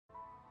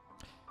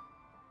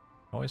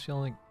I always feel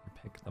like you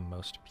pick the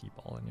most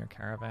people in your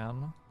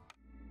caravan.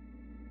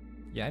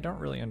 Yeah, I don't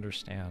really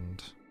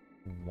understand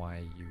why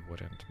you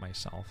wouldn't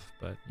myself,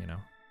 but you know,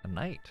 a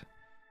knight.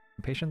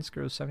 Patience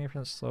grows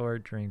 70% slower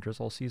during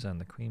drizzle season.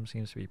 The queen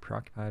seems to be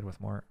preoccupied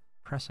with more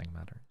pressing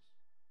matters.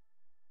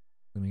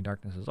 Looming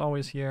darkness is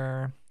always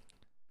here.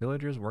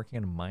 Villagers working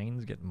in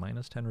mines get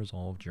 -10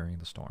 resolve during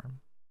the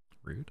storm.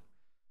 Rude.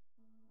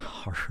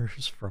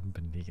 Horrors from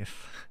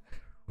beneath.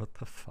 What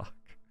the fuck?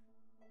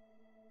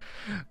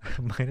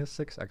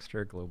 -6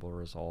 extra global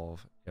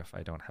resolve if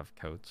I don't have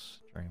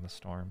coats during the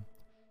storm.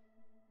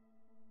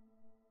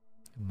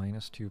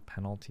 -2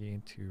 penalty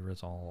to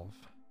resolve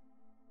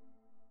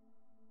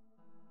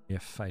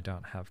if I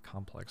don't have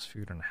complex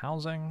food and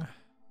housing.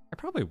 I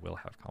probably will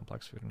have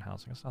complex food and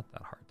housing. It's not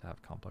that hard to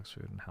have complex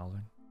food and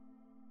housing.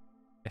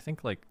 I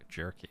think like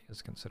jerky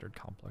is considered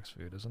complex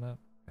food, isn't it?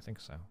 I think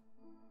so.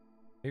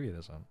 Maybe it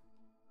isn't.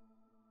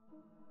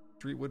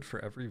 3 wood for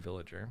every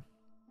villager.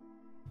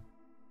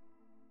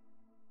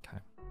 Okay.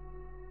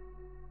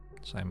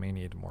 So I may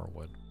need more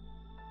wood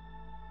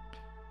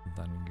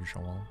than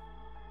usual.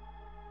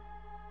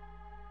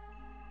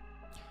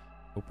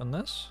 Open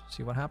this,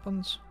 see what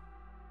happens.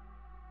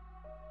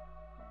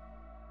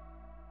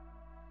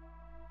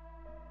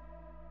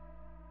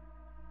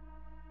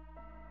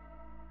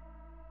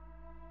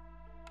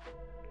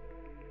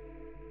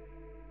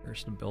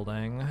 First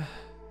building.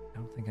 I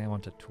don't think I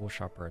want a tool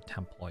shop or a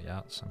temple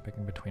yet, so I'm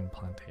picking between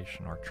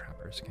plantation or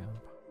trapper's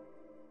camp.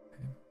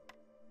 Okay.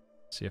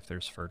 See if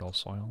there's fertile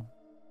soil.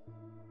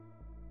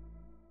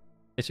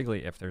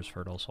 Basically, if there's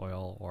fertile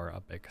soil or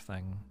a big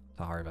thing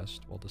to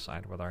harvest, we'll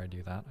decide whether I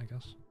do that, I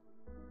guess.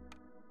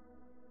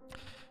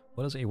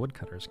 What does a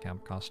woodcutter's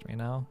camp cost me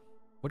now?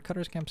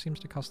 Woodcutter's camp seems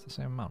to cost the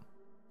same amount.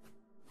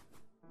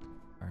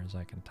 As far as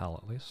I can tell,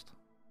 at least.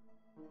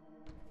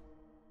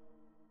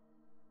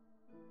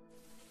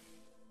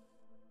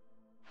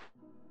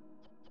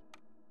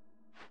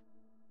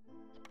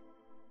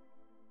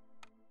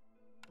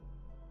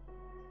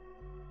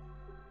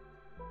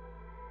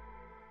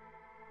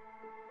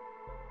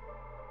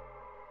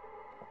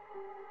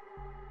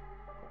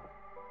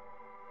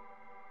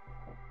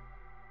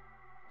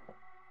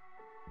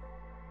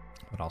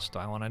 What else do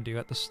I want to do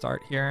at the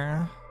start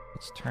here?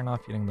 Let's turn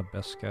off eating the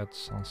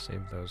biscuits. I'll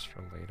save those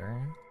for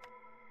later.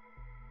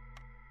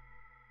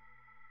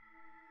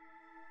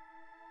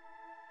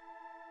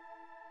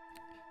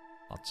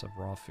 Lots of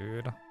raw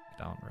food. I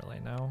don't really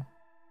know.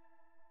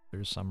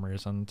 There's some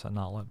reason to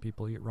not let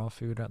people eat raw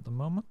food at the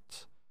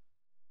moment.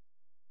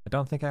 I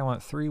don't think I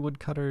want 3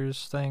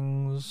 woodcutters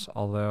things,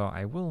 although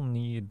I will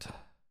need...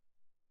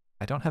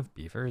 I don't have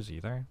beavers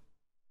either.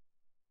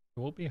 It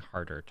will be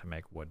harder to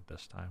make wood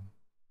this time.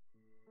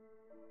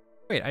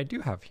 Wait, I do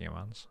have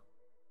humans.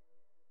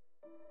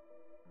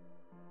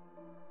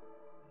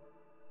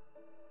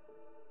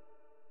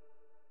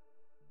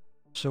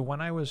 So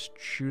when I was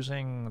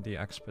choosing the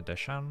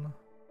expedition,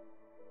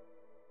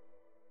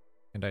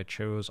 and I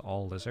chose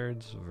all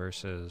lizards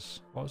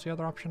versus, what was the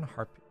other option?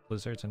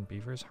 Lizards and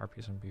beavers?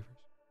 Harpies and beavers?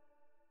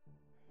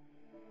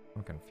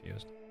 I'm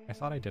confused. I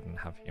thought I didn't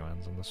have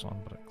humans in this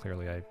one, but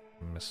clearly I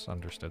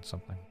misunderstood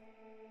something.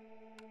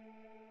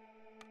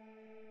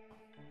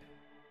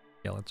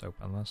 Yeah, let's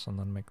open this and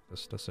then make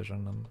this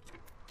decision and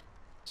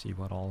see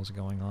what all is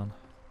going on.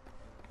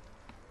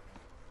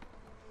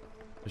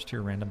 There's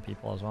 2 random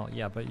people as well.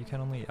 Yeah, but you can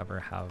only ever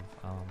have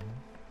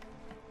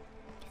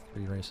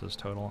 3 races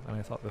total, and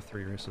I thought the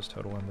 3 races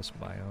total in this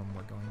biome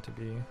were going to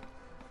be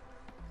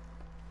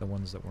the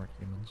ones that weren't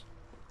humans.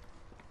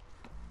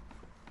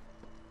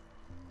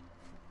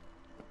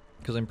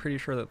 Because I'm pretty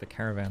sure that the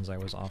caravans I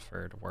was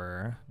offered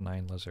were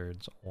 9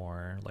 lizards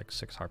or like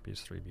 6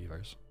 harpies, 3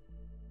 beavers.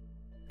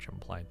 Which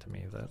implied to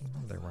me that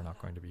there were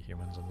not going to be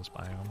humans in this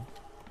biome.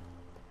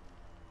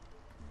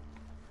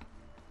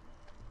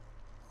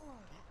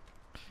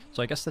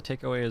 So I guess the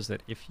takeaway is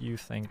that if you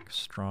think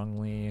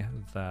strongly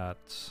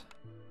that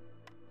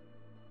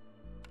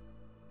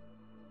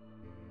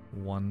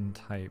one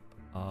type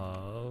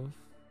of...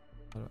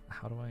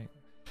 how do I...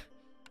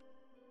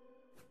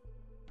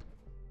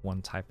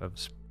 one type of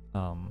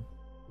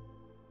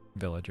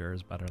villager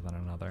is better than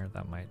another,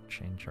 that might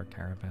change your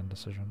caravan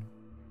decision.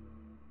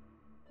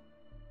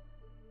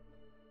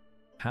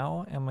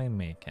 How am I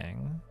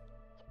making...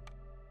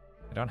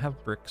 I don't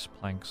have bricks,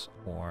 planks,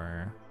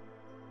 or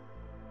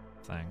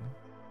thing.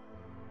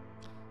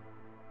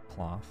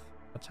 Cloth.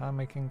 That's how I'm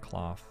making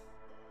cloth.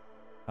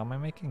 How am I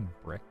making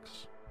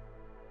bricks?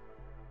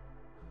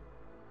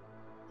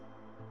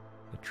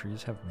 The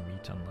trees have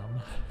meat in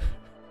them.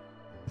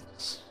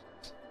 It's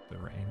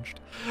deranged.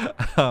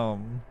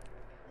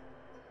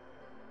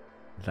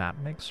 That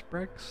makes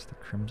bricks. The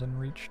Crimson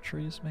Reach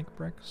trees make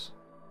bricks.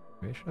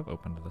 Maybe I should have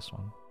opened this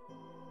one.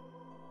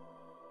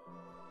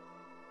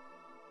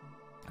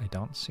 I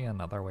don't see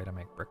another way to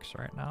make bricks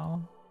right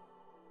now.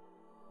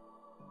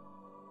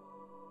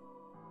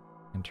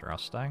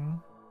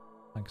 Interesting.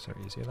 Thanks are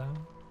easy though.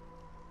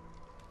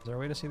 Is there a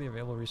way to see the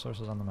available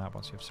resources on the map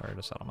once you've started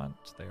a settlement?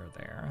 They are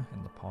there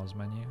in the pause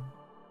menu.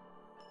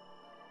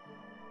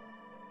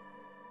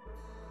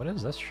 What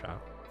is this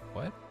shop?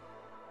 What?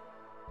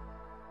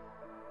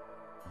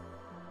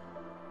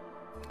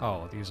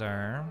 Oh, these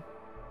are...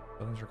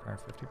 Buildings require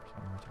 50%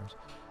 more returns.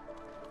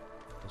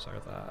 Those are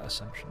the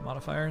Ascension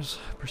modifiers,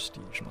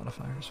 Prestige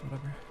modifiers,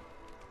 whatever.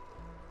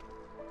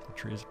 The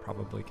trees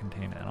probably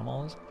contain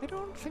animals. I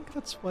don't think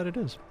that's what it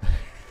is.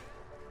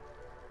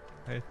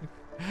 I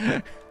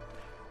think...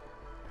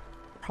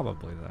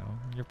 Probably, though.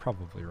 You're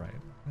probably right.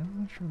 I'm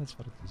not sure that's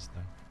what it is,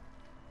 though.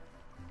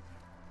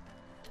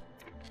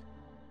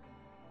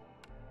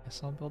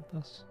 Guess I'll build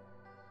this.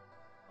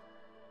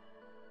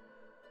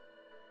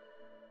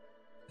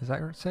 Does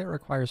that say it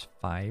requires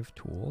 5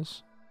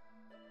 tools?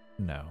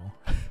 No.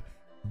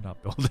 I'm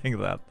not building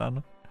that,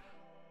 then.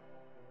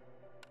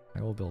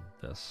 I will build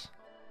this.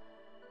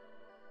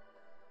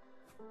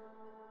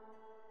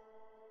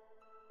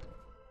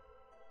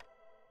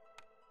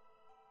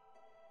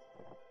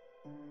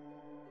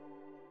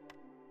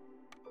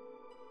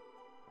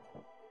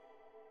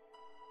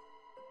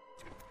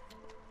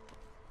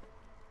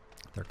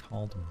 They're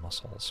called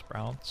mussel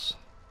sprouts.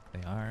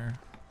 They are.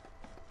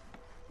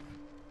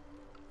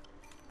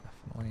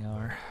 Definitely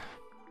are.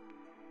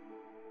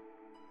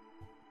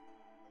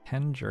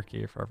 10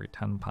 jerky for every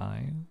 10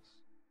 pies.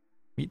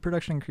 Meat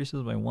production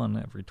increases by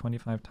 1 every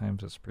 25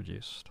 times it's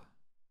produced.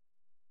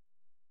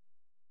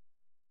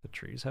 The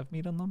trees have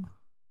meat in them?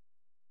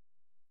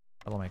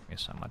 That'll make me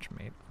so much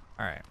meat.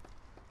 Alright.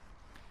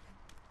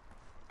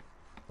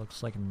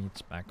 Looks like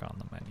meat's back on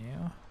the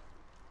menu.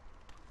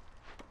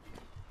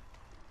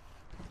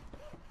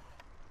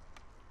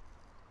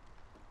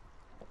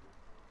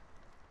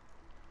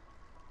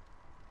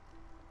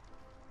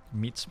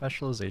 Meat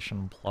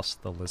specialization plus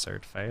the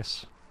lizard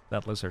face.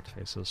 That lizard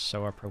face is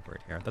so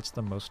appropriate here. That's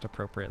the most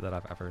appropriate that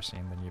I've ever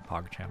seen the new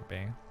PogChamp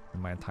be in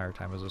my entire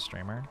time as a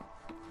streamer.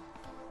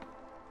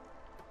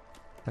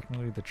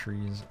 Technically the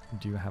trees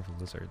do have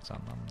lizards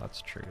on them.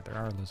 That's true. There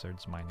are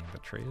lizards mining the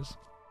trees.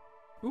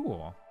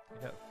 Ooh, I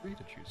got 3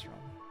 to choose from.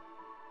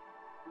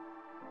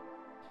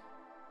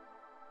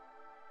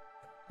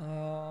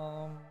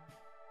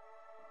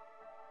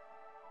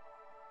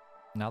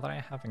 Now that I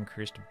have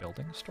increased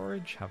building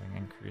storage, having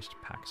increased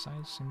pack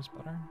size seems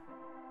better.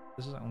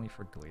 This is only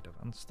for Glade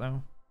events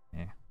though.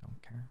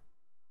 Don't care.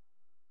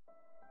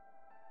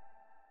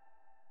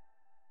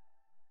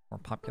 More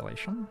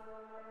population?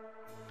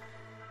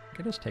 I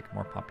could just take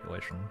more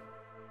population.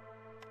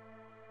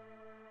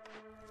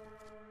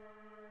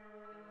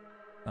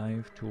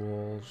 5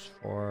 tools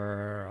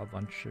for a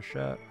bunch of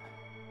shit.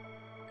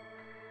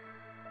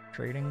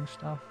 Trading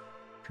stuff.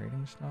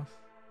 Trading stuff.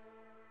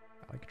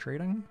 I like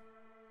trading.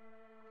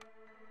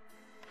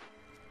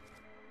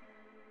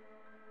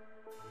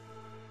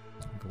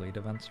 Glade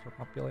events for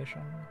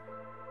population.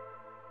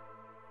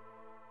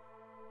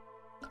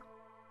 I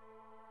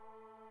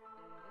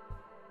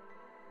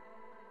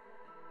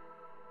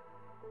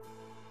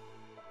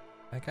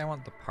think I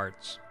want the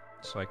parts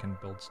so I can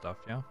build stuff,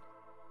 yeah?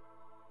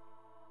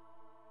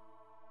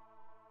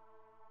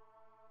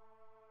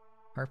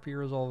 Harpy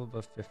resolve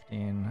above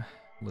 15.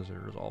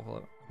 Lizard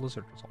resolve.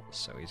 Lizard resolve is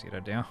so easy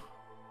to do.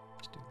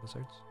 Just do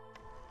lizards.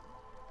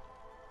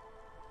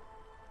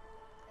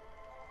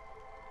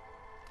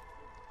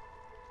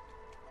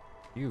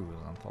 Ew,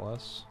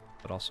 Xanthulus.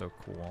 But also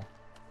cool.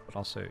 But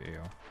also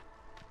ew.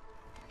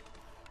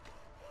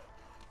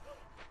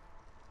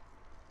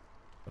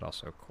 But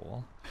also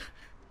cool.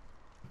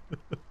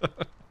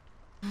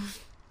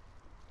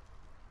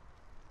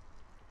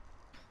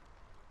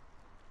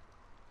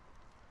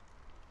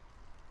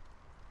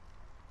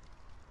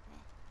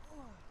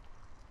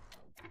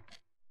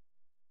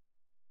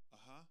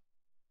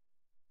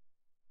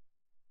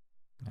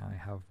 Now I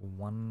have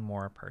one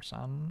more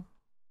person.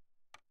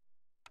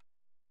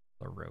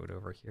 The road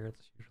over here,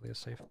 it's usually a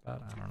safe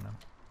bet. I don't know.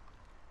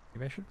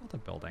 Maybe I should build a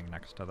building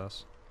next to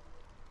this.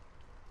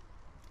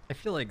 I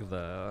feel like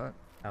the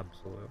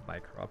absolute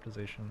micro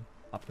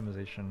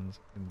optimizations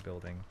in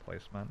building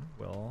placement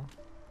will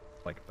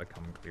like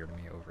become clear to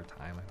me over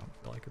time. I don't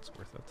feel like it's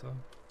worth it to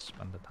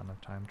spend a ton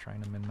of time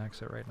trying to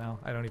min-max it right now.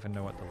 I don't even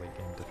know what the late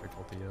game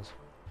difficulty is.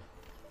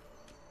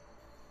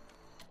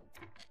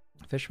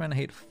 Fishermen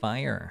hate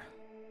fire.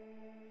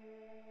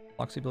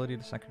 Blocks the ability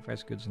to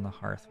sacrifice goods in the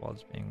hearth while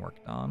it's being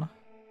worked on.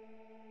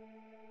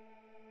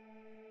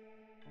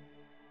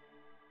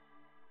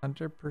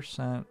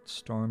 100%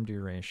 storm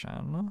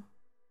duration.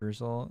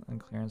 Drizzle and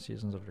clearance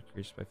seasons are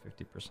decreased by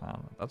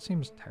 50%. That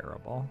seems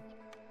terrible.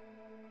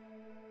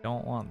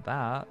 Don't want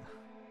that.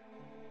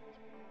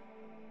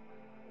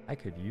 I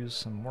could use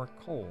some more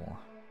coal.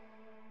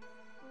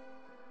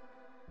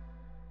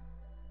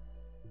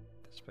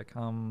 This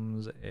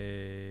becomes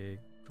a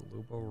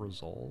global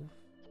resolve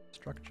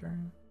structure.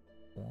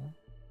 Cool.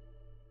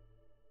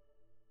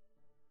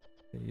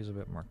 Could use a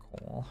bit more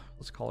coal.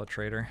 Let's call a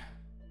trader.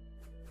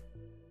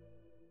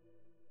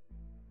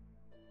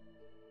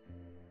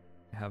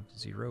 I have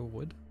 0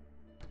 wood.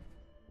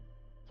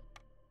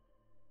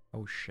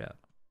 Oh shit.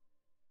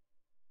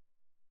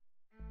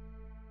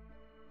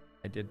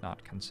 I did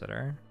not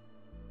consider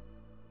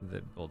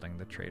that building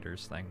the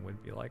traders thing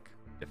would be like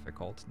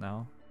difficult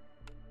now.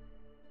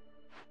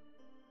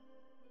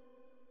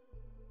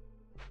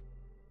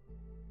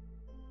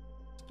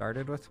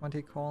 started with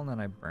 20 coal and then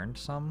I burned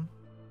some.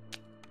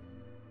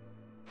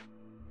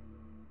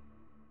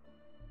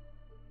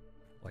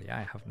 Well, yeah,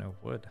 I have no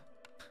wood.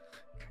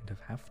 Kind of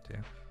have to.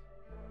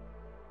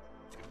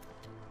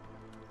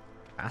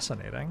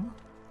 Fascinating.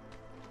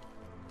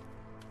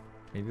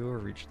 Maybe we'll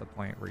reach the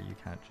point where you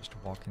can't just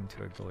walk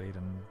into a glade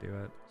and do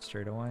it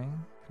straight away.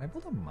 Can I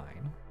build a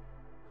mine?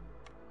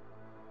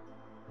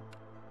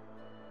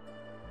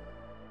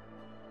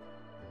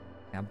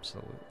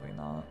 Absolutely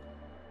not.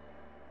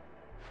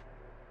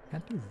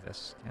 Can't do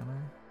this, can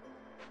I?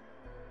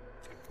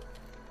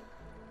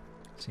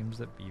 Seems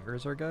that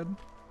beavers are good.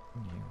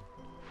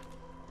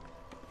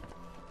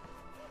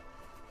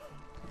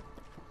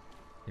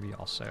 Maybe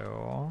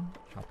also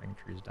chopping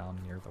trees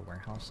down near the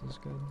warehouse is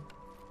good.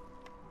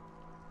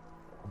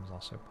 Is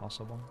also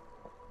possible.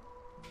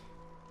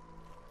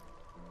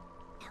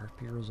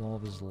 Harpy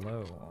resolve is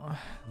low.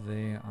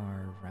 They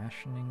are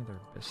rationing their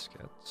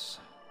biscuits.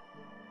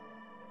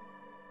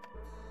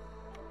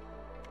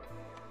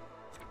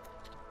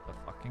 The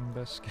fucking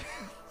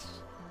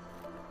biscuits.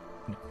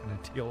 I'm not gonna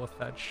deal with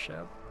that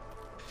shit.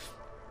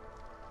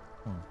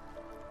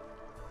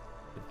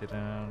 It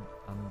didn't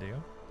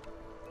undo.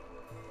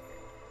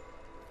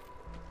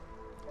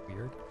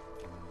 Weird.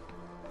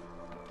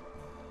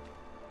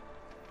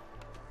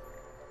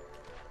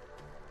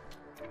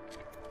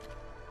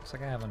 Looks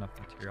like I have enough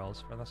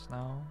materials for this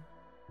now.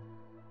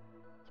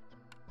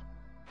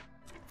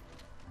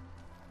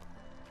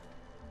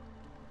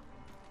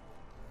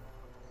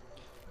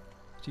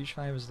 Stage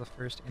 5 is the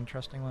first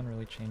interesting one,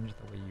 really changed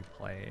the way you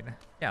played.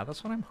 Yeah,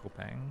 that's what I'm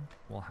hoping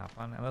will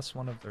happen, and that's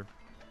one of the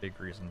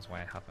big reasons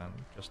why I haven't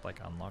just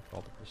like unlocked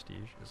all the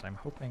prestige, is I'm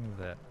hoping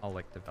that I'll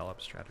like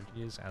develop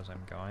strategies as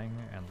I'm going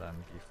and then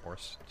be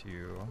forced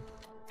to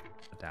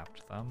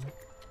adapt them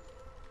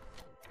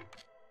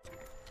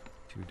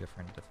to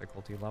different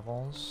difficulty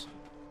levels.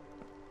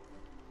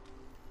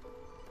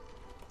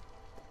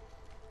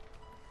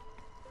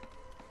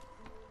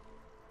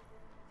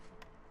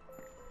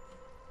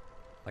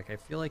 Like, I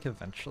feel like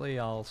eventually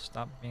I'll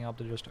stop being able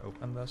to just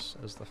open this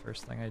as the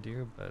first thing I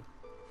do, but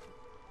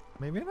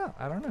maybe not.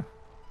 I don't know.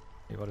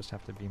 Maybe I'll just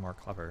have to be more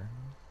clever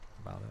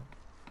about it.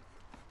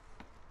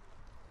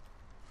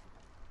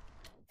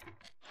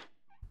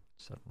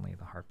 Suddenly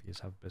the harpies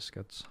have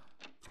biscuits.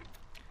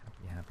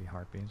 Happy, happy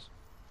harpies.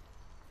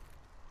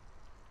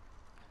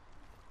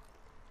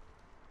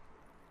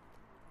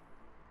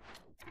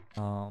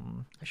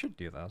 I should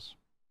do this.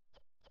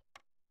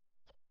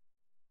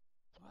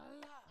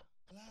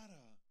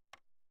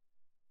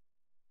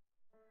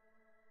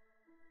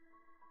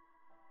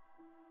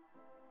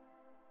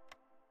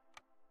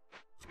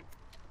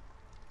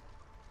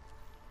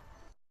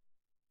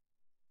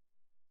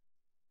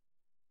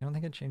 I don't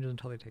think it changes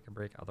until they take a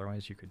break,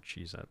 otherwise you could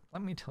cheese it.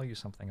 Let me tell you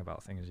something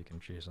about things you can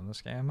cheese in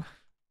this game.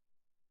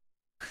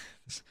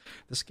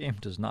 This game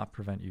does not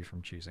prevent you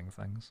from cheesing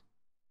things.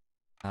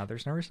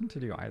 There's no reason to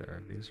do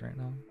either of these right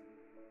now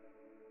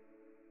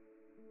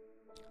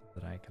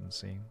that I can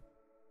see.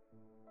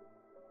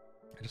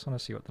 I just want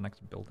to see what the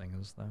next building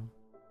is, though.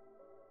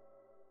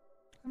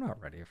 I'm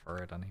not ready for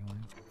it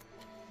anyway.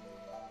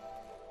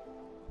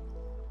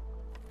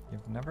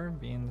 You've never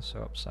been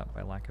so upset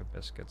by lack of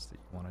biscuits that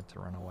you wanted to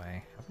run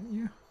away, haven't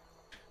you?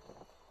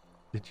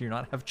 Did you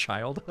not have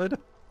childhood?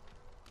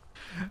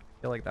 I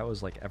feel like that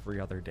was like every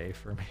other day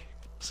for me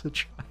as a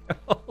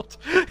child.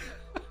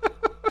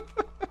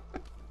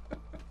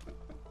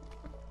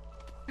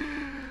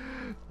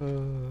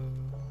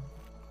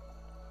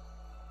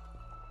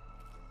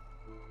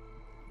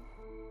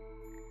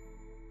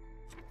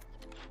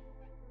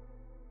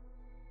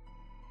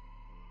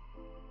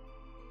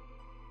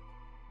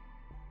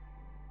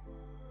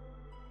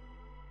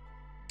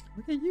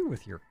 Look at you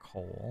with your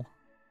coal.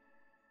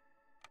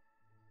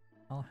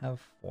 I'll have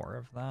 4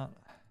 of that.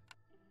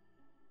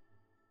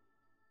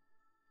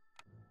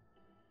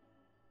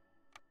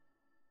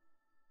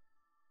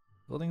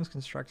 Buildings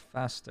construct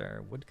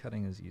faster. Wood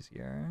cutting is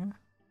easier.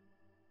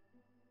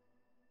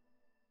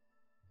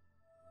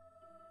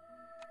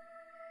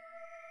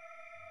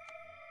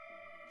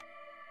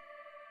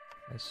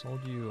 I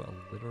sold you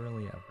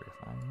literally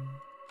everything.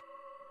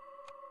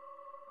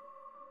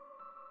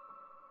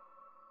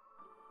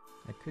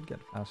 I could get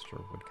faster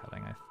wood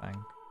cutting, I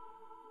think.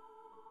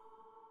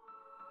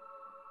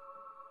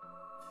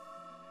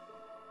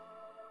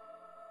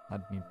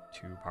 I'd need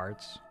 2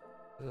 parts.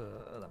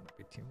 That might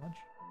be too much.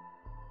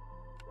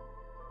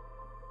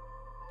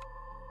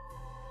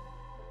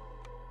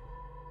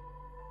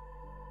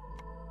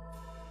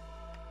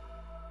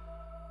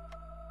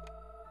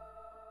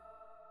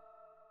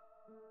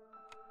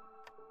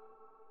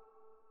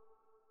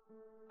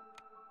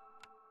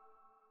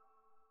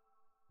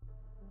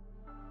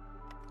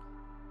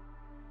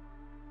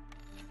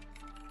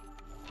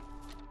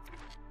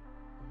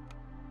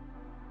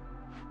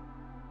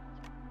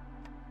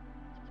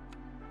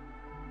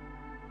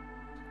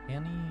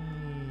 Any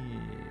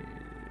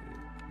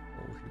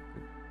people who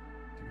could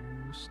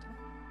do stuff?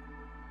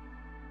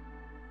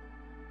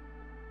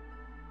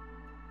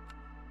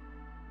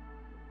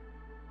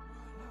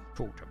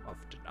 Totem of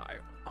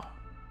denial.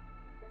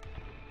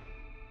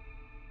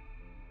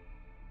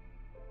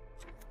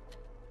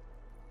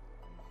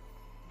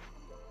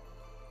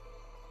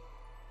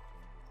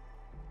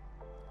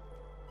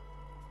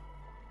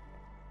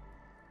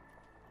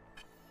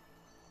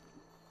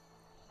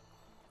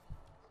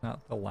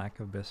 Not the lack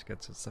of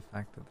biscuits, it's the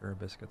fact that there are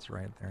biscuits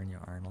right there and you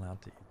aren't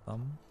allowed to eat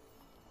them.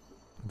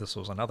 This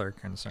was another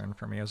concern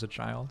for me as a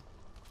child.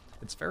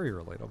 It's very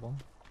relatable.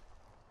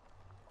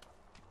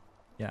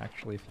 Yeah,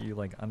 actually, if you,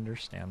 like,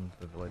 understand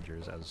the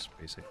villagers as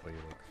basically,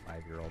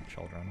 like, 5-year-old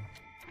children.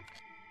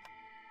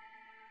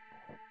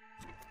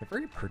 They're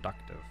very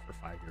productive for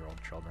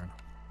 5-year-old children.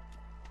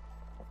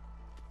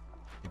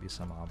 Maybe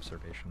some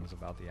observations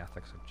about the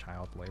ethics of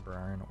child labor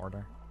are in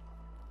order.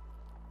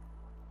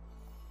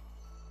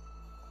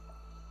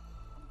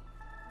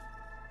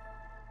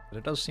 But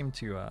it does seem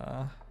to,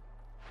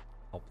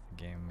 help the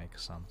game make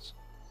sense.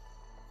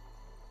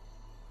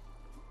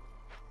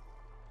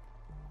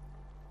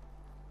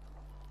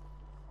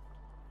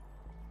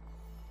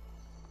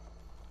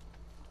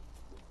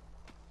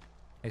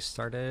 I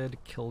started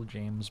Kill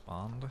James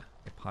Bond,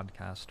 a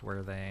podcast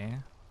where they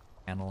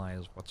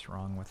analyze what's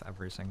wrong with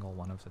every single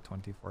one of the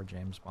 24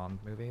 James Bond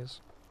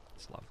movies.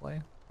 It's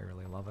lovely. I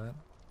really love it.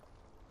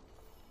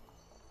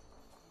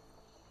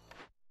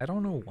 I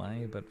don't know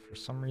why, but for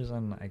some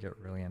reason I get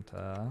really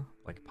into,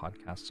 like,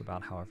 podcasts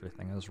about how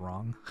everything is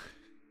wrong.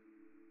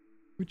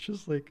 Which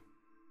is, like,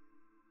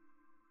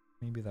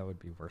 maybe that would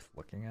be worth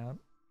looking at.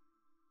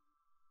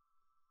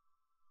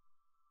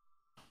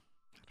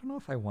 I don't know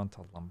if I want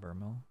a lumber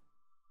mill.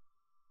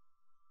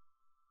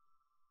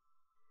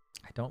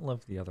 I don't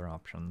love the other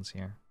options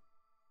here.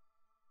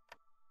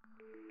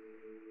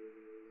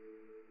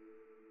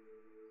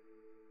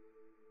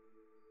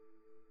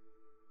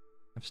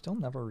 I've still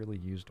never really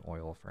used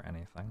oil for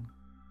anything.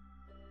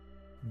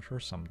 I'm sure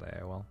someday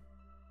I will.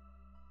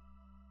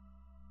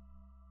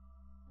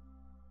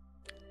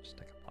 Just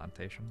take a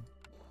plantation.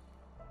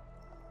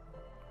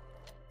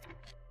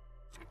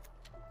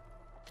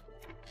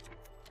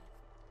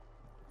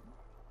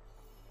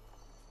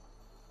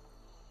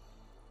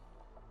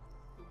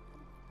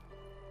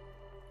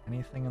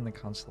 Anything in the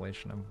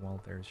constellation of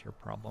Well, There's Your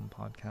Problem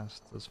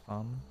podcasts is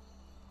fun.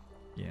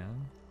 Yeah.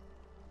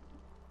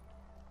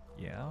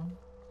 Yeah.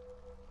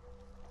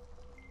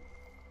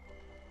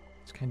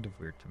 It's kind of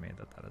weird to me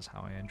that that is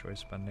how I enjoy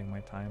spending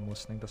my time,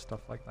 listening to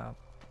stuff like that.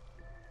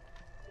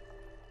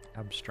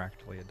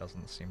 Abstractly, it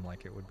doesn't seem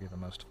like it would be the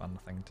most fun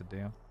thing to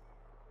do.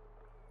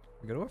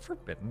 We go to a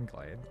forbidden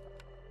glade.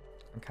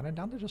 I'm kind of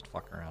down to just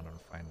fuck around and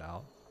find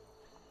out.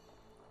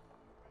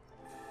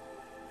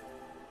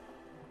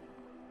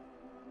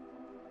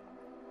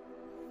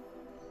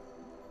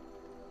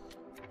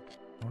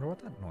 I wonder what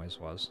that noise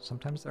was.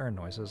 Sometimes there are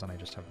noises and I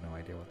just have no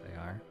idea what they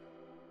are.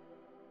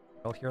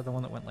 I'll hear the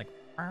one that went like,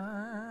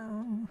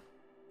 "Arr!"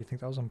 You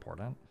think that was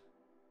important?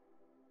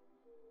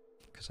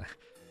 Because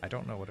I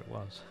don't know what it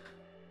was.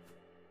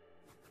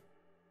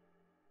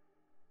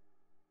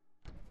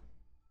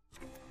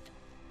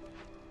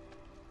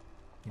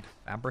 Need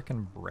fabric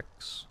and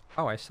bricks.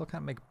 Oh, I still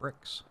can't make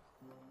bricks.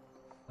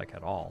 Like,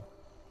 at all.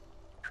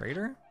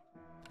 Trader?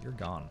 You're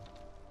gone.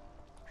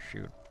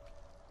 Shoot.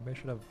 Maybe I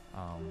should have,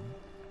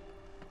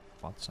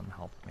 bought some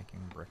help making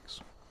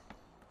bricks.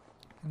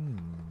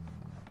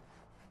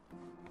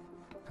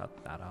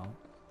 Cut that out.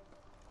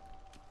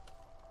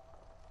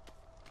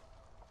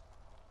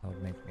 That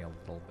would make me a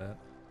little bit.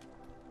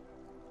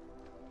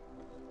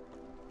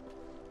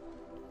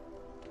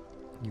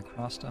 You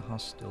crossed a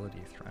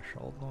hostility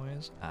threshold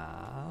noise.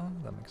 Ah,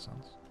 that makes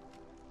sense.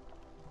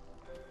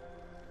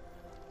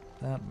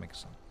 That makes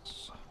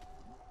sense.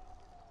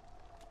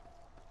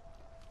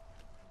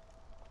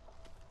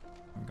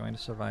 I'm going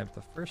to survive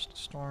the first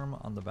storm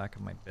on the back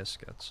of my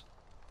biscuits.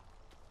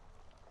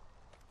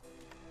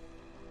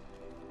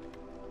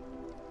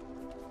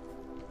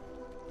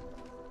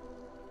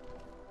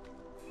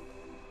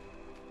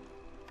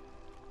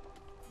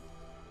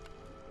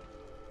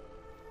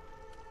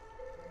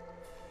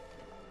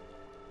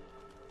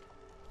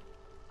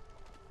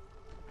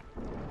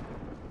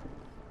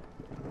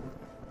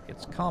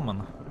 It's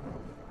common.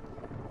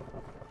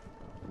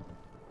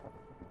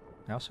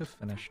 I also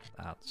finished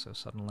that, so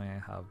suddenly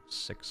I have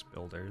 6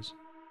 builders.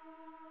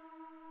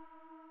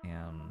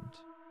 And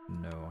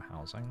no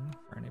housing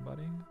for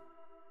anybody.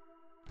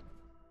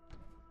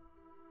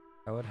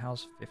 I would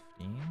house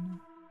 15.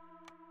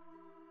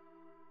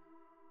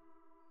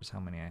 Here's how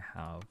many I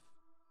have.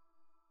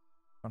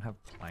 I don't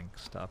have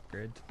planks to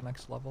upgrade to the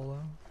next level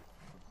though.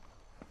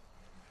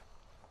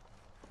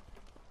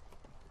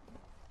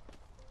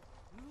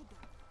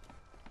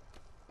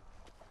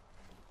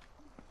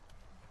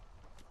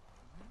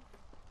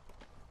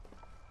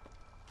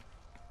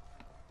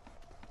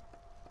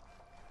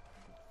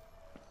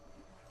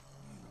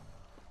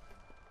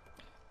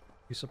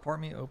 You support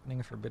me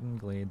opening forbidden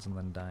glades and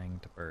then dying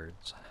to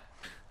birds.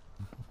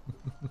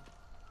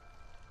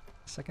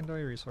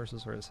 Secondary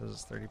resources where it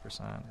says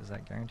 30%, is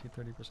that guaranteed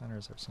 30% or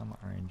is there some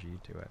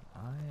RNG to it?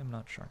 I am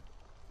not sure.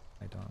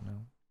 I don't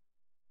know.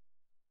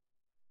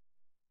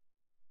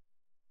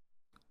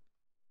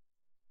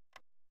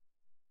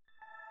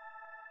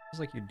 Feels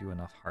like you do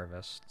enough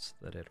harvests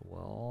that it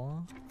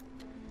will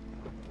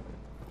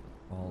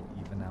all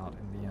even out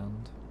in the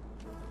end.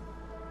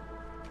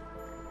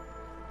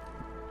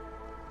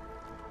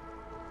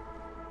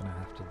 Gonna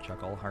have to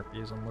juggle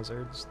harpies and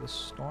lizards this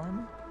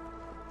storm.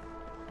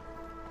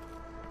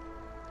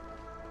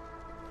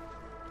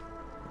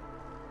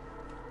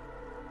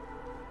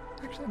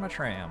 Actually, I'm not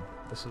sure I am.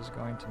 This is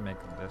going to make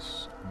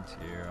this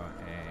into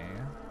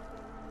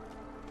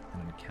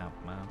an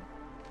encampment,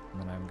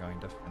 and then I'm going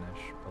to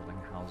finish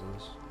building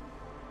houses.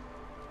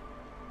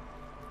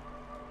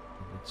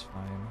 That's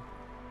fine.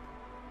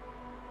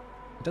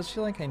 It does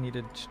feel like I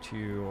needed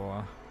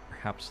to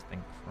perhaps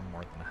think for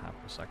more than half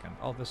a second.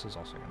 Oh, this is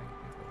also going to give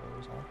me the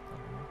result.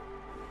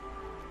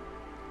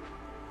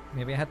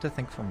 Maybe I had to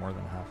think for more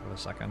than half of a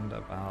second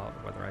about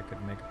whether I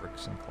could make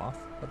bricks and cloth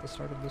at the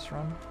start of this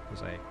run,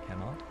 because I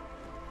cannot.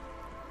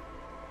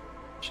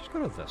 Let's just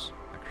go to this,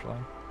 actually.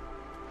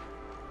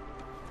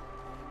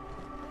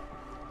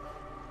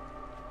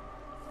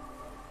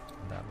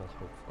 That will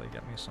hopefully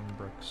get me some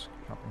bricks,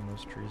 chopping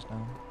those trees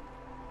down.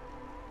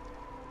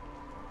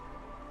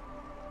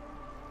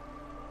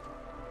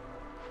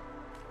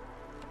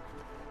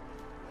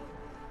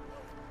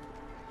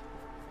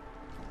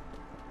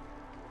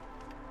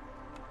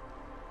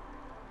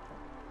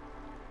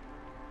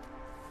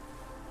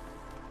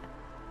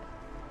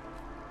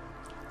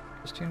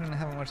 Just tuned in and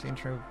haven't watched the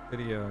intro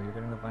video. You're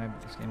getting the vibe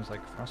that this game is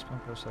like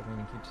Frostpunk 07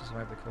 and keep to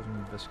survive the cold and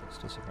need biscuits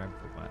to survive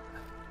the wet.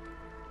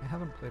 I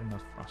haven't played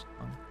enough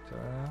Frostpunk to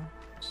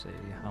see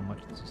how much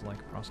this is like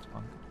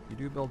Frostpunk. You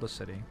do build a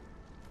city,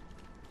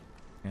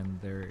 and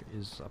there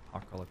is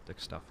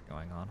apocalyptic stuff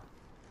going on.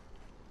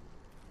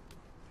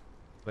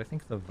 But I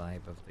think the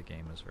vibe of the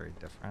game is very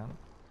different.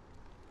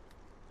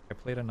 I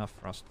played enough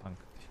Frostpunk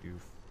to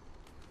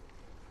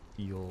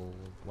feel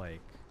like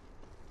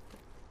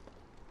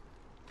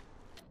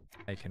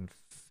I can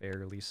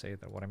fairly say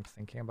that what I'm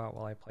thinking about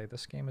while I play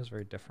this game is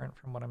very different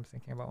from what I'm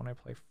thinking about when I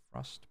play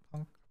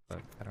Frostpunk.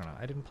 But I don't know,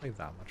 I didn't play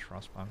that much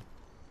Frostpunk,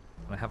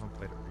 and I haven't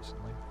played it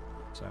recently,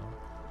 so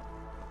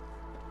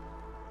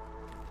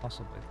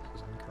possibly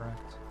this is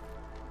incorrect.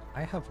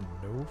 I have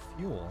no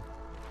fuel.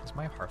 Is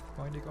my hearth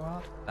going to go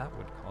out? That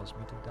would cause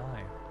me to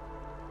die.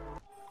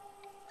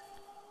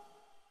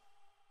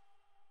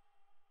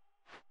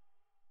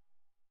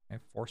 I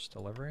force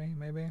delivery,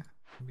 maybe?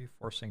 Maybe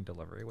forcing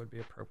delivery would be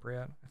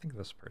appropriate. I think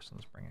this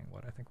person's bringing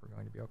wood. I think we're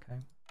going to be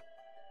okay.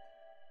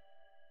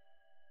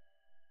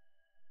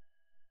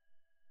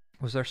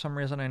 Was there some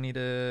reason I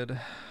needed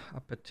a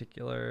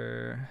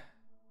particular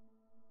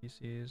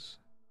species?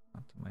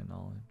 Not to my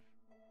knowledge.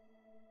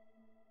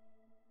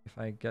 If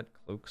I get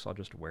cloaks, I'll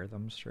just wear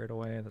them straight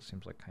away. That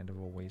seems like kind of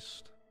a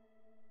waste.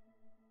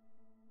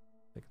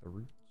 Take the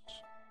roots.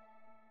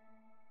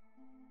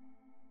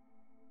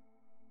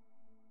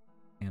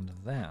 And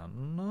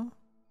then...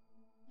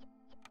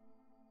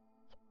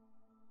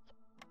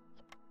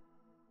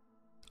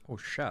 oh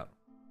shit.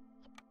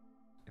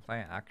 If I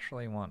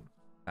actually want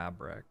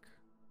fabric,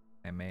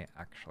 I may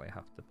actually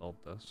have to build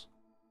this.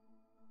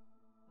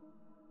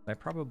 I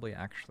probably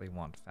actually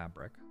want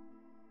fabric.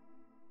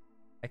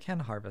 I can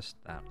harvest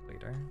that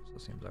later, so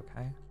it seems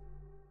okay.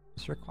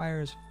 This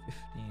requires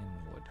 15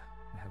 wood.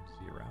 I have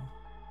 0.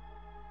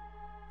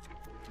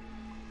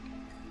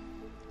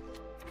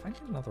 I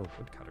need another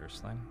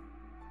woodcutters thing.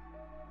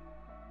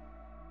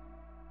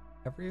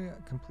 Every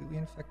completely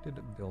infected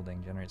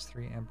building generates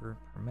 3 amber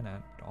per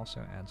minute, but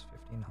also adds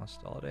 15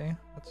 hostility.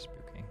 That's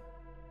spooky.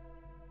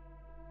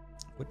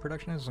 Wood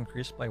production is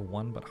increased by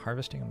 1, but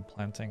harvesting and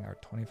planting are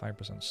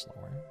 25%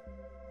 slower.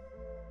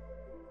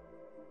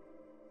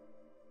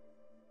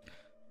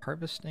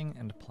 Harvesting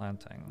and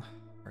planting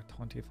are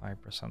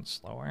 25%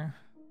 slower.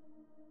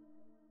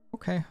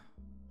 Okay.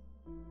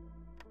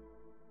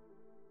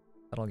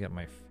 That'll get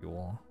my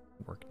fuel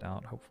worked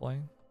out, hopefully.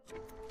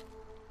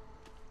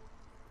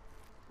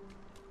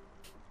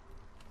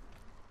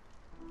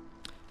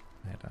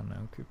 I don't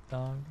know, Coop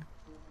Dog.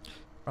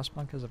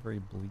 Frostpunk has a very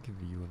bleak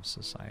view of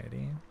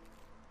society.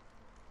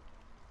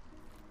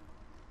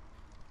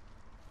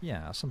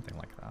 Yeah, something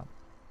like that.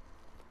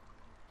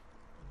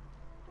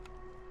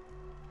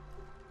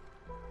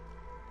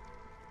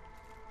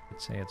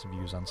 I'd say its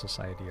views on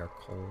society are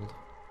cold.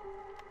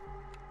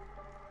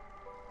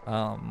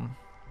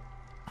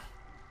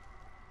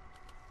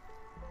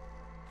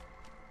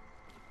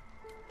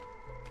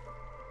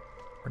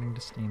 According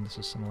to Steam, this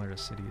is similar to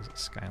Cities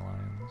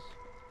Skylines.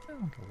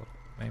 Like a little bit,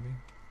 maybe.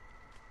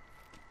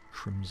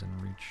 Crimson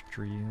Reach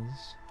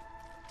trees.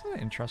 It's an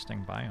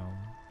interesting biome.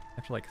 You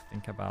have to like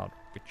think about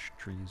which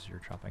trees you're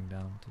chopping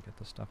down to get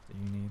the stuff that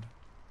you need.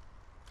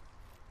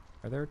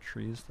 Are there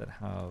trees that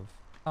have...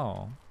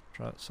 oh,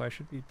 so I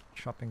should be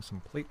chopping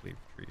some plate leaf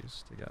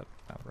trees to get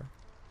fabric.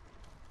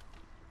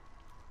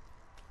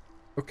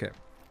 Okay,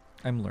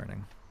 I'm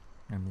learning.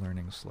 I'm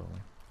learning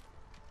slowly.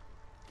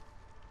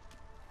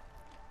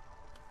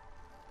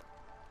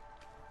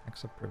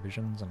 Except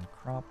provisions and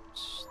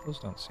crops. Those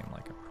don't seem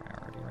like a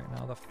priority right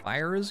now. The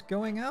fire is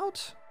going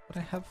out, but I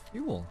have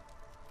fuel.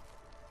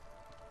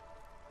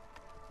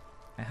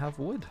 I have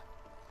wood.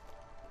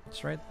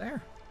 It's right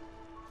there.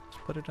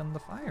 Just put it in the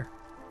fire.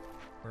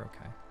 We're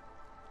okay.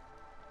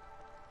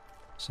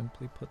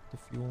 Simply put the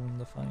fuel in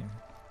the fire.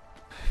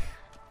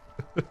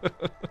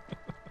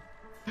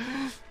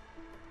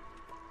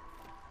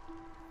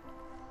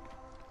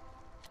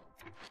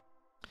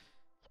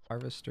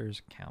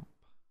 Harvester's camp.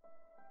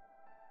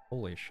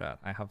 Holy shit,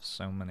 I have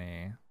so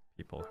many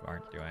people who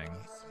aren't doing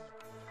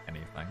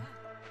anything.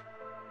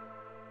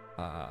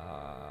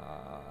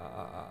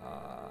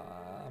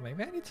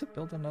 Maybe I need to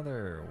build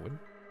another wood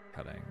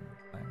cutting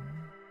thing.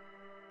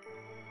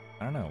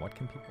 I don't know, what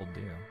can people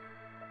do?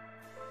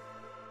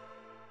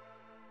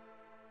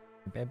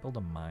 Maybe I build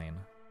a mine.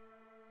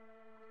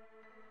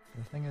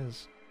 The thing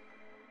is,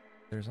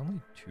 there's only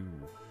 2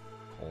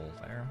 coal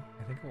there.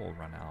 I think it will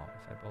run out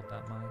if I build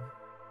that mine.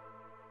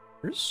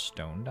 There's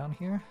stone down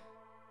here.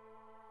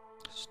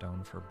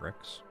 Stone for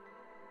bricks.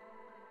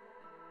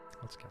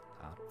 Let's get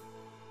that.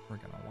 We're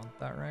gonna want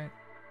that, right?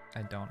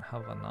 I don't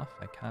have enough.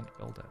 I can't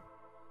build it.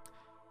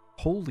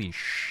 Holy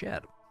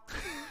shit!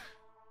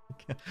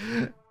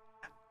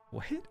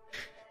 What?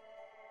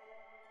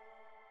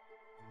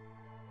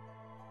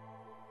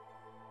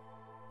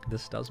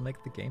 This does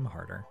make the game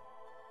harder.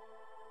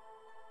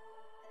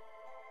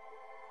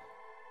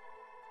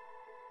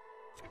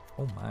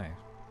 Oh my.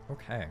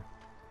 Okay.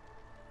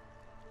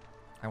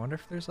 I wonder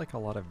if there's like a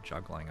lot of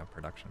juggling of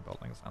production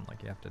buildings on,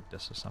 like you have to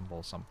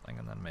disassemble something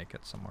and then make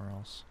it somewhere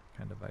else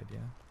kind of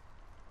idea.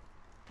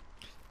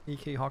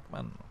 E.K.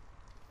 Hawkman.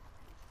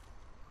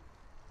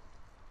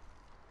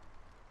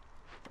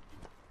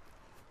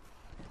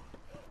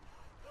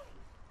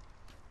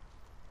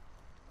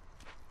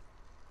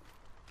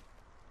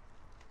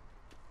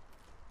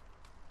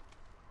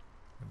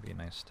 It'd be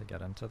nice to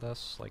get into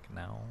this, like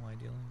now,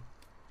 ideally.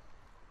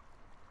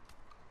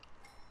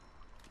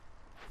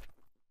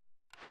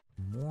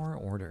 More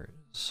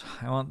orders.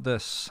 I want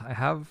this. I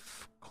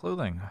have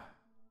clothing.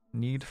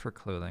 Need for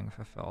clothing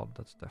fulfilled.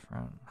 That's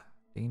different.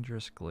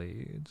 Dangerous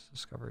glades.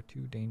 Discover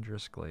 2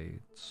 dangerous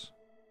glades.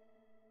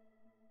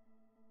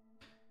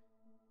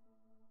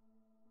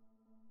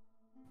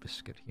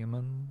 Biscuit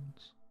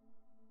humans.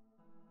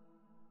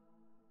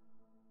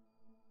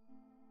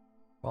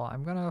 Well,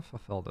 I'm gonna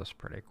fulfill this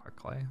pretty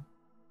quickly.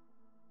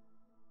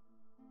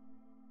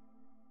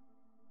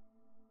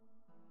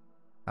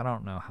 I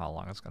don't know how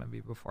long it's gonna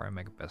be before I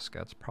make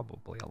biscuits.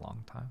 Probably a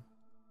long time.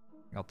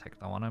 I'll take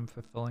the one I'm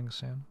fulfilling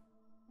soon.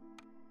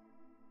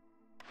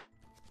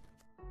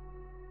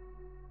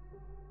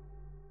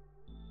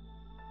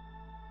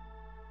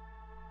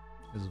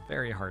 It's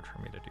very hard for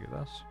me to do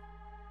this.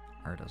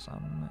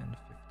 Artisan and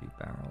 50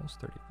 barrels,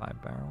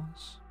 35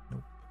 barrels.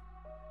 Nope.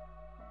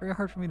 Very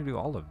hard for me to do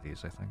all of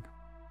these, I think.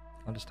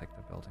 I'll just take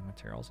the building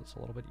materials. It's a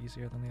little bit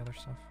easier than the other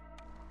stuff.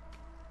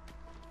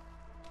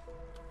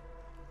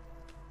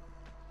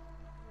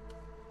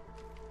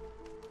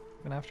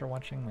 Even after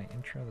watching my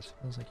intro, this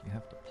feels like you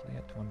have to play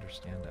it to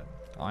understand it.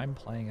 I'm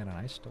playing it and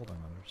I still don't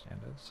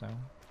understand it, so...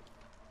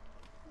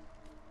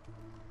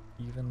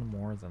 Even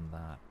more than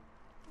that.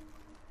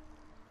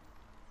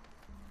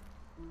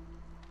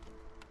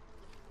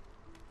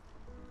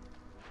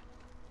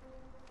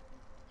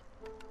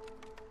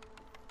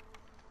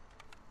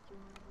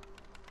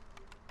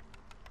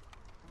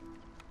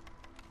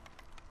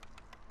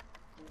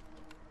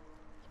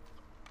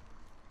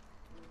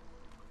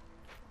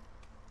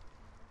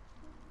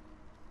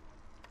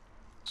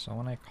 So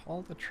when I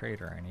call the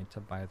trader, I need to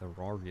buy the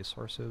raw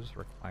resources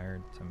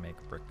required to make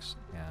bricks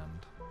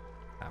and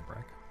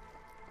fabric.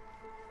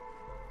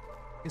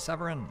 Hey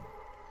Severin!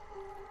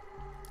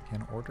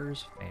 Can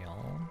orders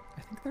fail?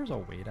 I think there's a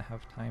way to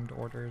have timed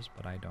orders,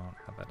 but I don't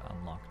have it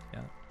unlocked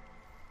yet.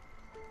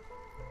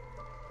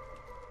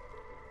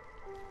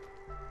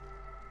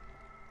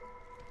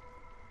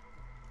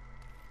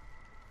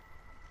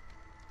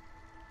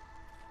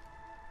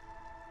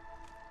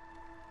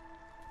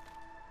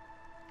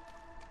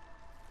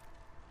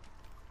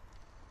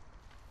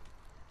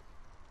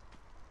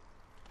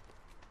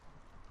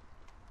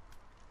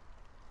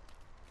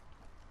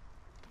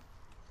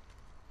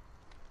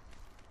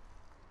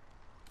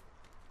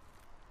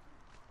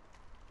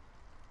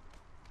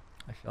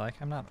 I feel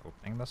like I'm not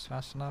opening this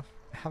fast enough.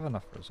 I have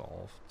enough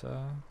resolve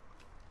to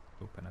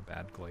open a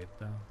bad glade,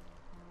 though.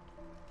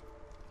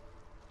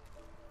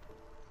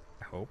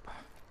 I hope. I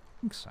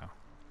think so.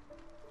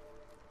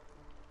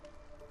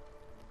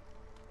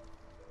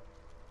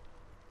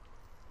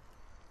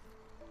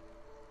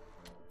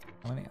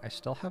 How many? I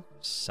still have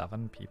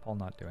 7 people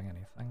not doing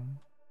anything.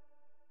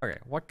 Okay,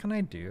 what can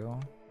I do?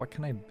 What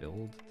can I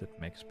build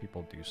that makes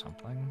people do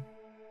something?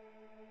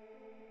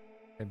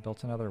 I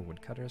built another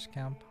woodcutter's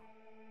camp.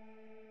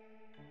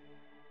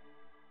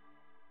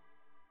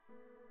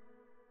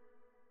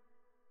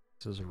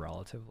 This is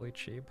relatively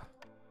cheap,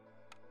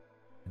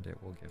 and it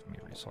will give me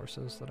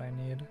resources that I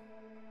need.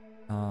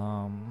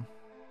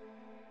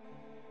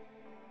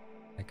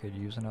 I could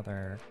use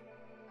another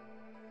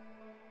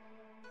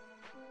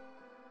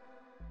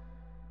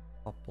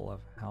couple of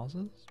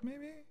houses,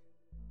 maybe?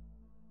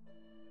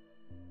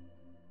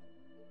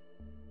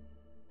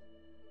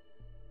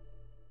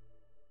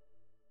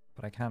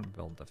 but I can't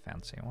build the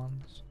fancy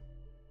ones.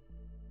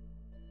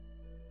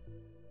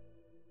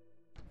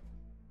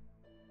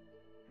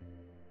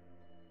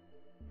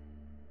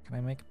 Can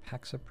I make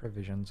packs of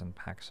provisions and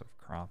packs of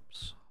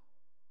crops?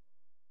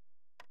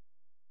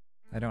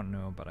 I don't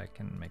know, but I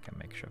can make a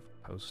makeshift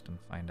post and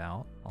find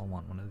out. I'll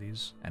want one of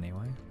these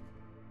anyway.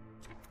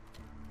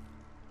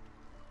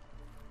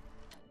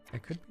 I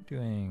could be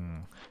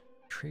doing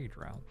trade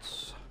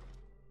routes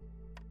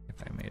if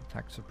I made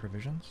packs of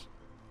provisions.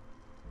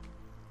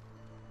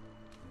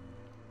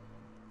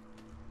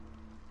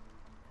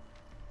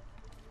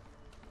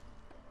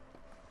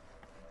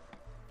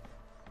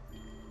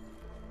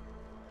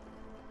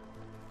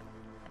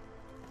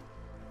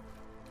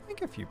 I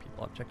think a few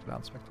people have checked it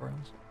out,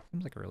 Spectorials.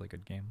 Seems like a really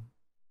good game.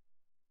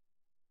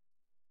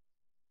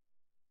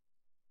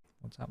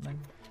 What's happening?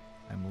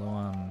 I'm low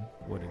on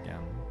wood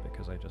again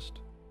because I just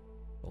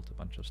built a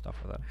bunch of stuff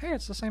with it. Hey,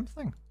 it's the same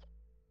thing.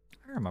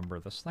 I remember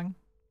this thing.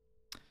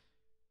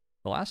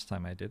 The last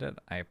time I did it,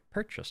 I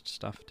purchased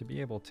stuff to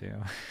be able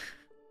to.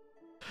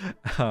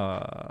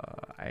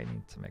 I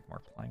need to make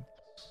more planks.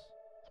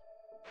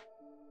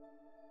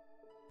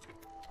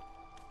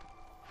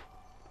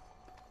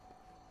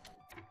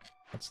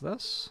 What's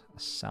this? A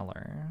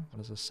cellar. What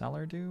does a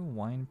cellar do?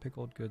 Wine,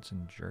 pickled goods,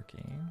 and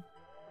jerky.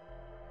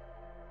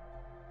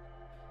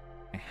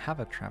 I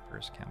have a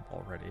trapper's camp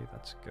already,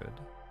 that's good.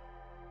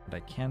 And I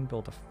can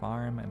build a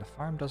farm, and a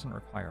farm doesn't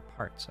require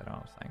parts, I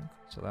don't think,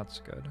 so that's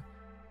good.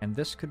 And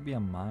this could be a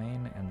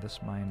mine, and this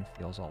mine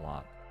feels a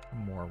lot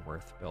more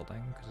worth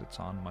building, because it's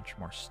on much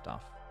more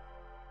stuff.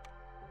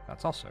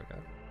 That's also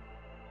good.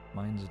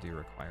 Mines do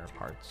require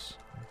parts,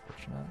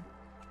 unfortunate.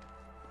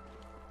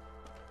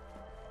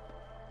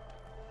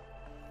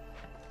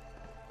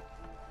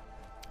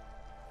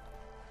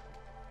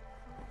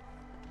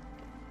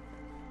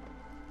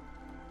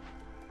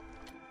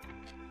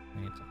 I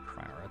need to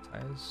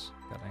prioritize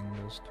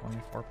getting those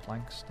 24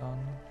 planks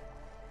done.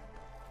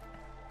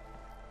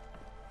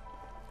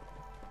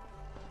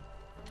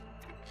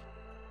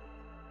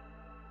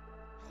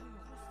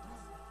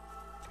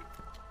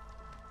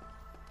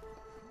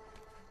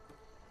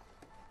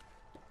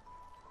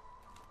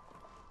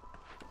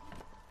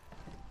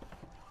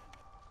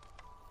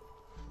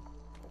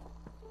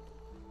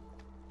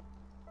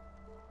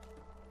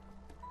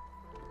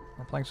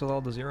 Planks with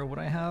all the 0 wood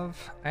I have.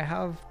 I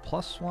have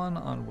 +1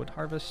 on wood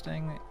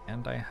harvesting,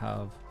 and I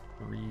have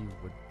 3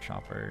 wood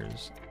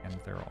choppers, and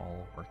they're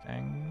all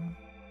working.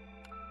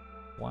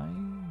 Why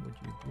would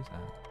you do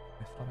that?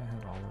 I thought I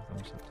had all of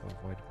them set to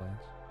avoid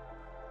blaze.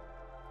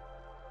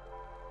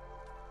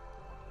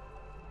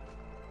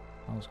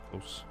 That was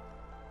close.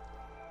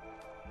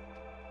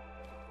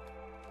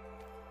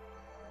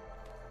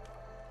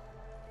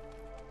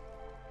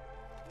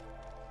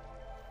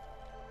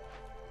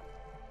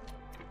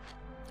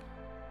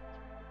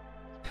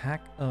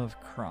 Pack of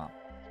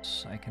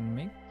crops. I can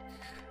make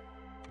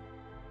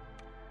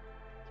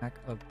pack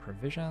of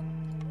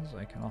provisions.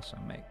 I can also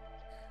make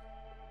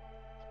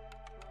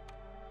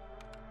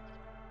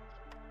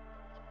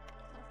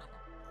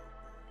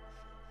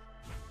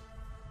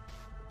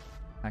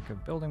pack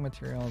of building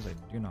materials. I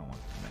do not want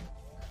to make.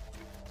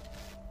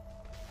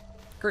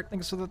 Kurt,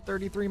 thanks for the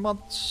 33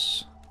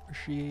 months.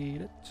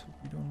 Appreciate it. Hope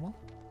you're doing well.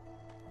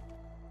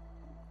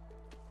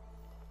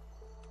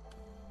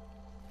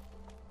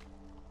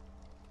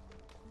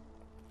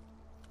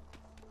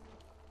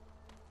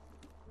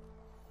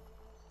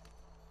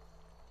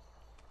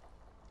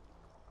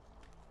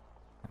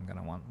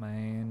 My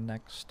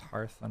next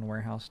hearth and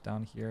warehouse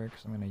down here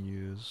because I'm going to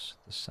use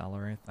the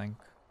cellar, I think.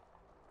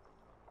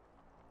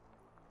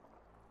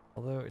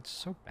 Although it's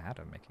so bad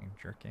at making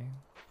jerky.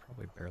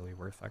 Probably barely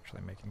worth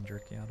actually making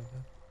jerky out of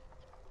it.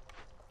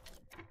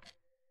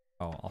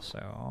 Oh,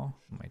 also,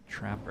 my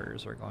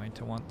trappers are going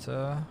to want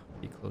to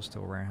be close to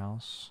a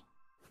warehouse.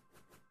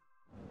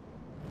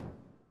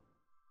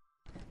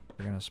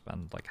 They're going to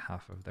spend like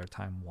half of their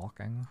time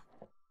walking.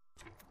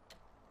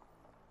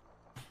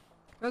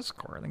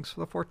 Score, thanks for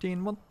the 14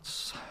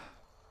 months.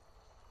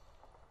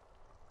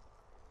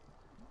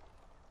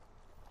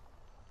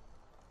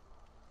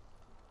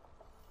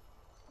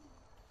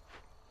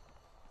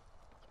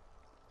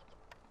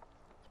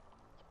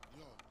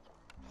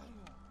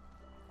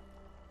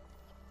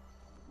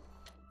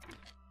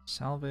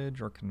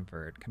 Salvage or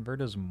convert? Convert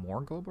is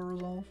more global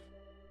resolve?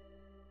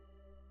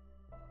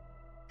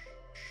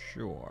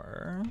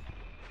 Sure.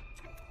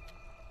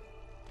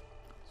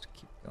 Let's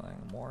keep going,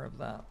 more of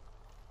that.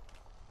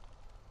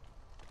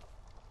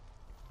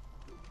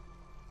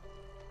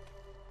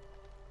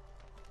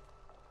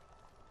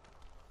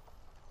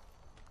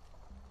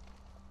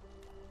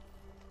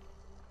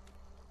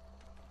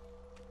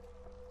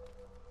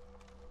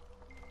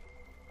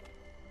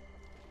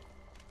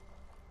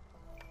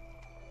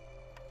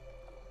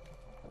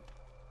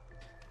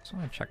 I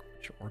want to check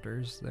which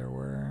orders there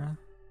were.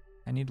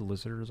 I need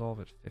lizard resolve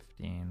at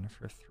 15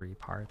 for 3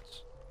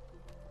 parts.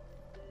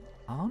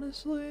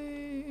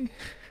 Honestly,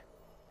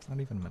 it's not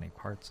even many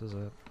parts, is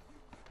it?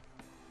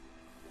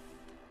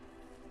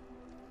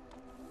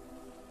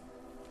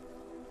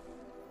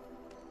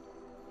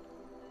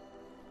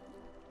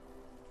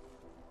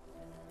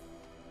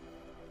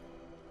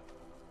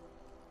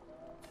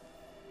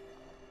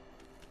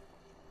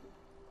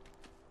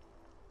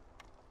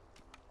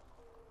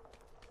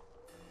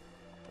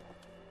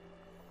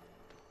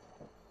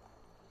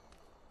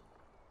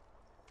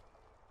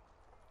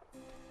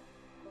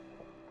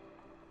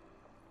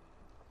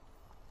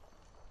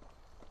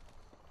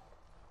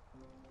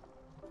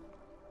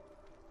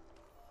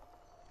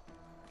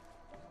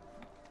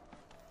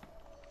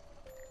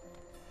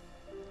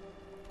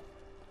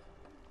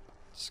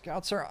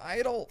 Scouts are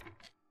idle!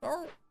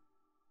 No!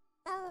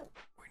 No!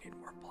 We need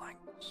more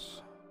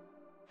planks.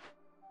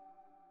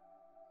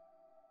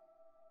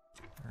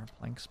 There are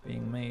planks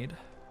being made.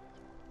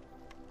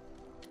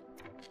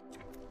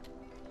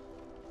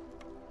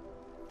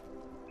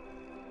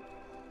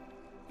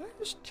 Did I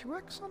just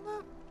 2x on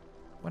that?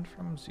 Went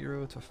from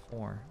 0 to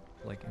 4,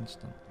 like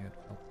instantly, it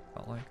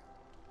felt like.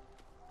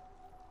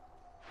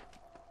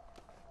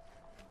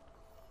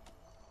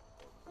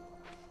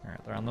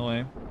 Alright, they're on the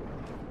way.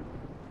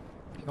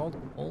 If you hold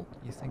Alt,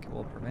 you think it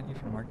will prevent you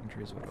from marking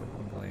trees with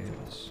open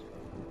blades.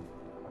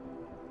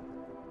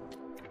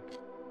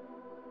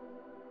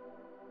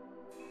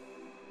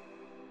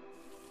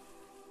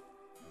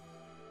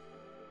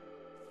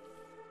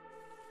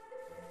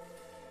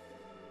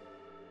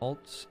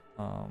 Alt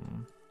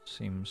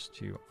seems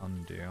to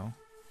undo,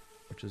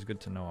 which is good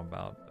to know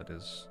about, but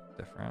is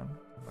different.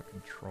 How about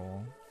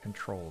control?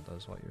 Control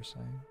does what you're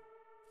saying.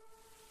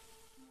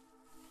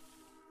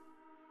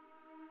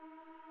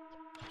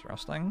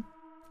 Interesting.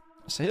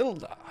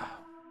 Hilda!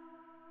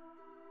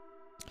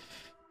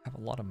 Have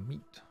a lot of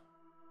meat.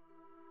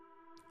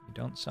 You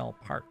don't sell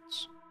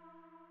parts.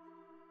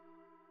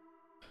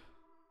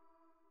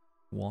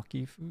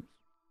 Walkie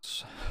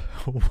foods?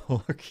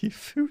 Walkie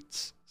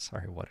foods?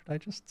 Sorry, what did I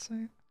just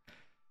say?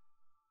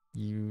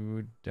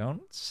 You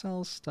don't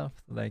sell stuff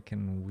that I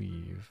can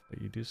weave,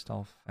 but you do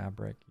sell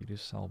fabric, you do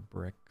sell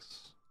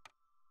bricks.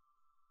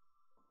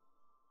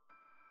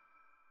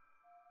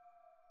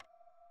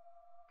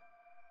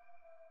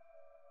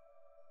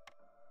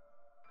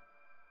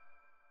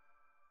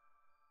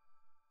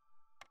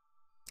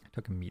 I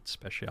took a meat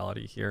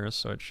specialty here,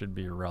 so it should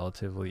be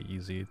relatively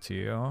easy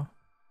to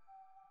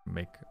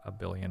make a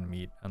billion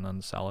meat and then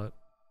sell it.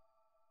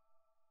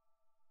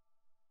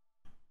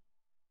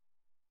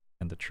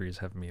 And the trees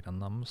have meat on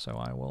them, so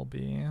I will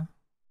be... I'm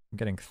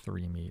getting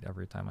 3 meat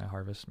every time I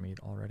harvest meat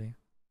already.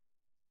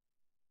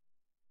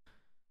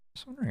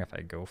 Just wondering if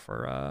I go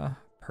for a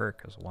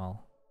perk as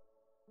well.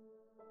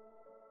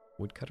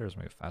 Woodcutters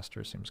move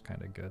faster seems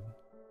kind of good.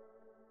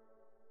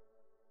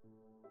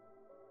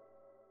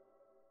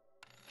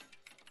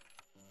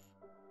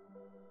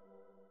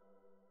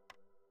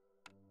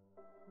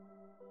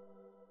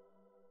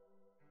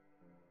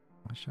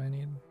 What should I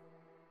need?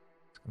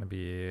 It's gonna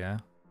be...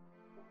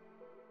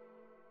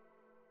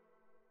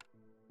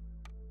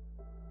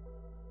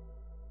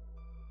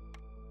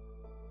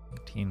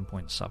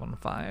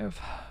 18.75.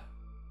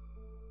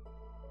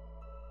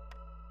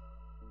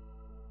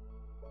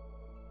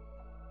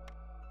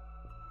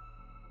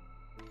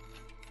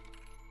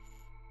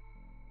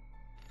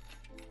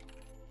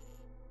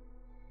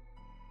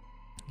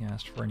 You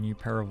asked for a new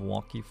pair of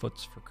walkie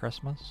foots for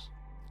Christmas.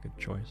 Good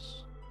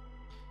choice.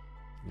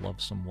 Love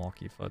some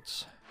walkie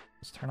foots.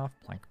 Let's turn off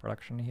plank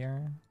production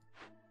here.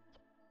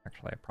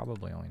 Actually, I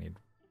probably only need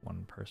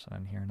 1 person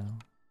in here now.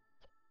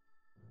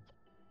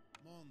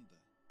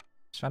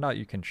 Just found out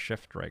you can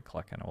shift right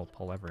click and it will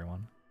pull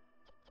everyone.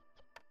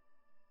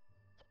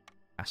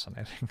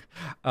 Fascinating.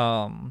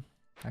 I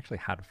actually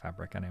had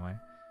fabric anyway.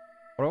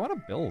 What do I want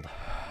to build?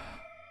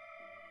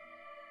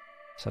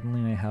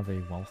 Suddenly I have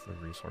a wealth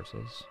of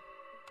resources.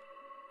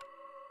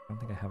 I don't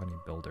think I have any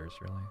builders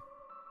really.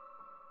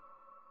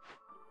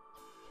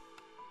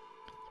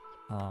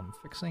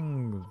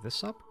 Fixing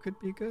this up could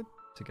be good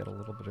to get a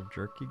little bit of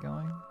jerky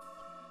going.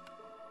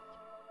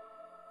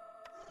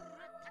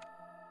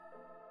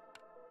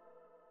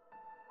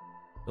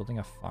 Building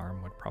a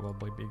farm would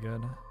probably be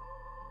good.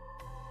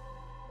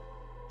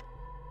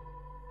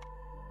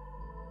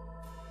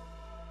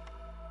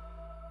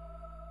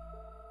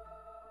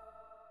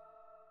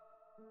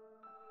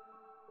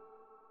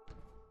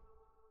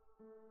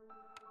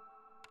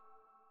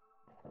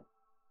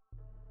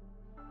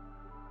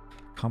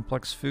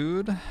 Complex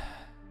food. Can't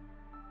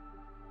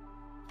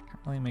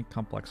really make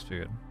complex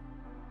food.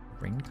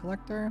 Rain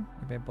collector?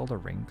 Maybe I build a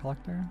rain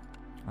collector?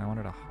 I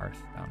wanted a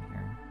hearth down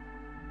here.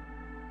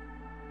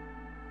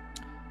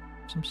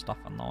 Some stuff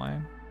on the way.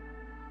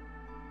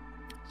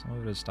 Some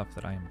of it is stuff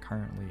that I am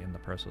currently in the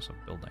process of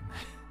building.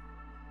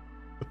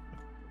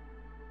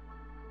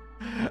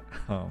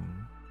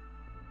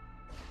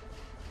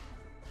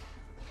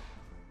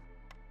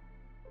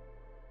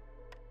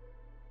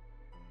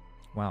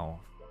 Wow,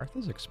 Earth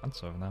is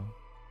expensive now.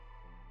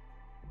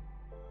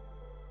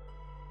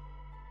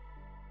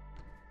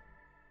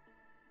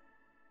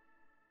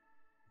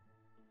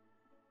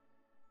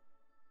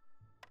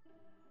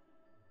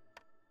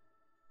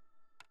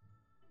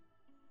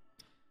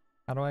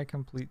 How do I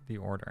complete the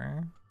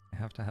order? I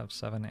have to have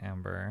 7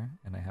 amber,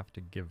 and I have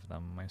to give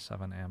them my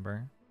 7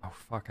 amber. Oh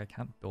fuck, I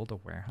can't build a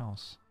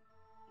warehouse.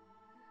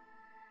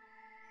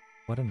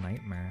 What a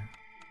nightmare.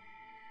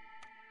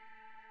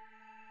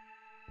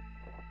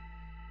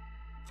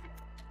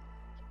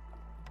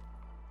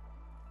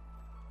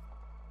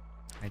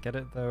 I get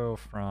it though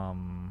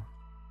from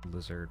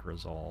Lizard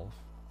Resolve,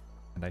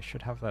 and I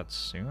should have that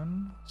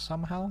soon,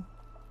 somehow?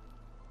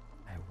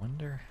 I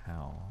wonder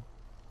how.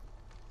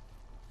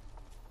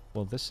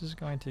 Well, this is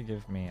going to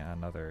give me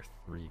another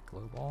 3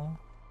 global.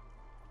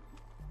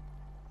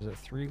 Is it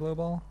 3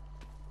 global?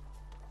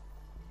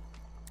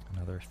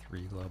 Another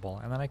 3 global.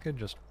 And then I could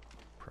just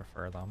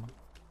prefer them.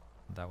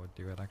 That would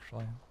do it,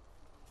 actually.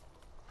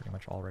 Pretty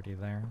much already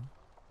there.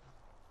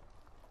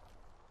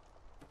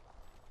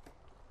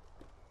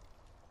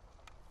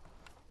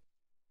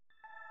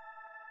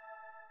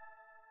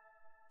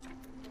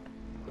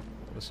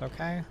 This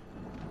okay?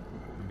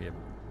 Be a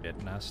bit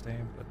nasty,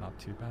 but not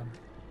too bad.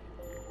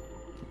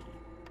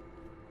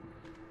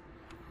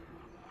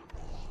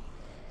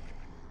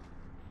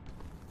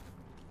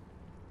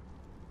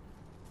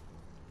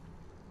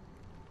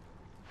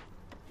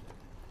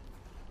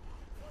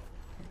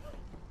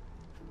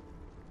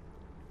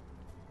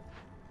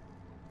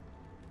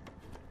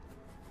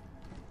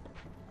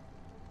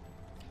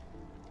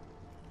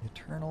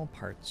 Eternal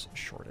parts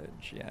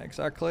shortage. Yeah,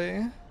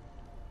 exactly.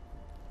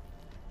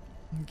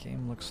 The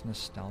game looks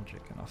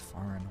nostalgic in a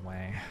foreign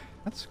way.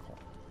 That's cool.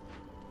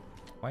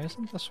 Why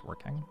isn't this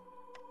working?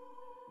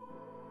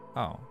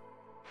 Oh,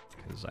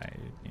 because I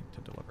need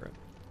to deliver it.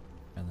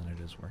 And then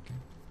it is working.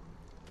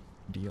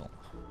 Deal.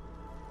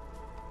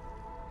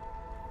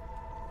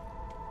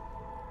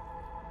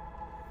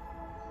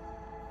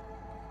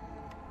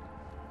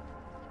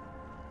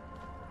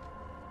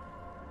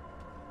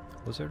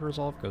 Blizzard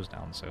Resolve goes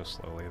down so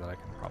slowly that I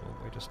can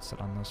probably just sit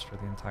on this for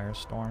the entire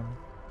storm.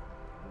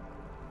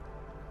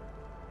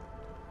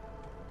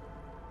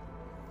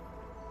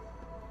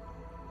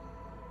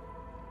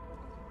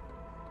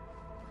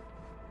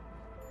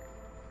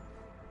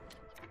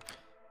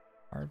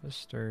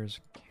 Harvester's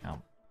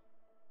Camp.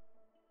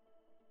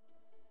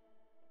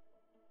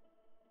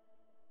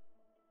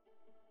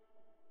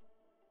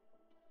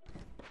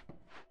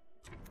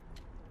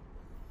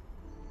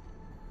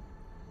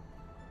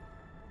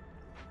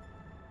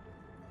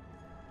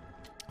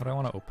 What do I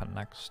want to open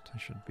next? I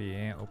should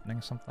be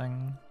opening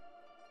something.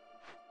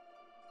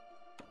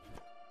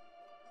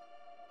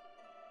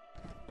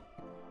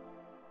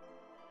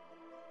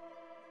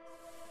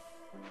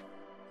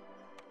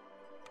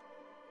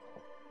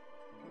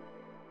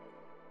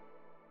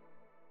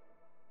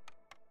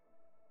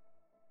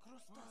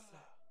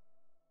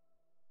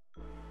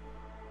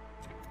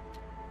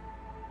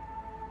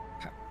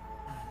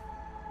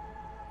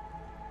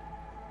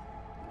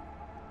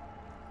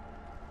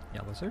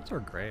 Yeah, lizards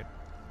are great.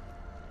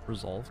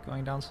 Resolve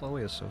going down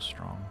slowly is so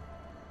strong.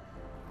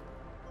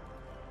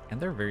 And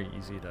they're very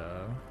easy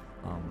to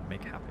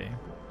make happy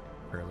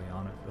early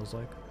on, it feels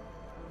like.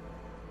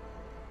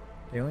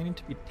 They only need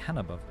to be 10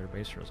 above their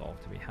base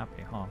resolve to be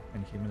happy, huh?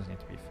 And humans need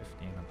to be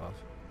 15 above.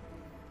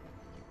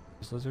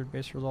 Is lizard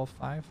base resolve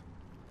 5?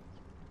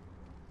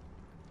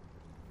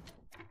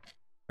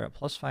 They're at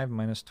 +5,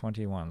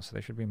 -21, so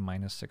they should be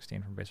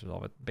 -16 from base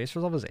resolve. But base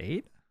resolve is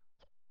 8?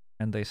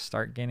 And they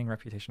start gaining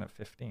reputation at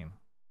 15.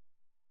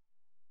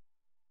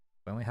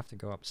 They only have to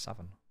go up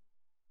 7.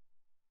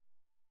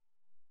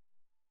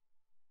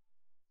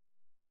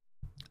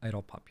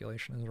 Idle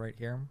population is right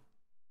here.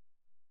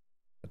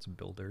 That's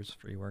builders,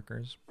 free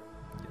workers.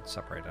 You'd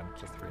separate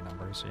into 3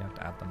 numbers, so you have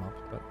to add them up,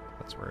 but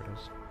that's where it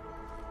is.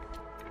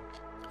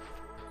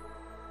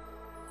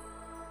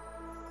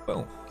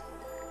 Boom.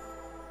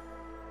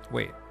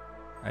 Wait,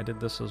 I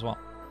did this as well.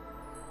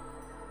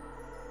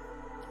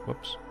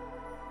 Whoops.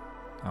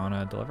 I want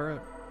to deliver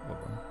it?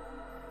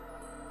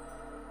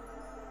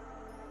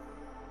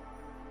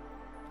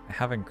 I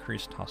have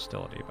increased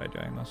hostility by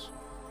doing this.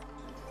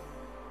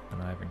 And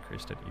then I've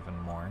increased it even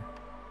more.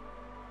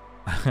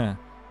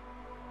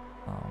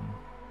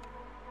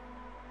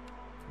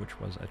 Which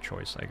was a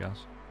choice, I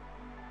guess.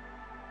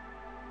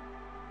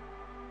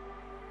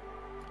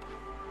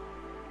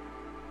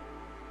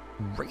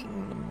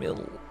 Rain the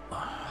mill.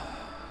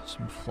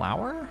 Some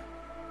flour?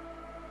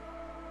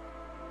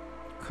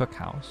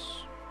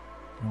 Cookhouse.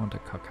 I want a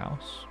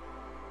cookhouse.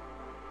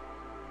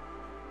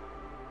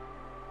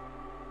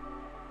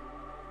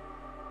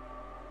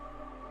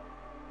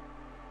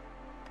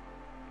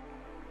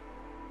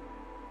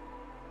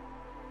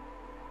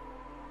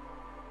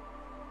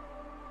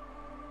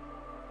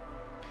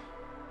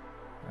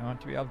 I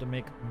want to be able to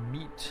make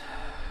meat.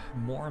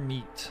 More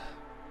meat.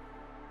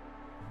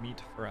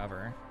 Meat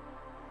forever.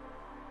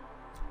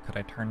 Could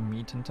I turn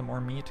meat into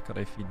more meat? Could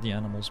I feed the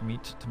animals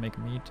meat to make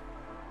meat?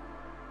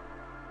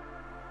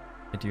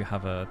 I do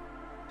have a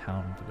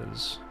town that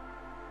is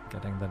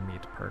getting the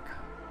meat perk.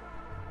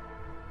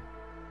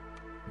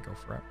 Go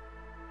for it.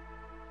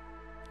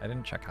 I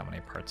didn't check how many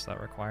parts that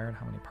required.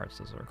 How many parts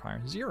does it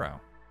require? 0.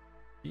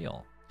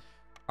 Deal.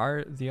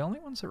 Are the only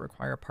ones that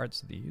require parts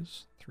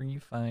these? 3,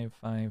 5,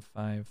 5,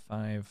 5,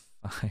 5,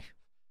 5.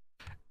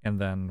 And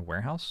then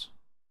warehouse?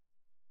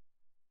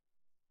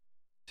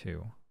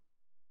 2.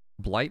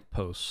 Blight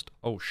post.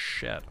 Oh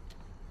shit.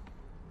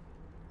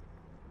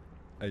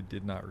 I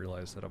did not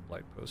realize that a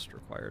blight post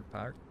required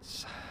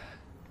parts.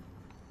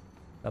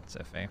 That's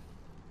iffy.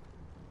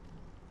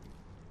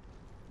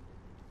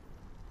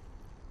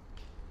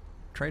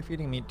 Tried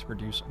feeding meat to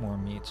produce more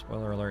meat.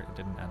 Spoiler alert, it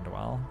didn't end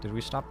well. Did we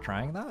stop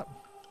trying that?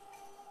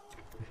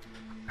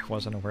 I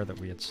wasn't aware that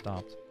we had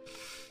stopped.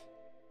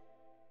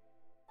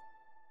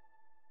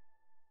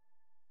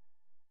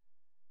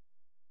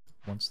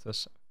 once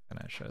this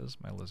finishes,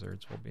 my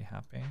lizards will be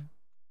happy.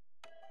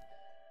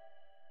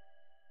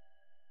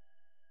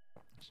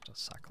 Just a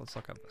sec, let's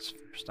look at this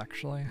first,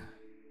 actually.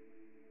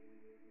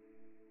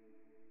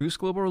 Boost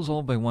global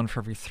resolve by 1 for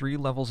every 3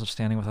 levels of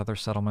standing with other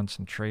settlements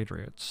and trade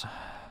routes.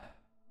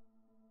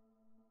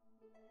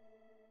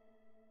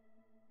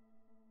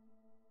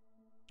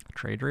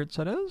 Trade routes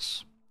it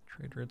is?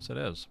 Trade routes it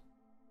is.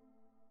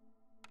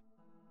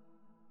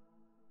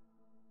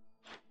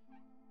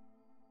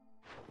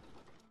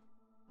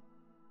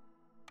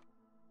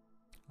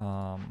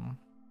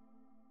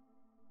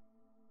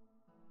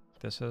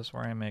 This is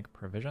where I make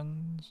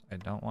provisions. I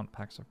don't want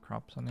packs of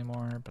crops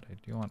anymore, but I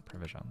do want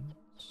provisions.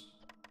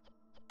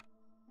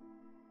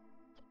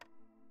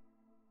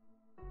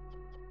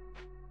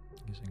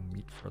 Using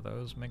meat for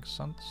those makes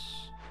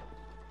sense.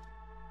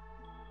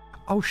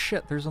 Oh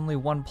shit, there's only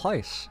one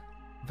place.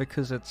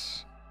 Because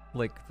it's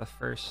like the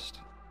first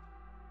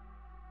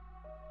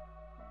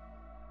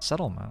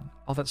settlement.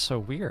 Oh, that's so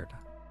weird.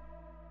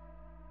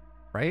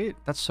 Right?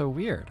 That's so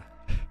weird.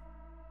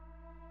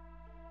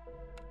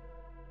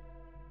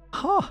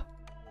 Huh.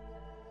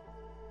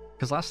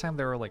 Because last time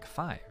there were like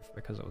 5,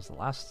 because it was the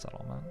last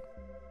settlement.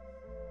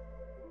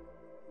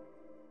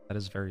 That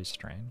is very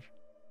strange.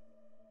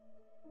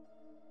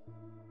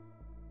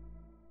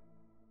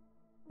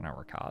 And I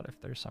work out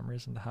if there's some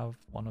reason to have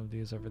one of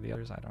these over the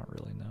others, I don't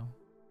really know.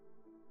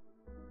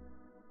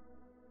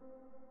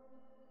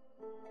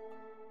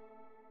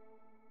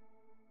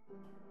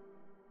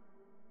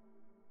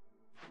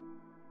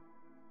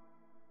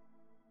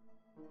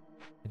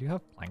 I do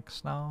have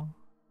planks now.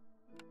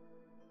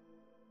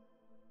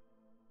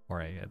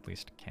 Or I at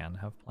least can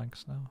have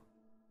planks now.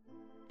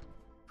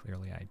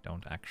 Clearly I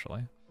don't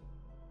actually.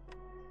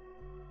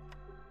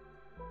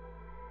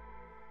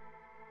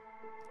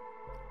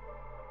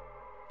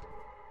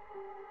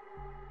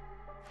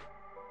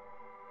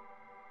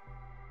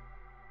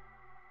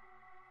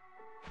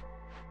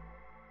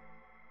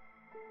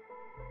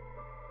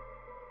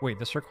 Wait,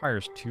 this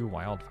requires 2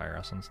 wildfire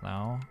essence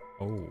now.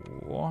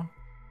 Oh.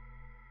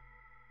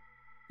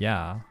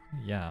 Yeah,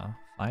 yeah.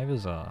 5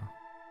 is a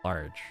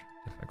large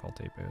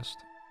difficulty boost.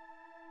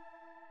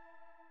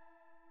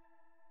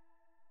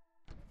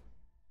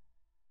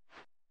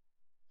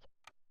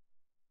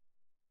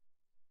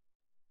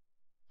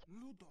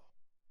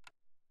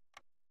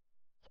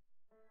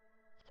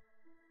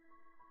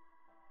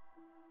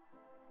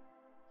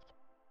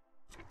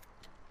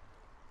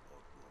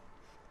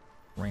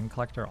 Ring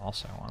Collector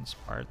also wants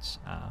parts.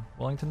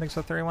 Wellington thinks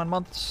so 31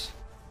 months.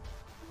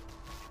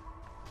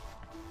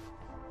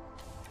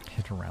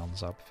 It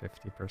rounds up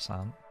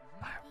 50%.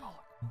 Diabolical.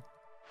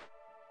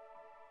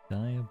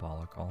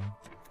 Diabolical.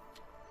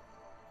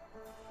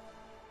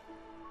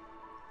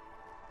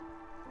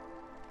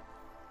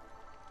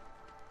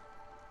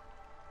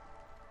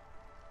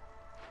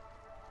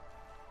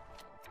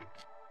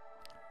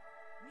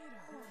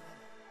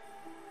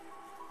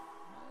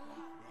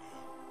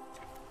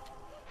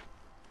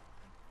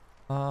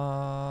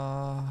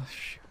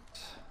 Shoot.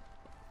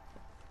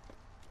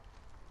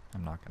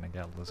 I'm not gonna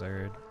get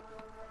Lizard.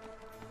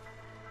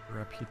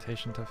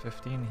 Reputation to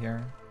 15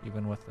 here,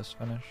 even with this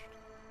finished.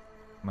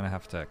 I'm gonna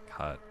have to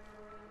cut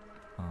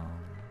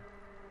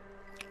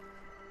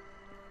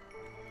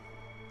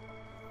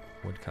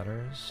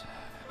woodcutters.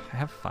 I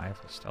have 5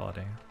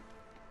 hostility.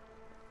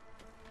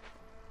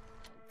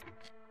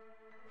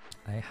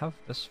 I have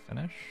this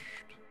finished.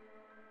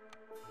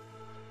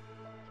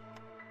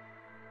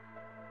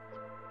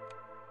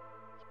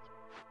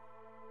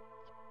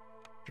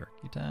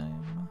 Jerky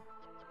time.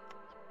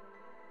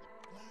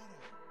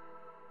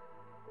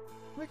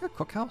 Like a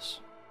cookhouse? Is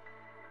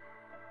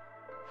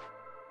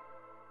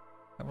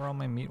that where all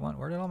my meat went?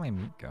 Where did all my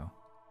meat go?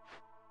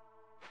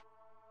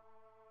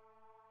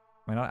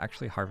 Am I not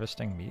actually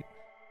harvesting meat?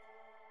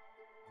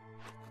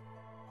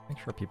 Make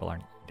sure people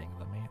aren't eating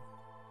the meat.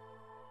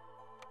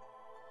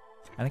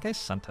 I think I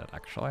sent it,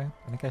 actually.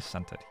 I think I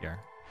sent it here.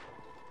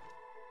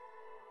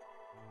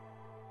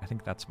 I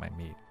think that's my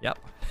meat. Yep,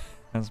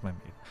 that's my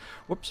meat.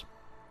 Whoops.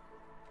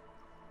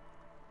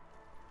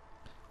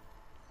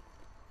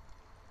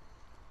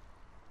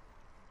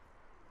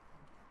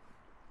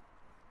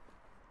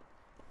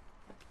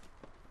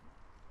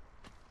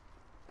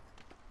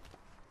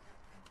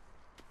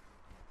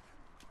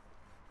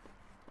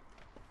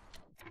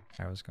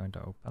 I was going to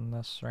open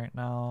this right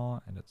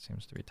now, and it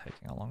seems to be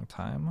taking a long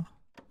time.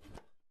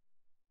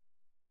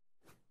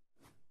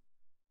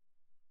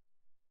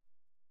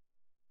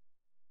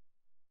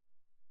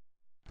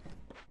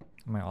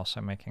 Am I also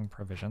making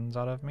provisions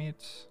out of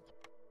meat?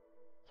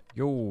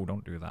 Yo,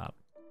 don't do that.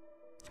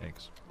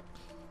 Thanks.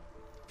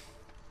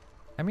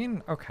 I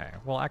mean, okay,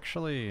 well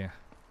actually,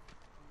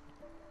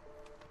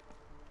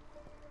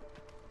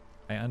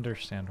 I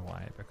understand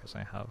why, because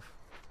I have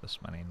this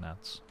many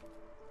nets.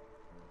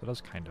 It does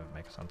kind of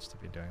make sense to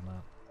be doing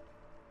that.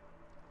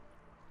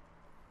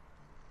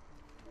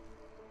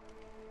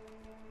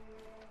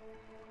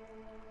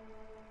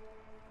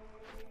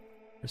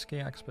 Risky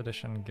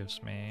Expedition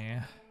gives me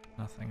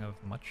nothing of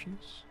much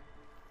use.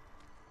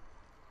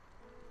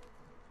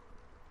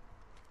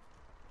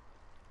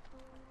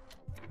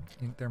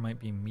 I think there might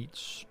be meat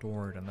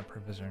stored in the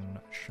provision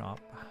shop.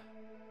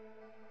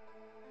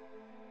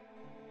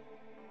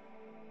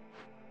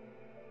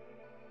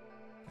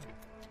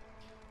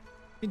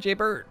 Hey,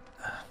 Jaybird!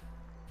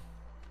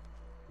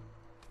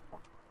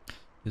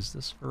 Is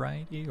this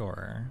variety,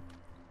 or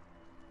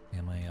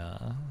am I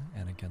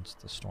an Against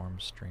the Storm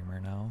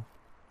streamer now?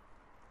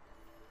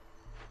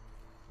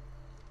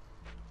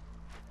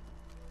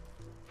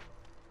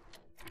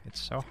 It's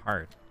so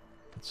hard.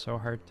 It's so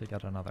hard to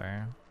get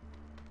another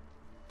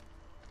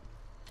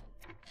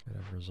bit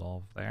of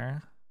resolve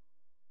there.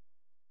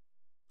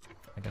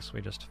 I guess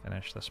we just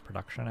finish this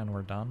production and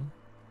we're done.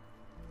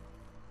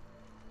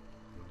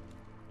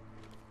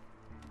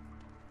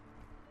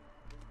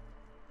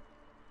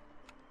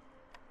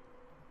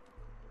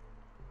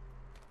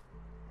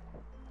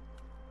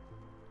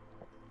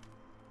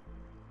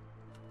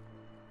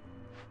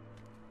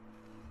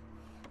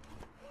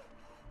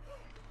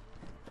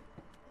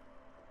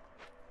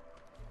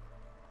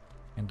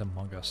 And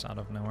Among Us out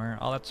of nowhere.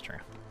 Oh, that's true.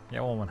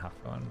 Yeah, well, when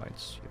Hafo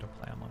invites you to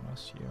play Among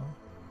Us, you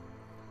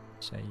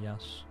say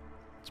yes.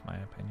 That's my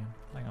opinion.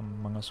 Playing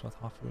Among Us with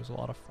Hafu is a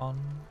lot of fun.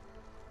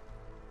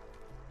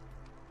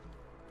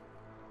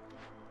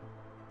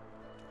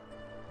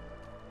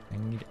 I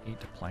need 8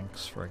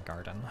 planks for a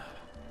garden.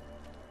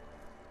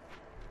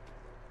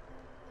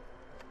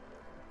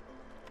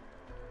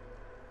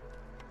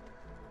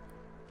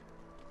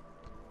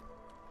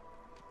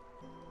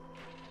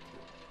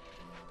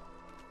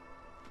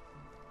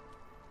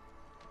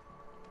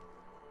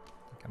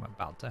 I'm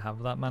about to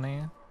have that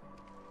many.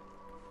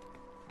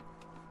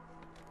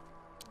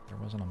 There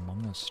was an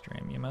Among Us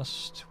stream you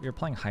missed. We were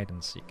playing hide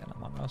and seek in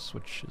Among Us,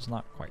 which is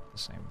not quite the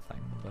same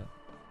thing, but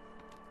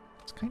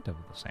it's kind of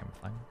the same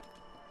thing.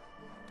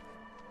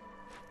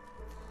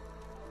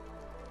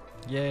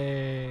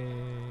 Yay!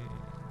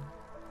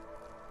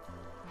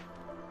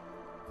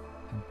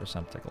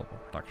 10% to global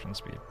production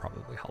speed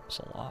probably helps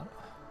a lot.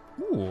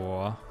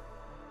 Ooh!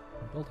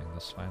 I'm building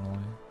this finally.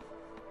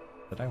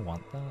 Did I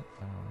want that?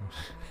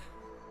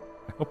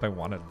 I hope I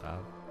wanted that.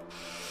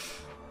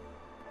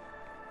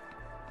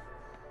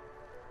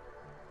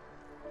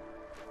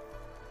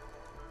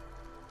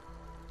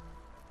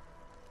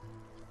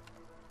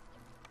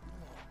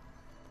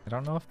 I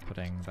don't know if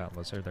putting that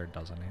lizard there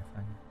does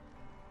anything.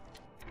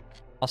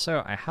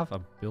 Also, I have a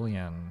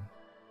billion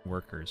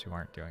workers who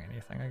aren't doing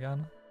anything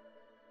again.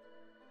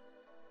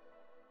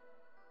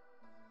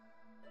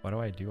 What do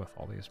I do with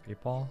all these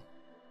people?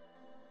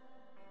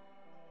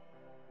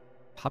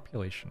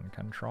 Population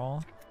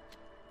control.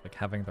 Like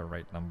having the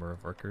right number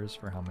of workers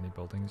for how many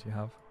buildings you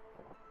have.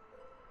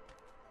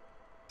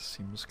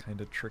 Seems kind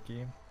of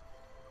tricky.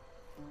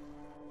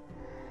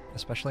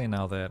 Especially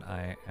now that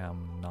I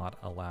am not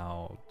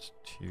allowed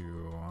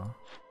to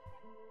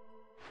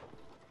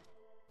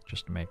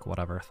just make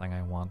whatever thing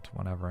I want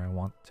whenever I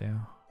want to.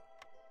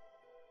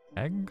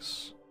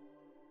 Eggs?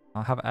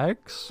 I have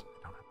eggs?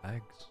 I don't have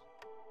eggs.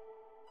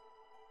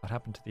 What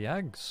happened to the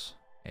eggs?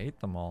 I ate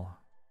them all.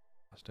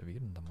 Must have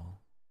eaten them all.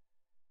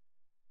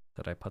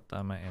 Did I put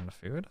them in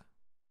food?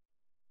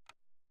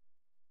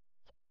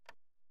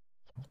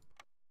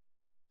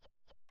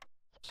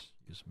 Let's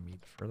use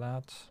meat for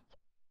that.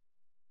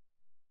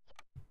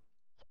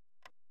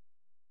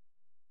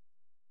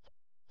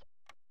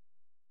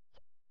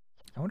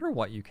 I wonder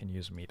what you can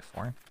use meat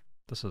for.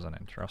 This is an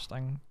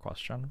interesting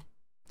question.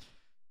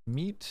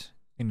 Meat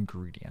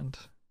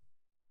ingredient.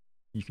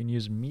 You can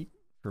use meat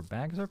for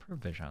bags of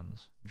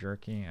provisions,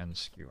 jerky, and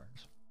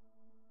skewers.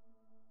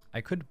 I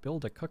could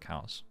build a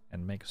cookhouse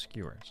and make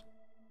skewers.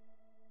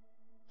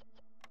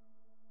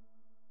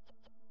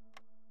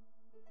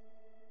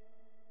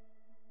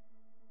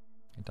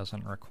 It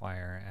doesn't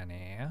require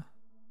any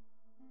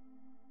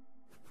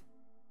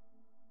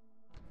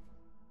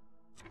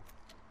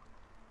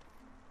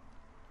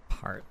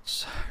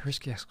parts.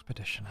 Risky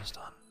expedition is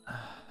done.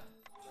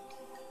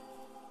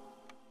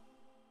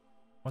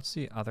 What's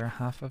the other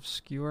half of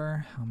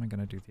skewer? How am I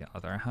gonna do the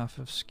other half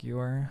of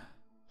skewer?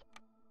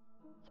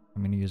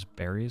 I'm gonna use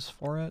berries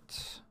for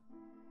it.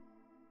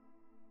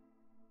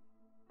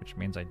 Which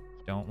means I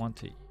don't want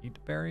to eat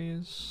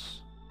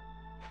berries.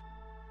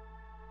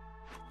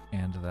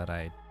 And that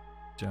I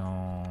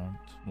don't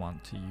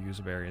want to use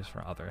berries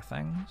for other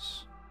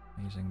things.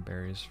 Am I using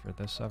berries for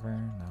this ever?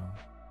 No.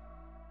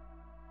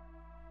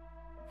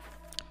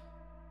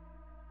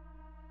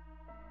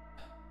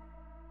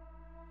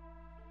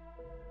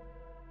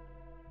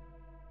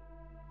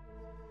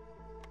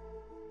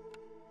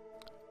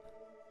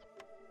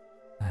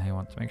 I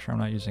want to make sure I'm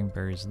not using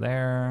berries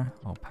there.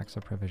 Oh, packs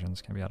of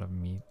provisions can be out of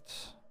meat.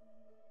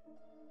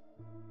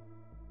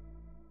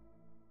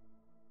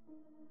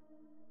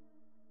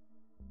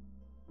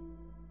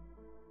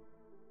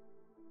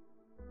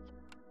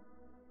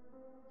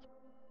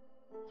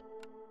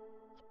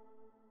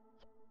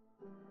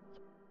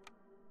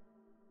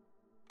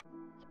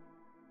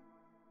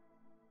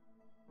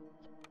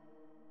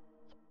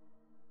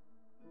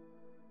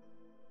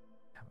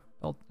 Haven't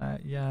built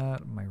that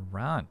yet. My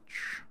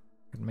ranch.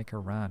 Could make a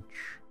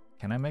ranch.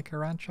 Can I make a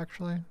ranch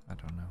actually? I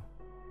don't know.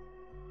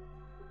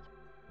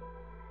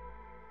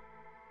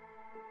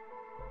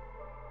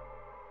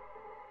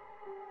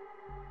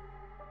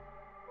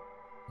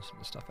 Most of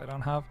the stuff I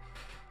don't have.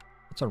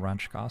 What's a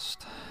wrench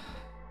cost?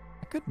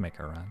 I could make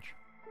a wrench.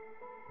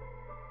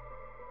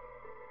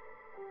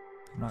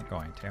 I'm not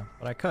going to,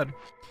 but I could.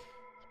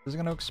 Is it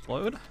going to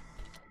explode?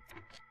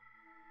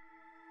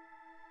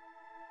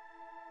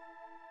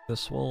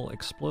 This will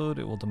explode,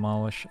 it will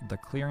demolish the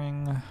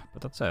clearing,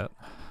 but that's it.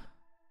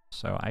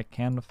 So I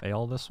can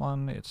fail this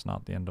one, it's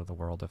not the end of the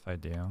world if I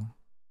do.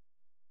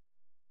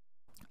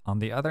 On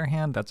the other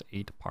hand, that's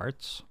 8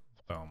 parts.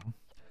 Boom.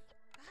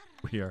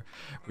 We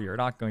are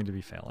not going to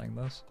be failing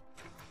this.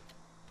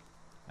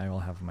 I will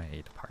have my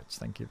 8 parts,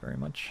 thank you very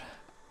much.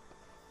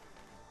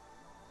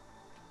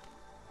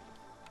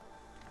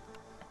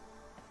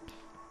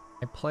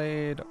 I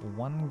played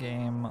 1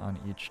 game on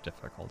each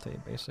difficulty,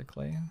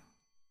 basically.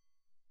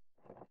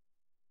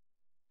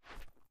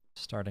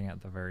 Starting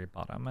at the very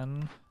bottom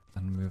and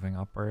moving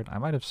upward. I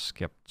might have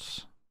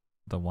skipped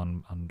the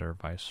one under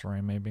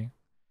Viceroy, maybe.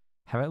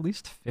 Have at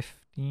least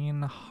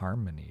 15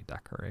 harmony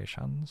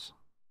decorations.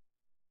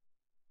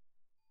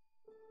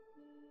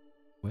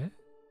 What?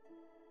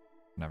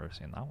 Never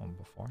seen that one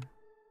before.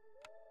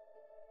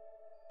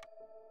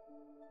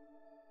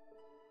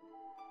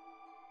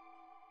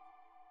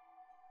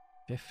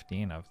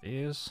 $15 of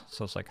these,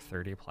 so it's like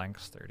 30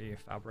 planks, 30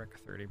 fabric,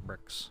 30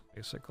 bricks,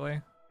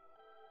 basically.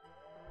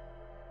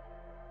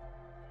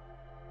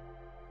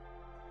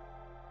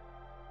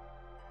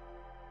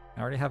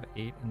 I already have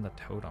 8 in the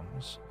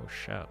totems. Oh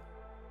shit.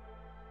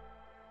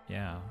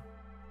 Yeah.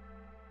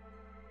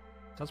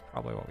 That's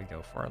probably what we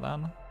go for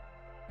then.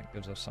 That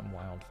gives us some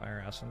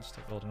wildfire essence to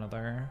build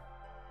another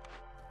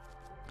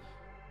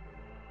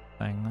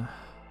thing.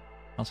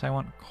 Unless I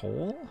want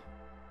coal?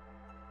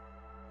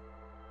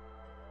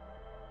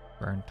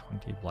 Burn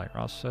 20 blight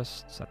rust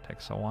cysts, that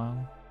takes a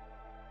while.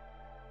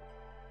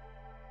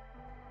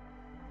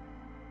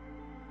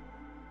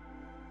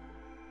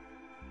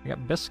 We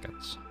got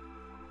biscuits.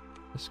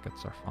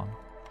 Biscuits are fun.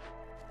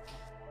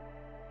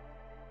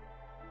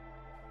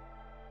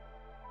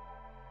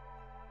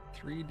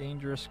 Three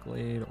dangerous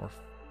glade or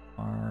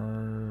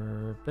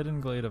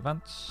forbidden glade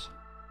events.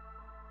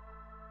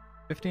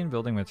 15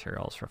 building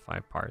materials for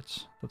 5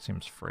 parts. That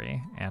seems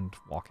free, and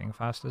walking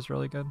fast is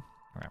really good.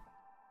 Okay.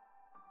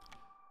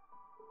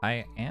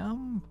 I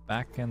am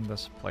back in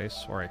this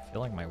place where I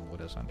feel like my wood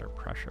is under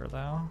pressure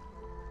though.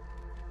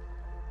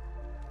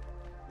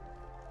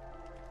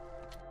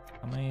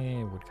 How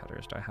many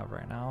woodcutters do I have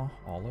right now?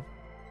 All of them?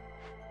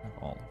 I have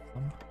all of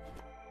them.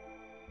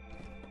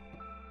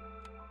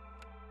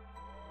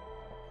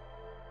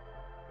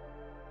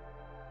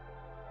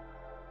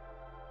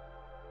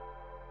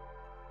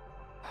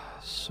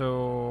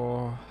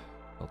 So,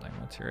 building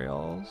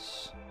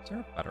materials. Is there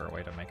a better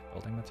way to make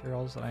building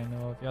materials that I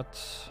know of yet?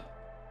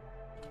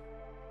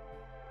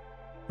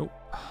 Nope.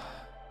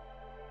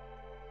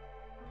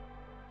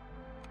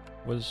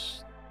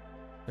 Was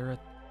there a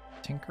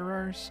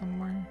tinkerer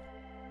somewhere?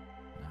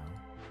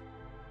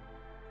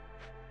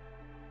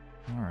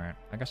 No. Alright,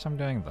 I guess I'm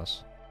doing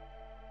this.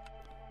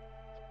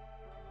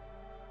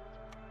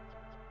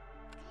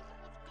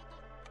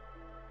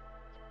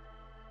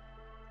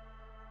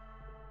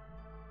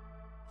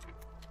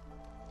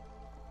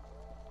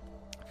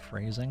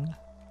 Phrasing.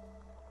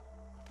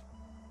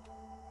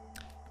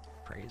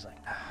 Phrasing.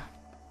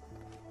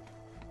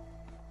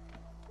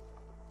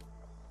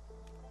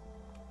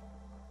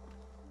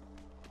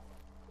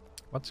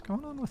 What's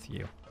going on with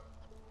you?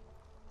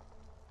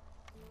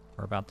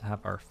 We're about to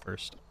have our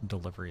first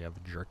delivery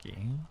of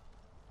jerky.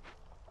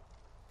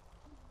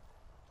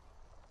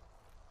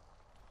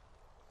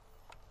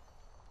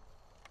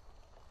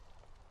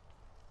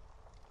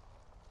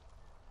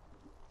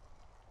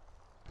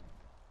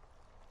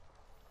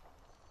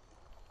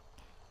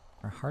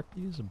 Are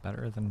harpies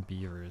better than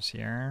beavers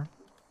here?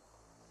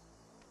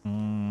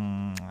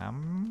 I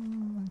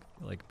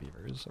feel like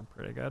beavers are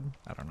pretty good.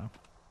 I don't know.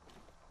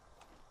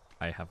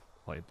 I have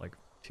played like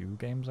 2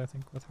 games, I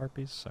think, with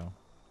harpies, so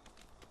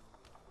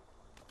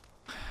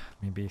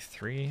maybe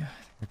 3. I think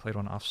I played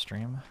 1 off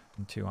stream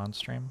and 2 on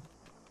stream.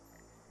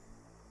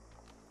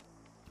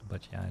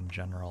 But yeah, in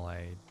general,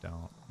 I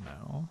don't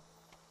know.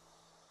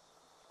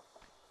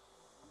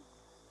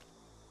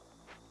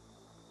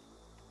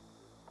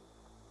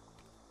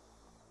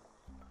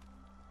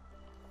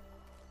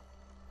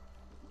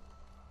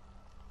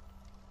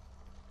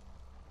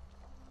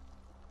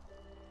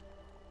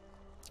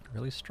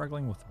 Really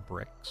struggling with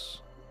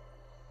bricks.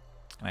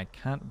 And I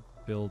can't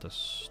build a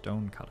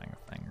stone cutting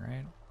thing,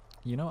 right?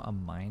 You know, a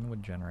mine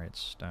would generate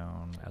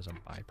stone as a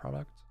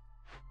byproduct.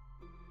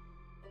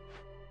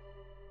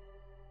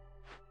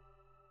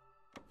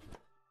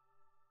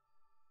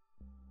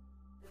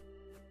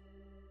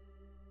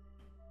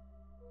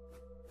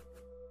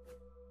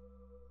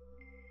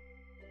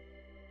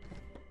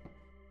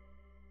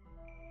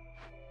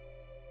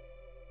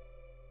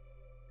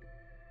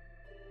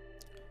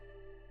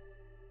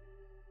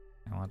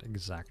 I want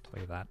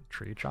exactly that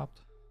tree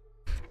chopped.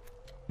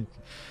 The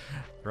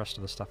rest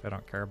of the stuff I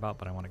don't care about,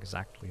 but I want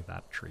exactly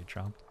that tree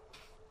chopped.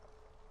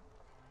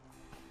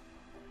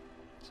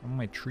 Some of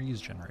my trees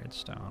generate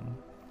stone.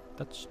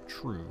 That's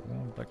true,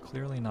 but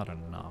clearly not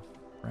enough,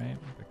 right?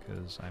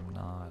 Because I'm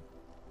not...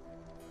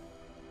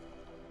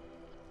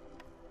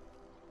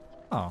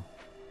 Oh,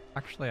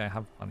 actually I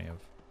have plenty of...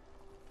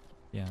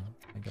 Yeah,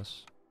 I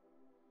guess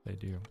they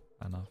do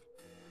enough.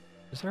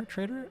 Is there a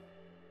trader?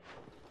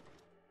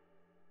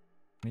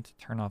 I need to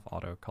turn off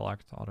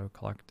auto-collect.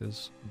 Auto-collect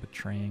is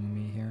betraying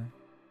me here.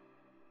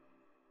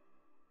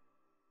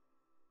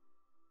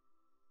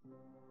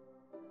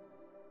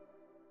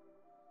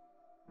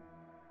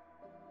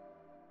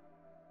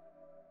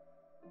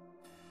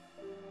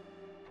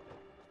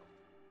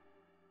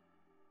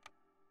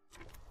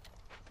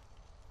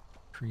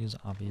 Trees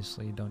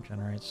obviously don't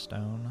generate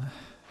stone.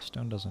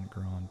 Stone doesn't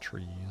grow on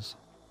trees.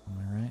 Am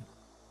I right?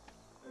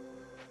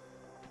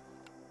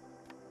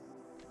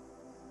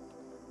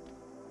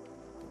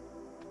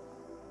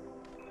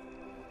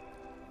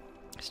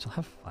 I still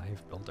have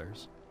 5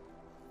 builders.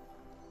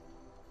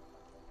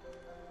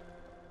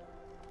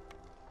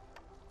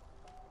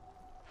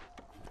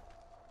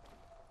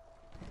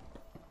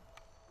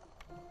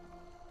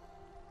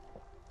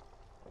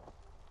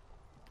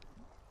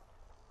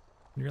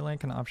 You're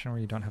like an option where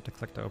you don't have to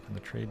click to open the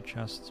trade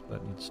chests,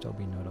 but you'd still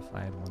be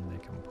notified when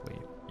they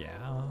complete.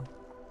 Yeah.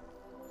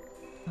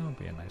 That would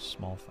be a nice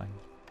small thing.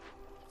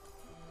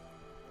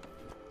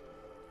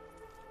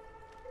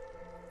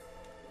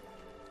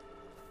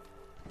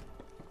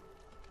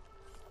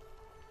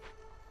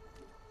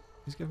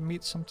 These give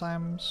meat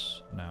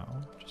sometimes? No,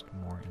 just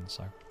more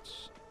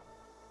insects.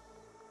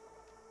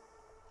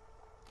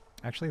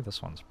 Actually,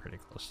 this one's pretty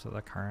close to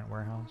the current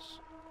warehouse.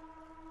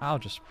 I'll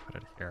just put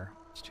it here.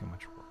 It's too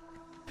much work.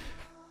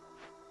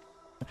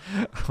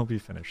 I'll be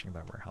finishing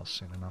that warehouse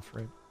soon enough,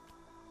 right?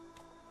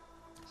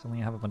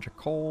 Suddenly I have a bunch of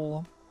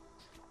coal.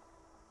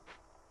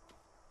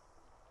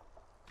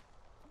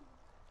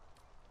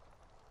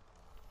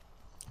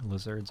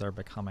 Lizards are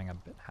becoming a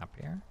bit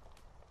happier.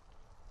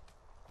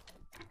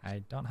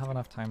 I don't have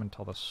enough time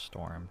until the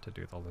storm to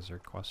do the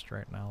lizard quest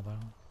right now,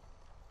 though.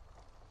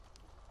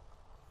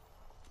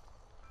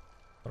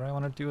 What do I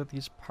want to do with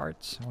these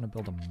parts? I want to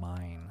build a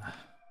mine.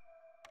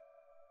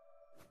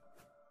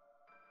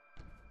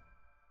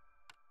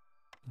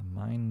 A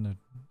mine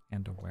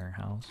and a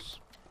warehouse.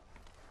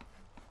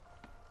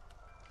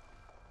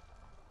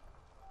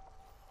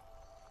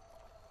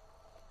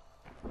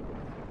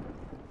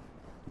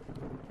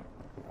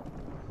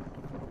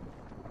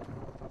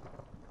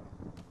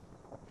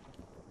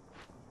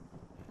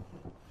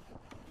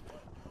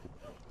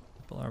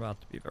 People are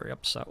about to be very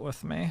upset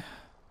with me.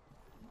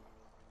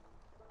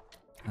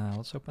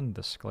 Let's open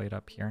this glade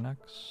up here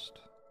next.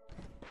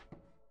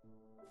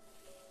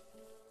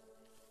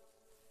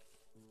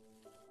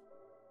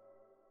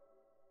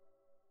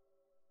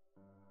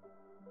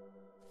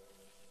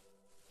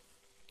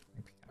 I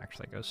think we can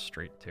actually go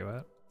straight to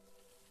it.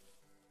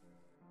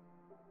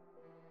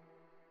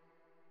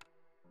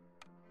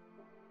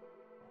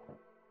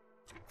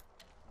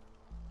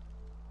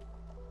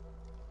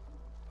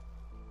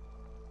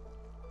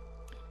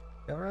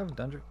 You ever have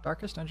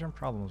darkest dungeon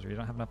problems where you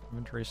don't have enough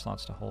inventory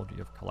slots to hold you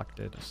have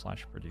collected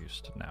 /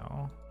 produced?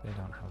 No, they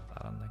don't have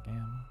that in the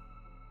game.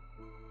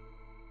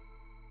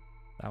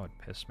 That would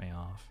piss me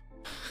off.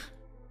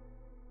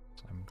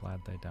 So I'm glad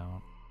they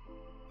don't.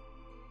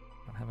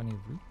 Don't have any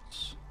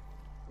roots.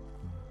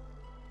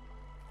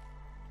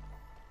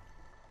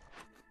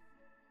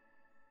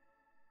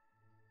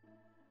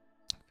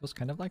 Feels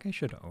kind of like I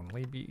should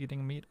only be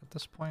eating meat at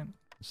this point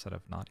instead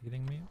of not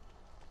eating meat.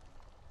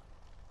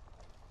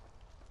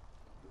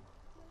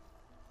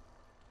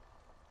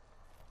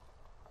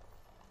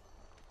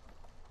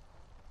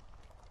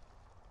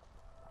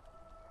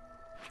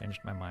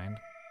 Changed my mind.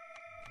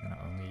 I'm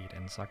gonna only eat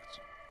insects.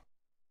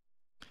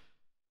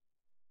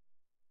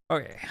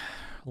 Okay,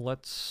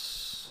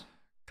 let's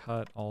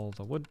cut all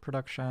the wood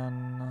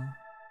production.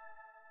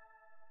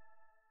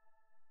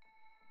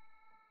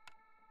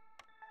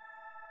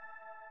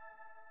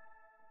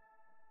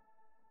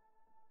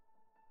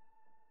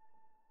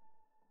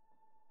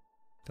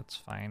 That's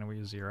fine,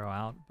 we zero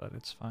out, but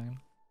it's fine.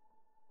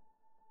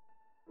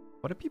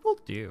 What do people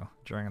do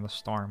during the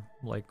storm?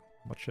 Like,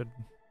 what should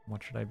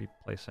I be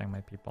placing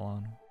my people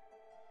on?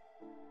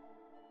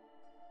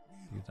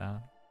 Do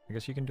that. I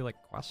guess you can do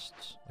like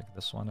quests, like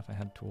this one if I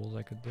had tools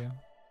I could do.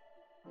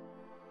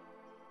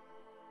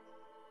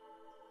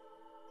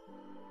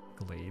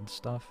 Glade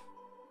stuff.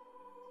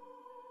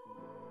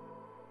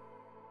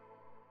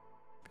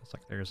 Feels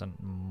like there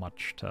isn't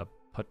much to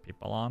put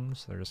people on,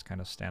 so they're just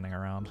kind of standing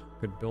around.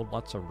 Could build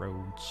lots of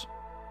roads.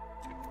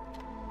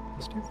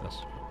 Let's do this.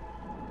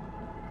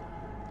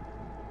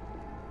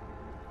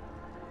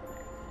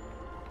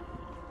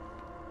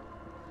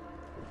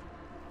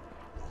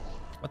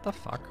 What the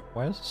fuck?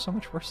 Why is this so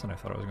much worse than I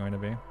thought it was going to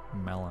be?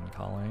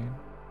 Melancholy.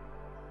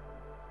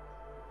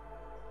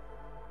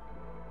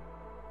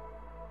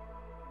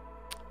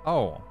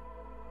 Oh.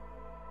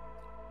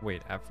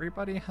 Wait,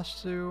 everybody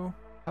has to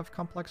have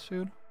complex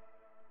food?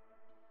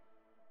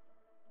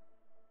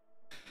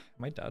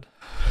 Am I dead?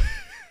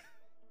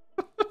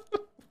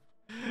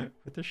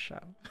 With this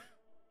shot.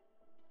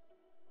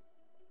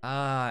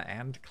 Ah,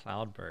 and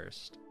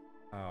Cloudburst.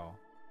 Oh.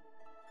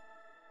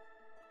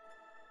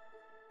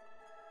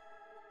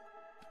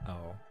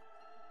 Oh.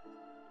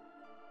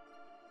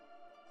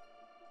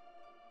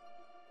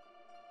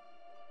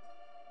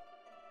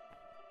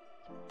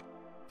 I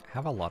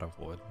have a lot of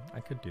wood. I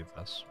could do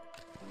this.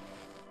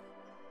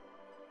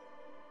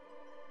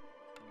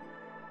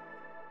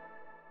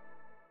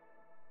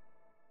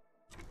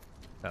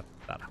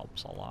 That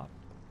helps a lot.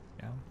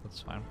 Yeah,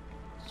 that's fine.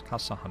 It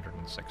costs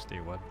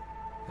 160 wood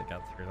to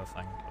get through the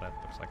thing, but it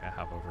looks like I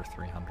have over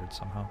 300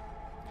 somehow.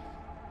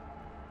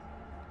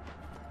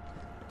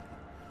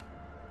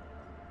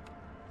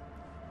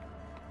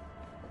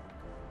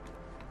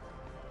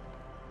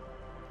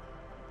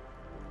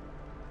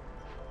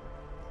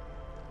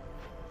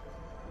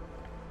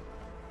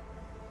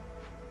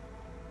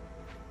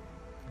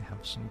 I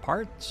have some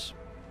parts.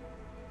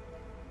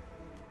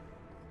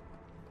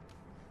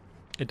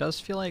 It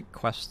does feel like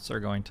quests are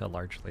going to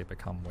largely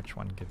become which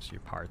one gives you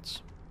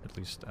parts, at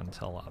least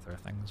until other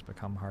things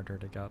become harder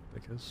to get,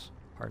 because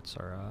parts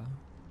are a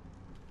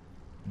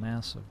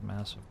massive,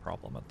 massive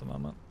problem at the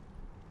moment.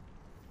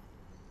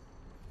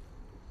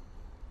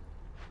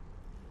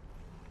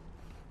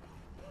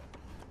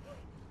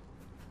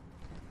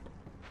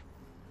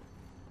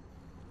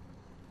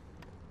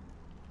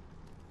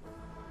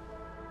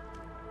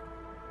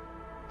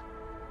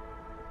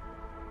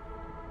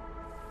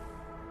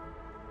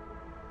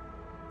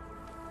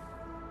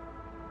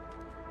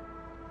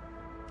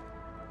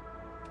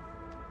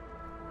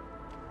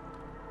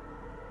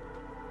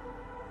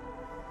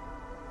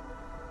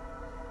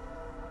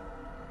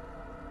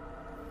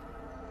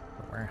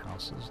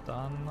 Warehouse is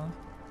done.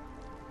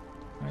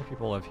 How many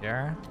people live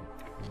here?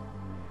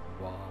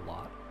 A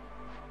lot.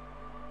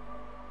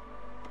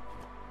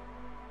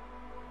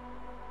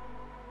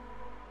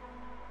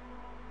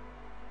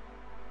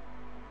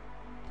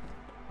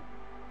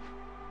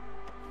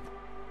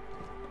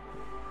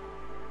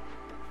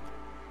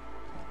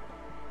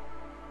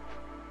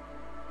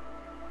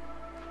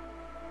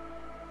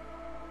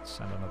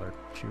 Send another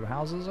 2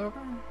 houses over?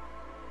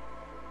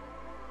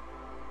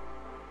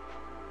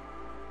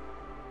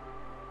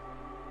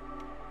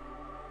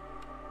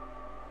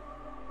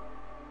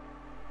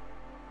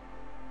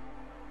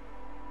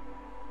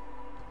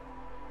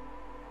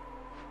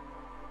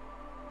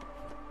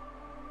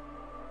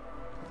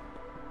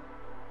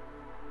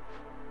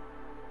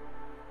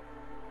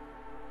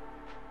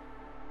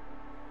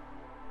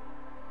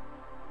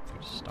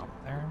 Stop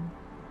there.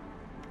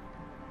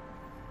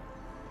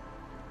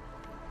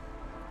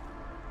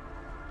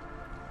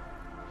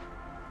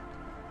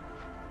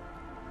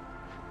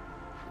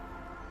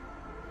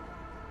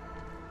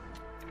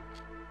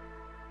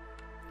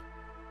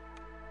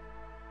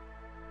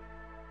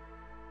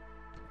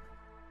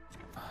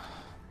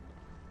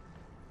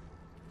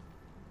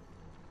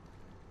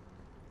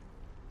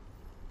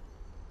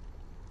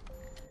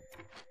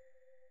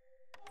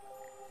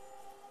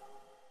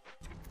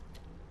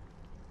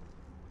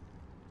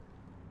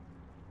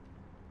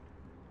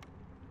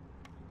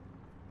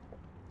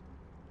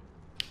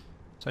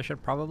 So I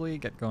should probably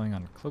get going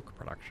on cloak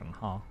production,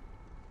 huh? How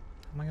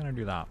am I gonna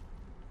do that?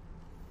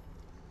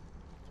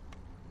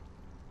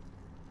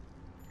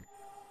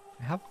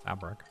 I have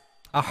fabric.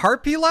 A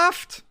harpy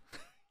left?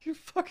 You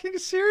fucking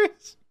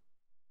serious?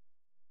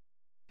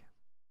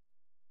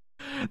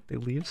 They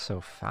leave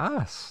so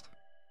fast.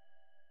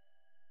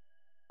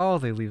 Oh,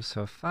 they leave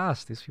so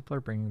fast. These people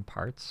are bringing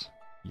parts.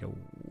 Yo.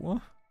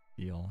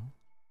 Deal.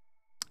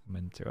 I'm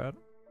into it.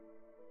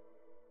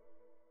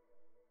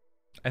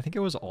 I think it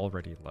was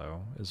already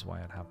low, is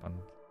why it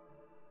happened.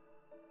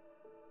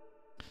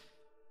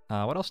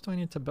 What else do I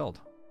need to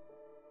build?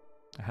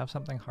 I have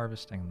something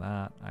harvesting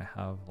that. I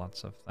have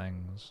lots of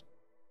things.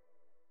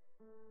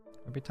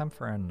 It'd be time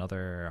for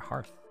another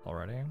hearth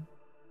already.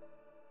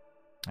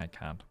 I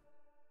can't.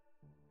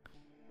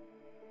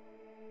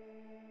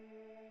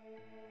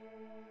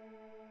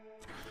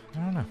 I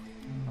don't know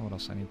what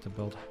else I need to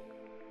build.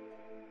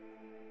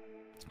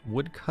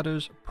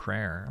 Woodcutter's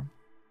Prayer.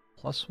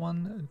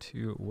 +1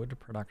 to wood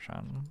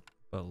production,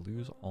 but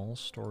lose all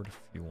stored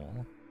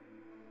fuel.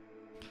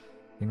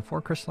 Gain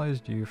 4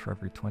 crystallized dew for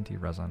every 20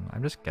 resin.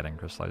 I'm just getting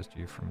crystallized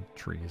dew from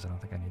trees. I don't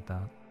think I need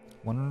that.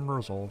 1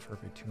 resolve for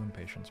every 2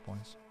 impatience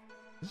points.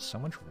 This is so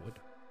much wood.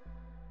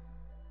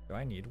 Do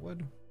I need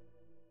wood?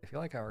 I feel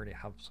like I already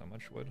have so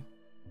much wood.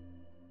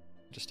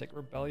 Just take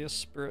rebellious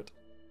spirit.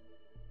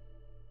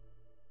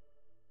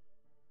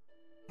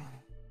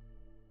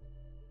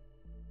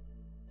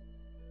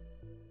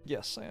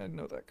 Yes, I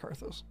know that,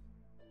 Karthos.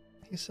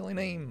 Hey, silly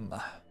name.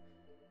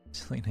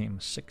 Silly name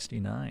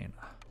 69.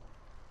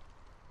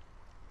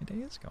 My day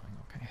is going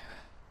okay.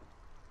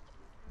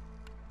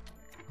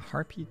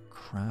 Harpy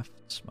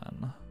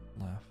craftsman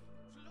left.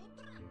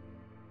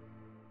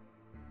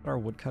 Put our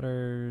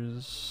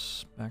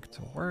woodcutters back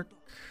to work.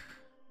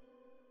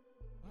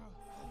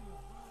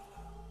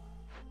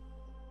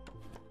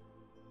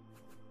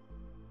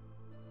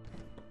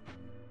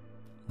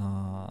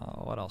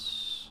 What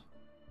else?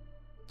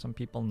 Some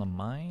people in the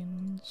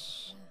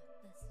mines.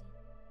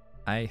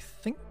 I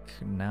think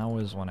now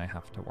is when I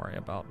have to worry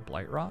about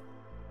blight rot.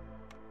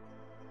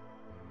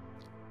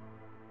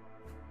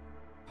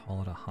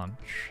 Call it a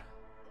hunch.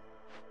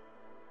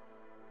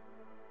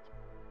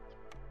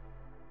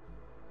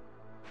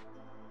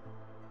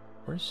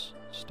 Where's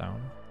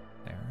stone?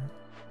 There.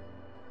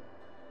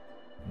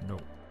 No.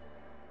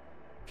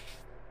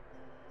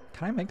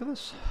 Can I make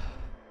this?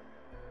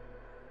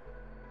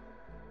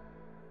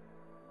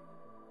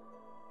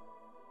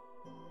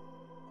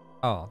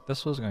 Oh,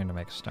 this was going to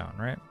make stone,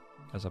 right?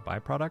 As a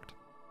byproduct?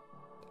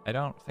 I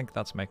don't think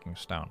that's making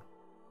stone.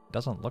 It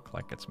doesn't look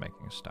like it's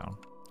making stone.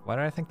 Why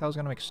did I think that was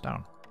going to make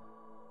stone?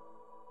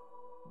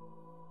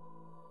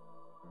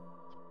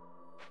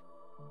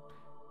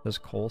 Does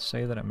coal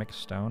say that it makes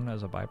stone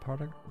as a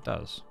byproduct? It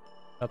does.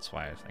 That's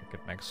why I think it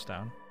makes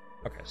stone.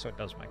 Okay, so it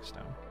does make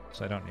stone.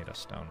 So I don't need a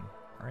stone.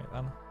 Alright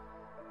then.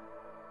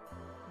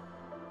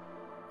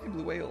 Hey,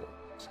 blue whales.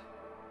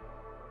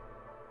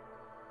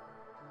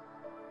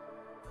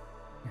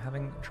 You're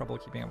having trouble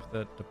keeping up with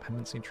the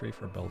dependency tree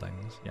for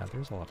buildings. Yeah,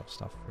 there's a lot of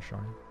stuff for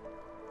sure.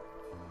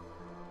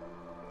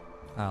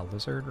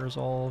 Lizard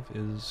resolve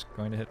is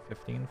going to hit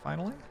 15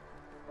 finally.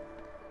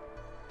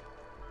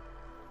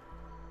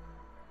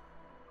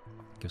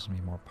 Gives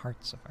me more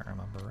parts if I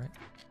remember right.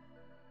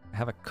 I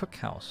have a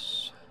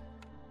cookhouse.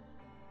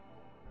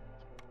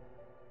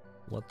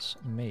 Let's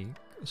make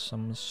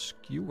some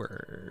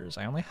skewers.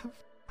 I only have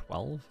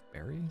 12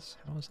 berries?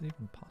 How is it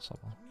even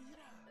possible?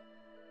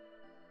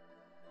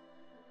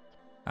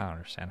 I don't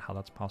understand how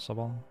that's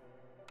possible.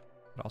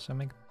 Could also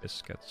make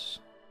biscuits.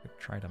 Could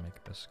try to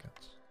make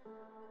biscuits.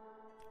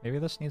 Maybe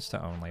this needs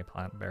to only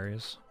plant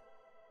berries.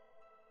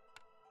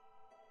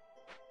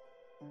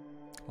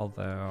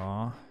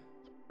 Although,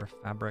 for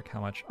fabric,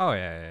 how much? Oh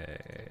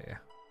yeah.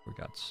 We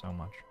got so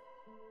much.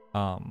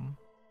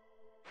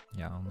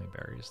 Yeah, only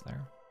berries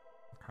there.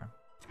 Okay.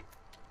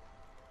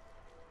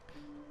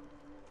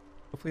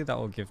 Hopefully that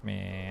will give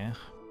me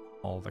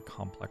all the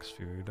complex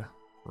food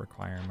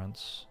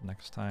requirements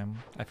next time.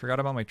 I forgot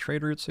about my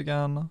trade routes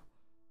again.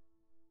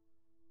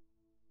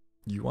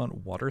 You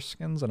want water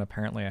skins, and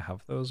apparently I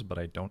have those, but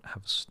I don't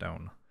have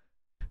stone.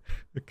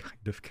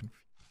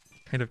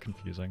 kind of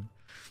confusing.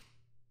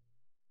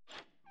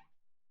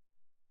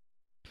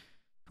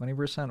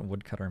 20%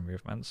 woodcutter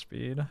movement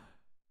speed.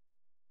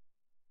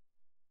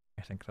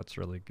 I think that's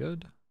really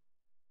good.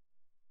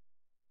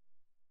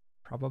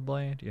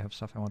 Probably. Do you have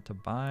stuff I want to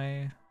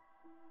buy?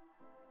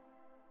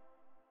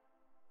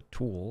 The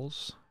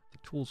tools. The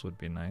tools would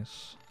be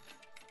nice.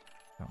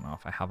 Don't know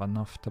if I have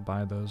enough to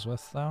buy those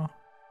with, though.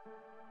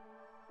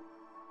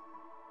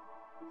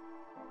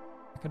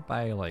 I could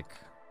buy, like,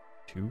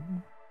 2,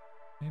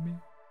 maybe?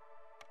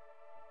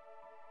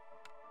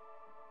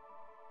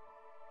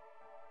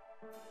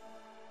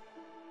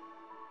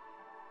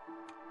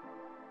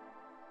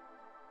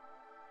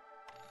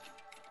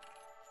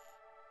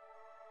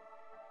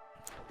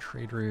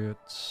 Trade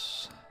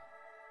routes.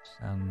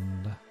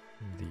 Send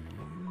these.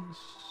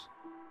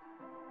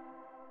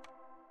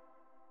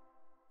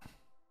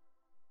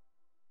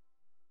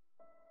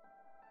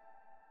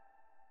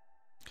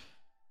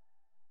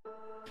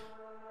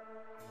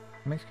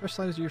 It makes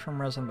crystallized yew from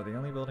resin, but the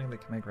only building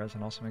that can make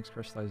resin also makes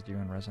crystallized yew,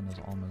 and resin is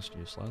almost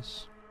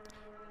useless.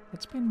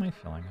 That's been my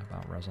feeling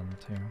about resin,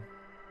 too.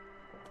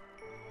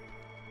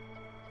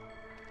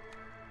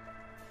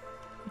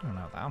 I don't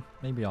know, though.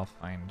 Maybe I'll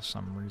find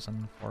some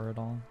reason for it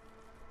all.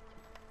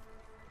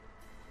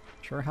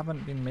 Sure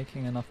haven't been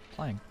making enough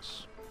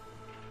planks.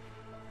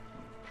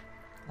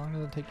 How long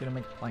does it take you to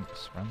make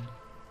planks, friend?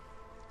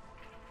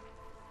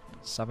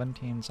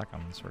 17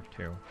 seconds for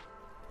 2.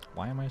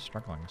 Why am I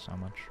struggling so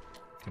much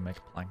to make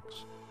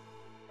planks?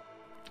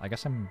 I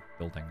guess I'm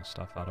building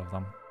stuff out of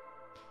them.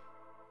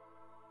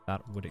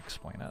 That would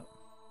explain it.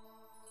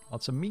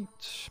 Lots of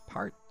meat,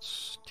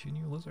 parts, 2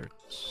 new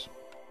lizards.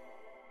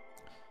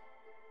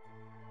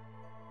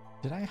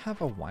 Did I have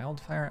a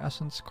wildfire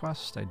essence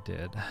quest? I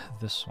did.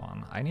 This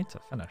one. I need to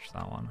finish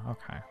that one.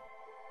 Okay.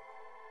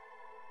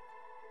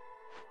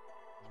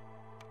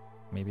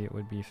 Maybe it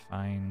would be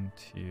fine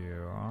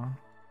to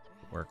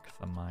work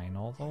the mine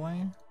all the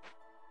way.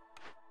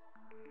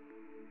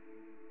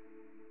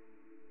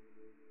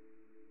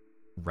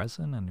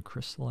 Resin and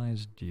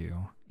crystallized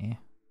dew. Eh.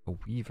 A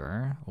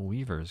weaver. A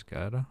weaver's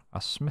good.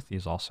 A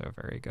smithy's also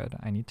very good.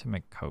 I need to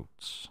make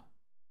coats.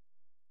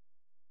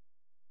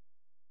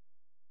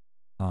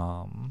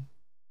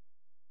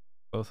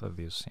 Both of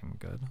these seem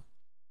good.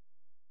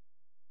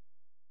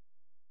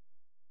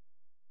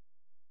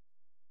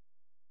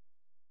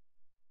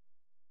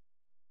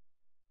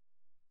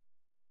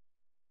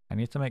 I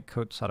need to make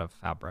coats out of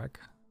fabric.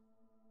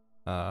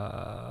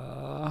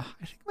 I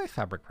think my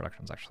fabric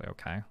production's actually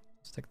okay.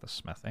 Let's take the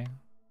smithy.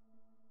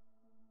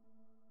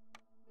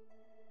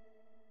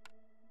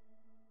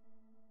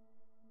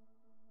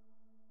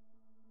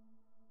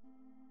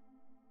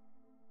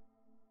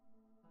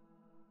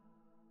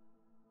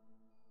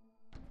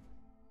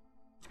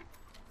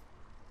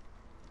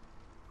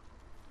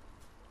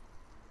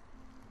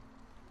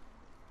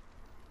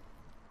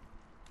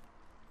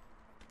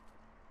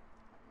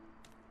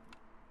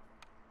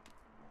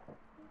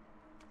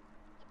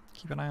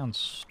 keep an eye on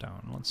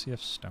stone. Let's see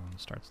if stone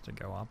starts to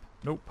go up.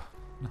 Nope,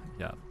 not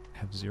yet. I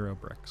have 0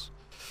 bricks.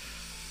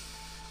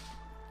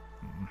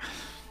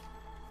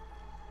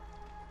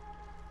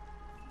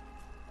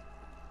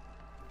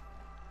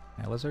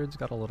 My lizards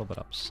got a little bit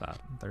upset.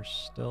 They're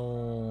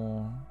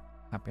still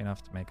happy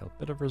enough to make a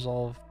bit of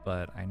resolve,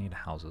 but I need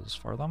houses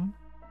for them.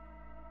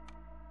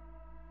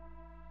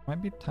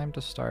 Might be time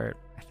to start.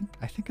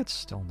 I think it's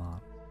still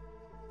not.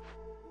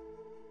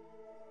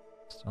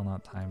 Still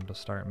not time to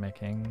start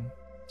making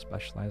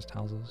specialized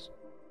houses.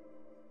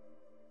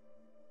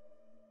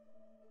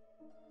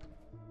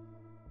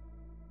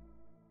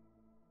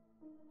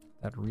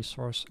 That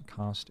resource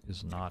cost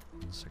is not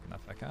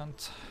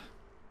insignificant.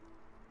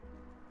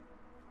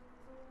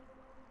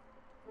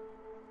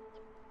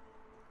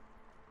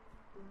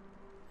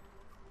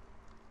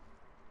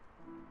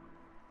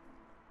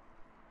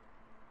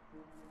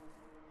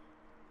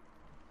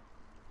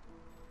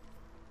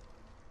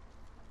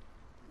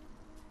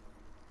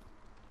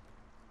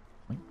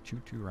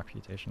 .22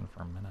 reputation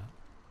for a minute.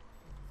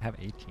 I have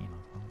 18 of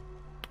them.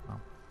 Wow.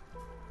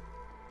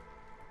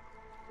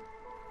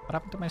 What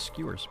happened to my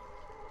skewers?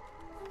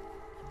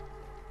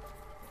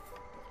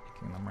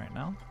 Making them right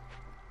now.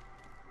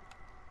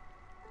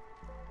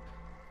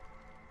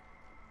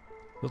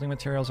 Building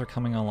materials are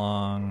coming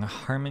along.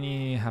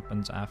 Harmony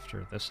happens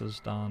after this is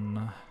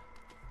done.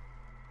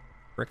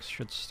 Bricks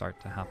should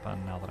start to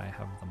happen now that I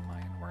have the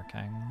mine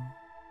working.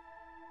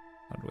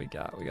 What do we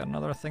got? We got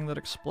another thing that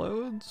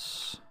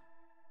explodes.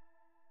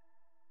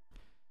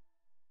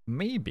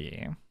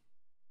 Maybe,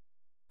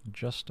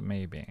 just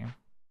maybe.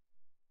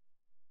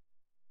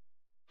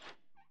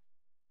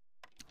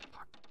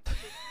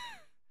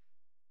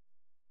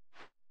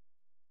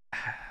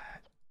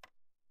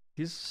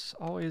 These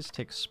always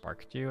take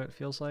spark dew, it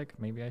feels like.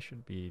 Maybe I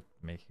should be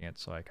making it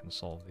so I can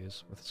solve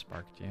these with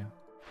spark dew.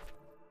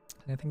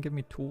 Anything give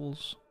me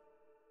tools?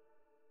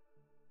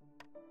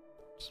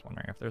 Just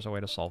wondering if there's a way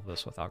to solve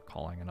this without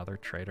calling another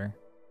trader.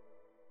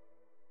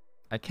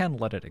 I can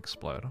let it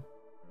explode.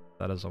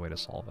 That is a way to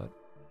solve it.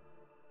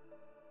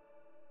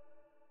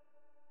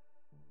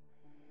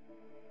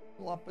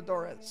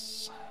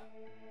 Lapadores.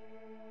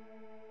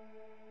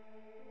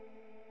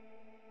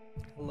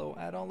 Hello,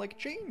 I don't like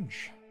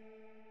change.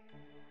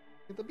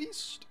 You're the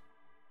beast.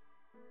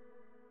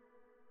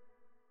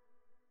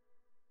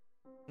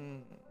 I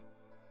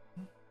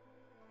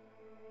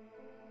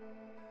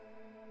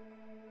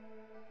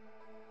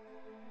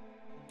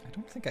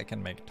don't think I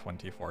can make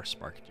 24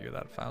 spark dew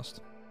that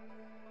fast.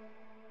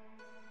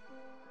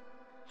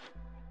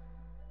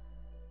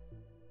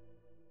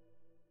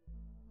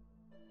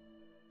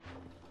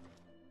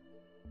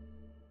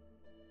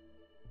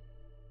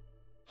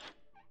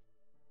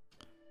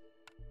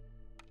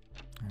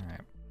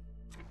 Alright.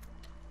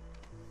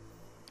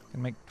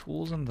 Can make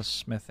tools in the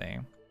smithy.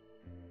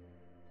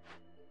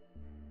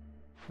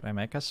 Did I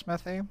make a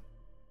smithy?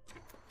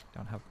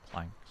 Don't have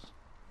planks.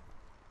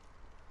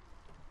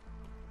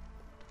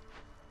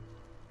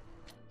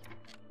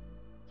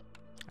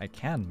 I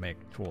can make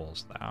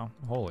tools though.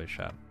 Holy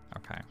shit.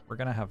 Okay, we're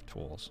gonna have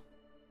tools.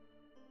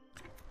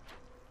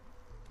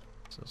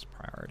 This is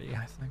priority,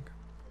 I think.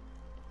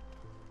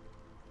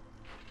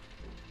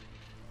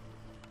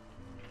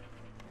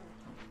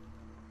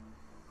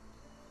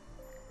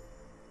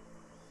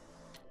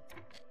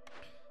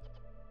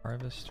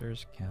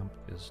 Harvester's camp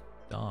is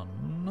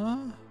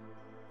done.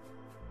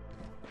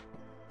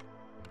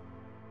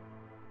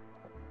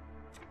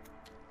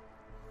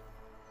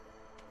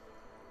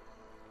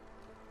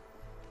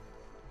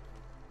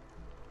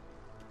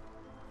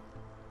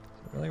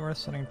 Is it really worth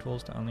setting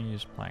tools to only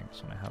use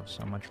planks when I have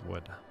so much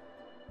wood?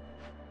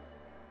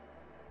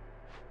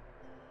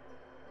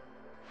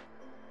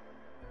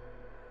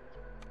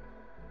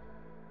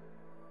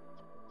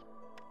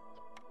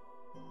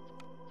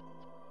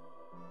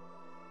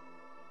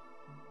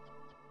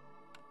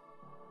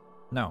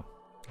 No,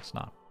 it's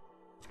not.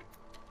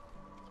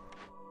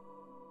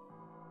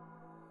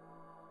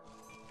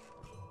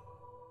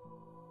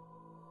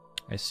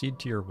 I cede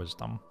to your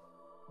wisdom.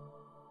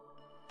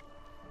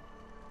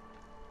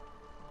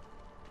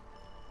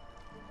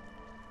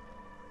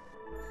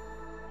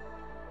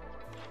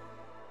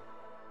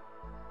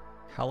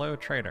 Hello,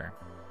 trader.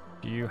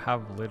 Do you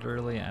have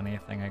literally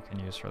anything I can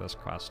use for this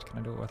quest? Can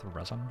I do it with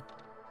resin?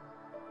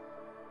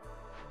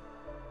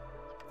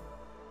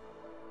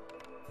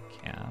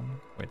 Can.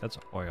 Wait, that's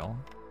oil.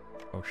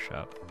 Oh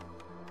shit.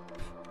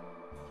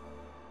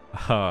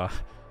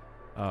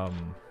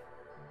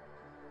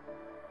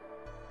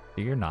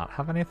 Do you not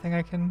have anything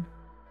I can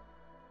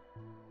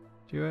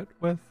do it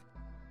with?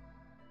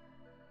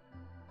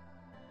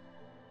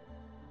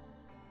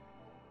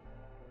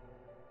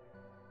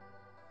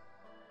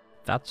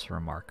 That's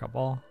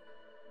remarkable.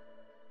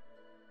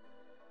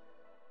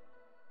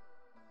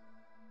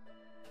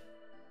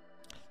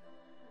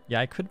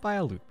 Yeah, I could buy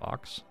a loot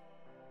box.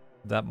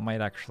 That might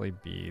actually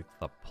be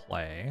the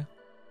play.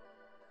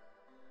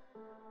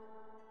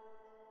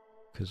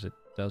 Because it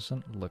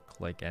doesn't look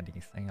like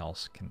anything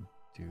else can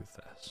do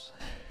this.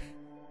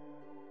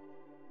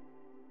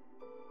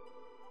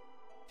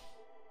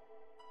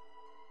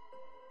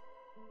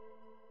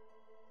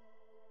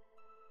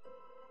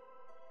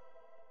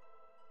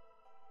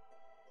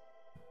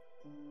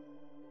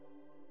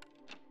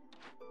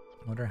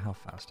 Wonder how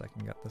fast I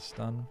can get this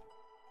done.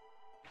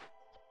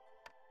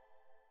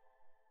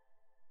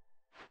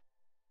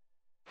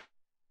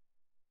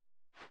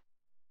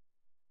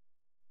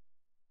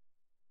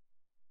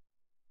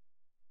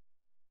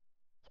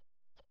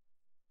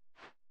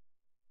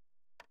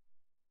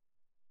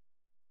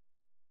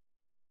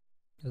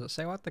 Does it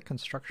say what the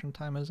construction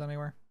time is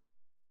anywhere?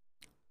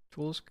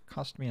 Tools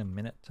cost me a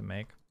minute to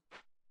make.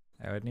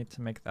 I would need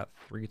to make that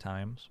 3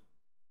 times.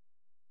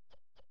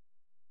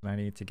 And I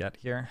need to get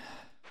here.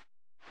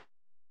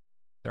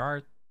 There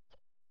are...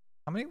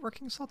 How many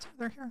working slots are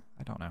there here?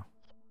 I don't know.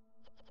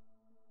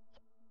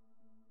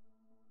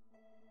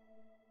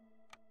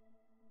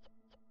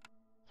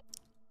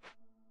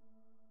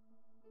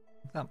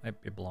 That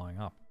might be blowing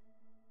up.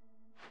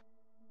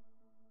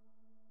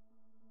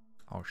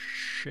 Oh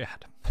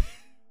shit.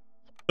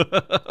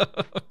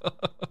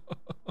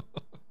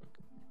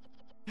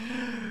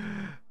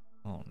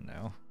 Oh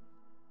no.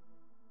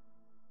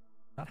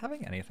 Not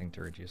having anything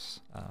to reduce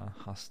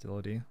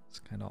hostility is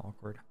kind of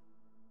awkward.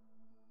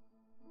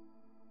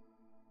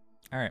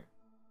 Alright.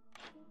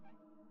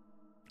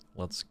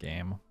 Let's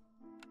game.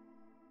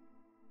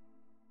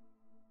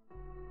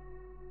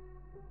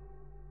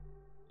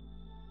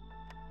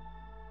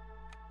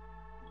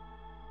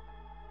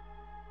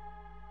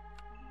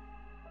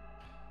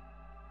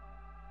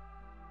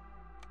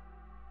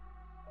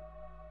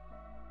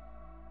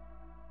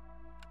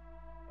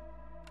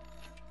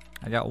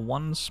 I got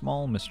 1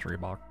 small mystery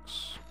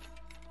box.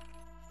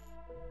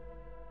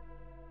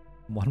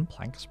 1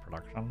 planks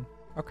production.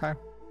 Okay,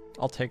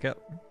 I'll take it.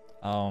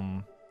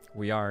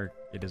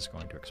 It is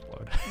going to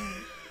explode.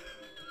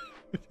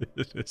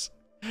 it is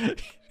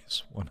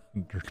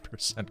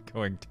 100%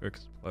 going to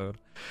explode.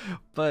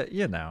 But,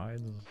 you know,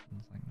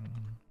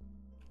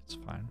 it's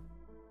fine.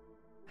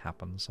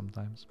 Happens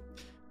sometimes.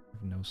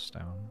 No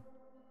stone.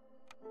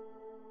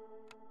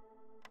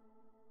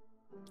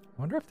 I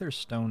wonder if there's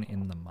stone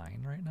in the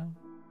mine right now.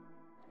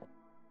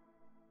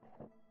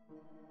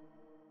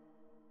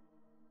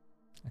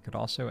 I could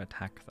also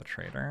attack the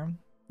trader.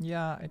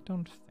 Yeah, I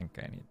don't think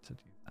I need to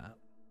do that.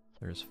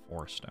 There's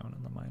 4 stone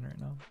in the mine right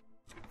now.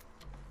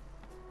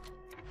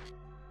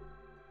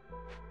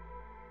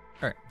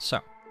 Alright, so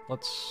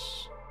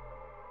let's...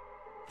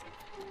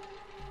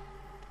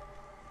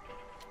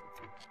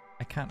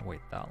 I can't wait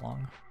that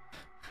long.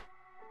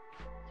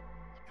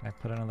 Can I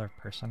put another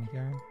person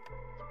here?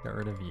 Get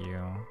rid of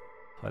you.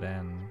 Put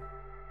in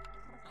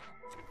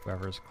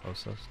whoever's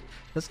closest.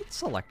 Does it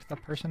select the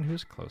person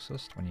who's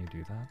closest when you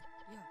do that?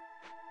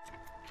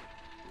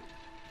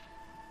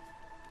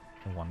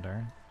 I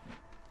wonder.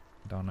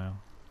 I don't know.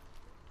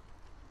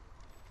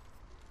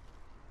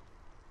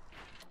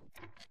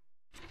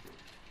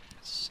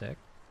 Six.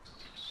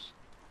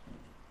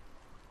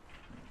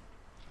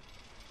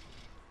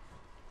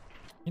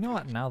 You know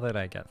what? Now that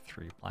I get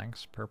 3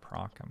 blanks per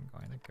proc, I'm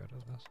going to go to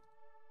this.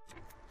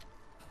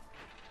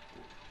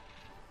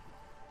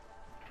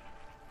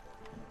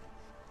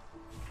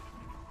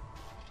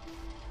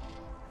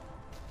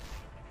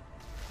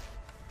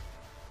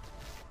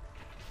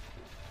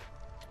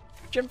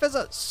 Gym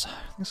visits!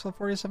 Thanks for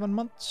 47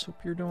 months.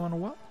 Hope you're doing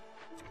well.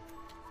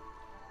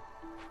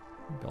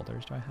 How many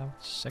builders do I have?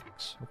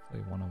 6.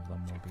 Hopefully one of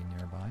them will be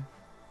nearby.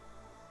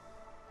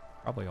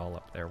 Probably all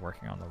up there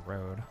working on the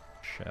road.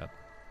 Shit.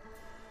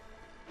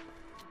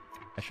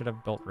 I should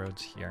have built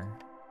roads here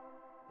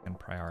and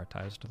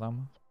prioritized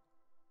them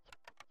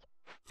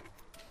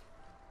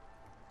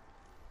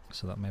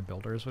so that my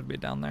builders would be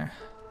down there.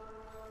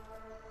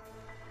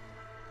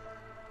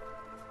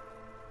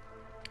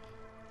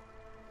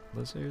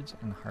 Lizards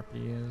and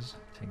harpies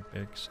take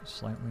breaks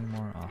slightly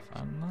more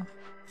often.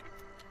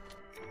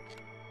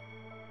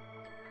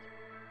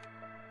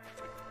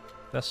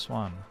 This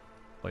one,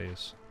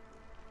 please.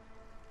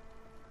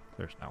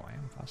 There's no way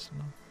I'm fast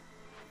enough.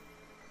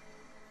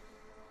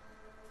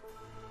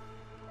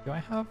 Do I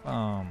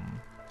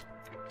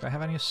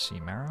have any sea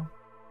marrow?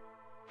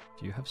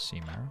 Do you have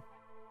sea marrow?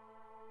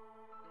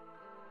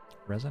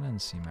 Resin and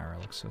sea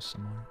marrow look so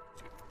similar.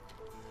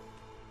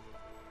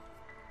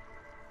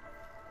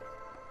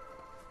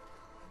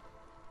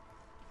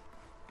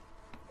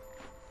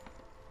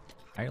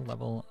 High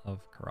level of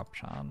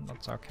corruption.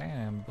 That's okay.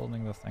 I am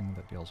building the thing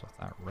that deals with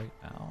that right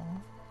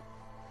now.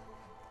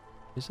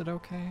 Is it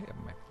okay? It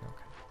might be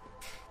okay.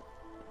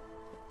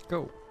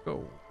 Go,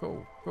 go,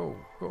 go, go,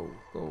 go,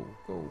 go,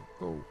 go,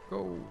 go,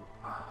 go.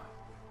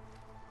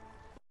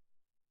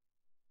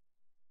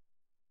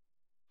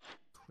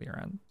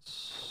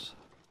 Clearance.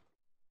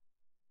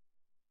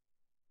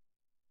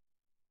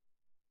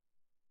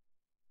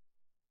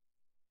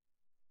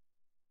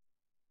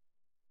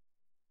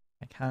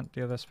 I can't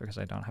do this because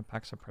I don't have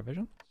packs of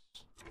provisions.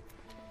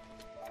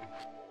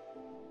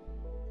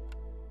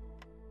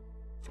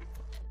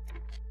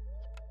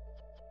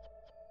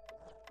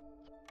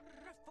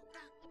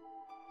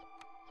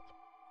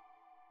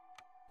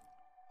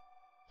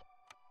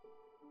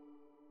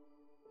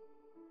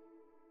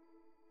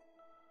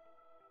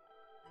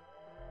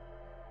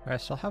 Do I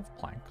still have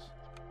planks?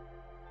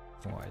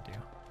 Oh, I do.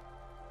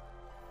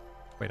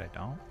 Wait, I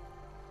don't?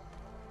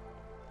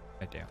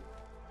 I do.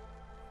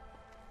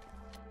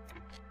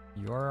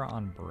 You're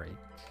on break.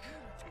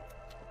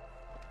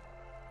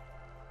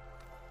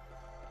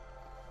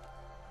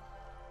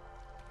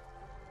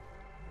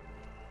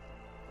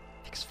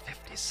 Takes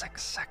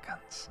 56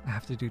 seconds. I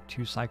have to do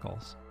 2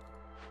 cycles.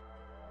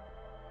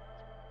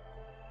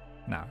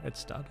 No,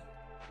 it's dead.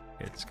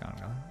 It's gonna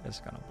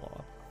blow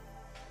up.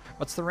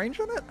 What's the range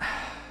on it?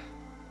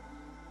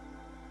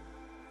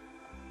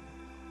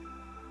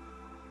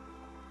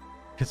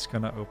 It's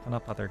gonna open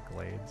up other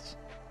glades.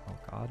 Oh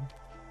god.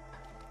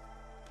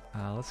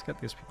 Let's get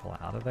these people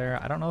out of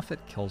there. I don't know if it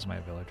kills my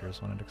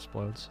villagers when it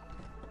explodes.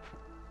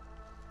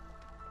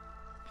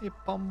 Hey,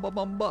 bumba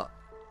bumba.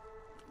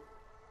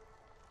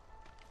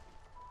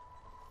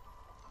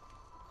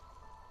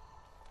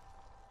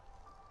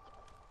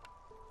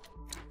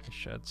 I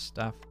should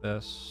stuff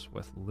this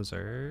with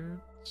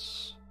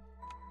lizards.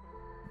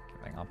 I'm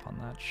giving up on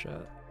that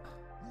shit.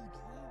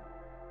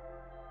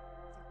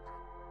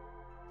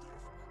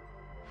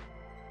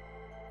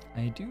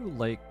 I do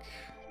like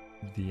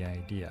the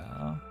idea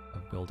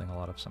of building a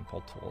lot of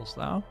simple tools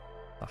though,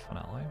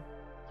 definitely.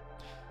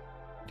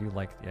 I do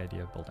like the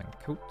idea of building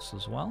coats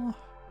as well.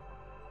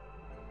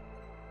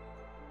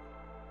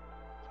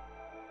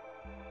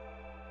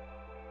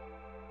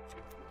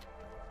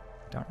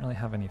 Don't really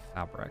have any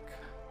fabric.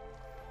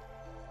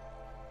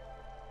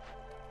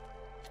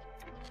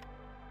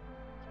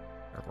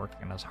 They're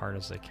working as hard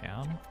as they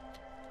can.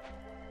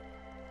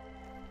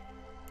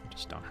 I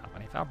just don't have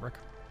any fabric.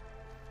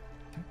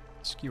 Okay.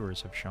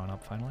 Skewers have shown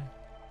up finally.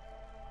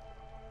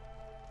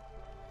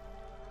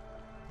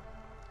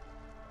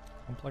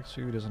 Complex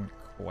food isn't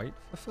quite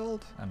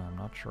fulfilled, and I'm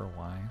not sure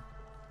why.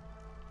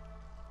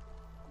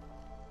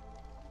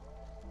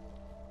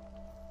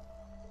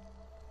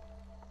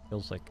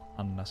 Feels like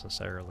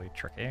unnecessarily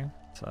tricky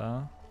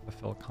to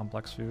fulfill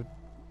complex food.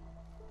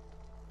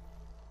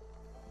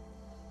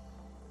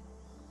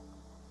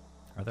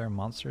 Are there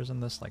monsters in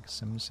this like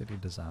SimCity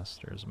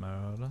Disasters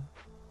mode?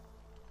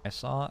 I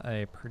saw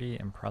a pretty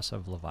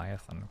impressive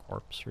Leviathan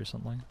corpse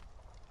recently.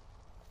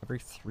 Every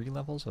 3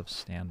 levels of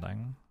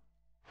standing.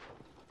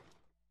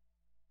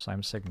 So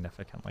I'm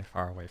significantly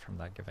far away from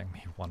that giving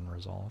me 1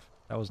 resolve.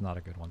 That was not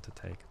a good one to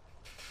take.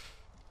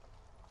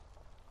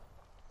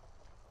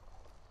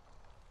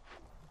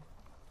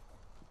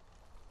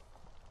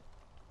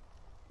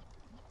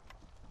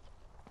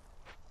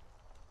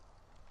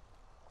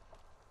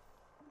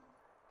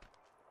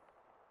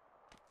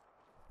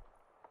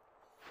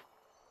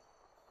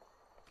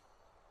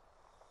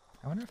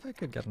 I wonder if I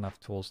could get enough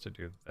tools to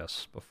do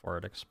this before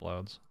it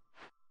explodes.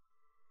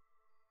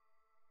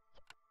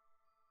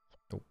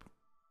 Nope.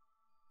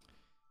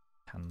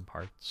 10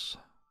 parts.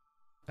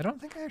 I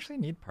don't think I actually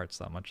need parts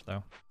that much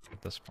though,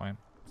 at this point.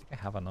 I think I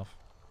have enough.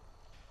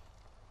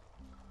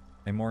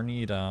 I more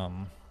need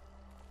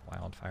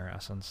wildfire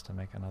essence to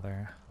make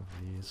another of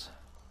these.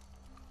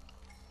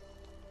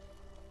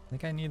 I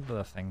think I need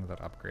the thing that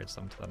upgrades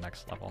them to the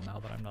next level now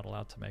that I'm not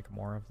allowed to make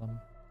more of them.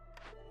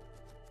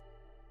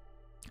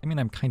 I mean,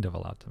 I'm kind of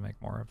allowed to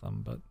make more of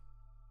them, but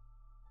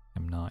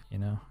I'm not, you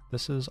know?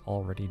 This is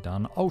already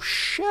done. Oh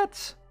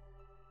shit!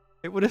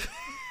 It would have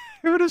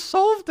it would have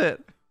solved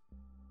it.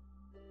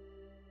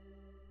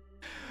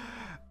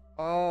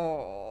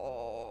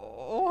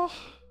 Oh.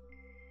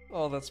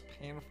 Oh, that's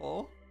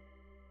painful.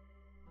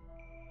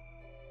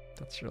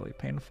 That's really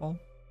painful.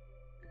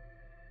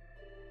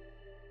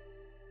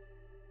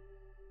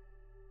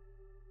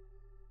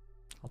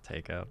 I'll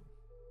take it.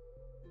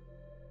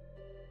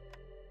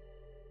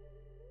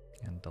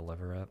 And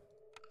deliver it.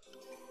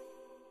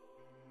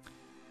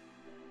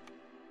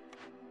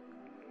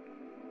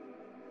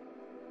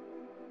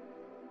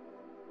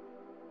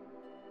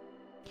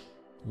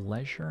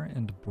 Leisure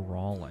and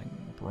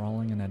brawling.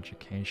 Brawling and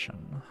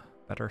education.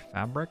 Better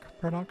fabric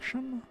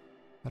production?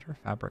 Better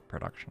fabric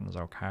production is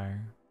okay. I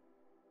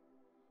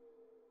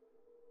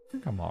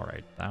think I'm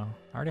alright though.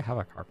 I already have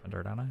a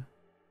carpenter, don't I?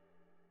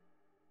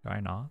 Do I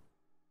not?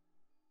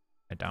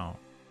 I don't.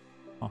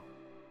 Oh.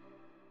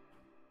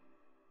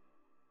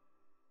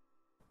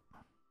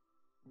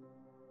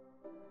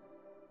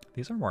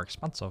 These are more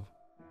expensive.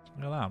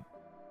 Look at that.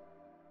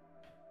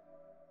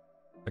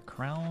 The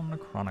Crown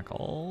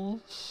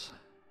Chronicles.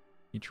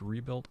 Each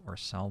rebuilt or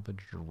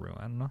salvaged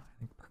ruin. I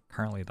think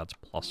currently that's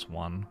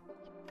 +1.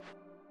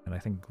 And I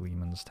think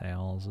Gleeman's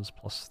Tales is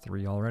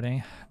 +3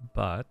 already.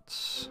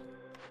 But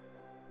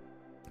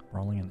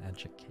Brawling and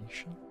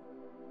Education.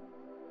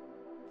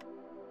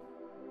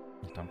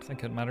 I don't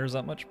think it matters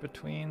that much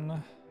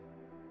between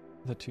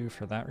the two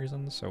for that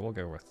reason, so we'll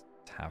go with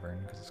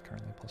Tavern because it's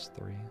currently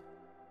 +3.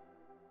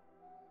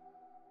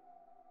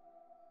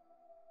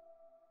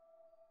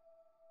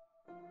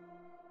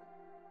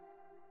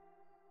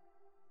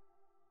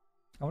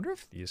 I wonder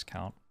if these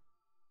count.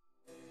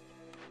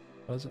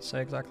 What does it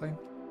say exactly?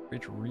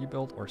 Reach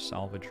rebuilt or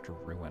salvaged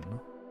ruin.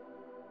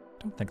 I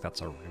don't think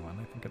that's a ruin.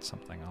 I think it's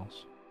something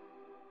else.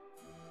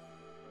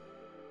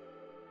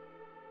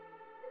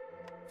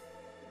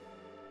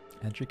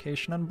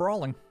 Education and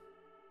brawling.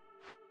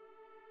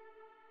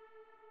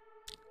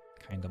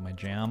 kind of my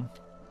jam.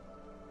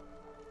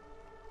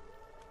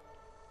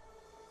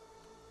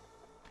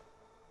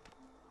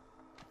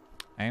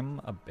 I'm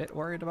a bit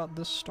worried about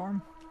this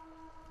storm.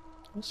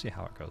 We'll see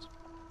how it goes.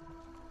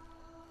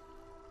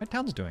 My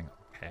town's doing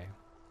okay.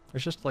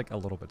 It's just like a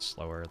little bit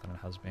slower than it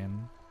has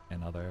been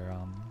in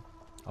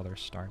other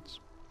starts.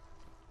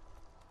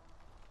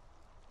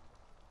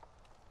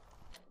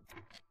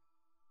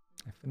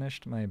 I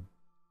finished my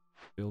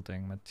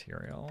building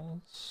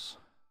materials.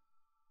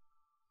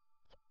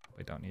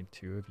 We don't need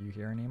 2 of you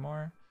here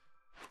anymore.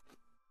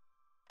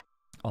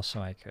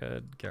 Also, I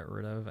could get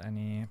rid of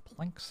any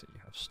planks that you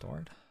have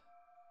stored.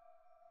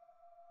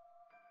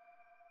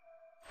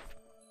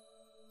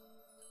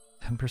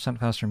 10%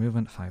 faster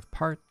movement, 5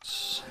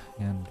 parts,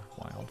 and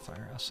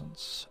wildfire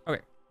essence.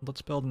 Okay,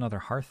 let's build another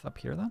hearth up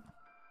here then.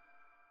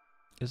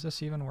 Is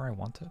this even where I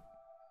want it?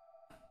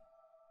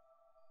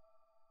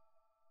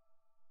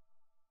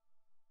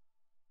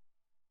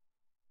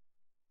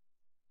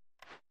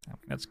 I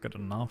mean, that's good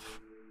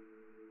enough.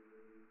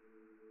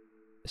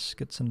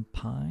 Biscuits and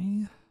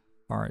pie.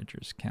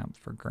 Forager's camp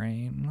for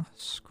grain,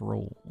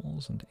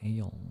 scrolls, and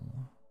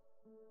ale.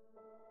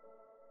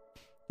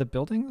 The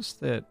buildings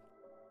that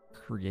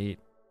create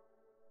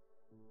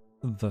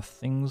the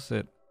things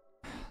that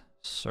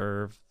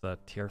serve the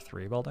tier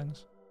 3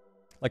 buildings.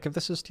 Like if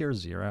this is tier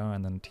 0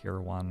 and then tier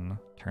 1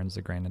 turns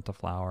the grain into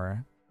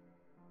flour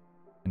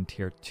and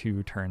tier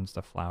 2 turns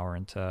the flour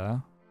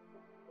into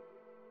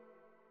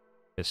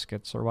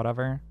biscuits or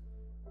whatever.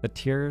 The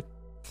tier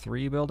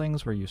 3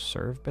 buildings where you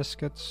serve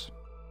biscuits.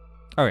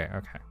 Okay.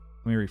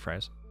 Let me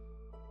rephrase.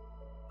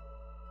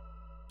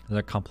 It's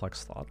a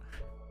complex thought.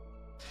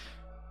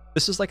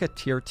 This is like a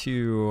tier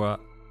 2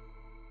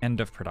 end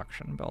of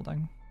production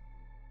building.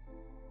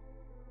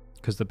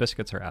 Because the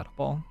biscuits are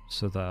edible,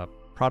 so the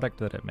product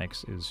that it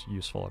makes is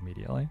useful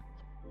immediately.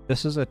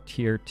 This is a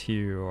tier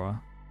 2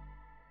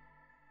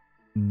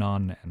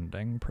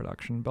 non-ending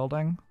production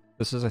building.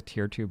 This is a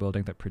tier 2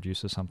 building that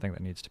produces something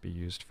that needs to be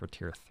used for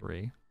tier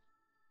 3.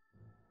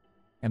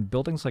 And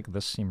buildings like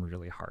this seem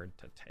really hard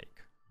to take.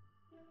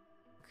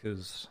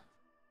 Because,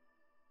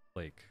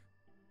 like,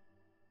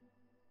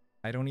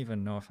 I don't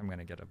even know if I'm going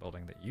to get a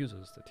building that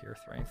uses the tier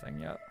 3 thing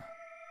yet.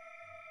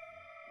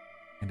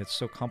 And it's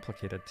so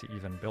complicated to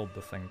even build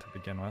the thing to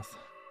begin with.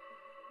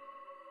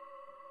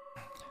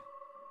 I'm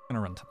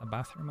gonna run to the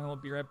bathroom. I will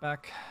be right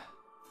back.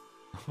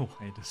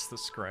 Why does the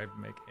scribe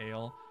make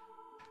ale?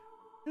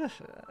 You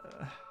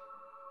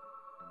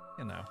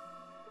know.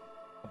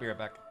 I'll be right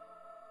back.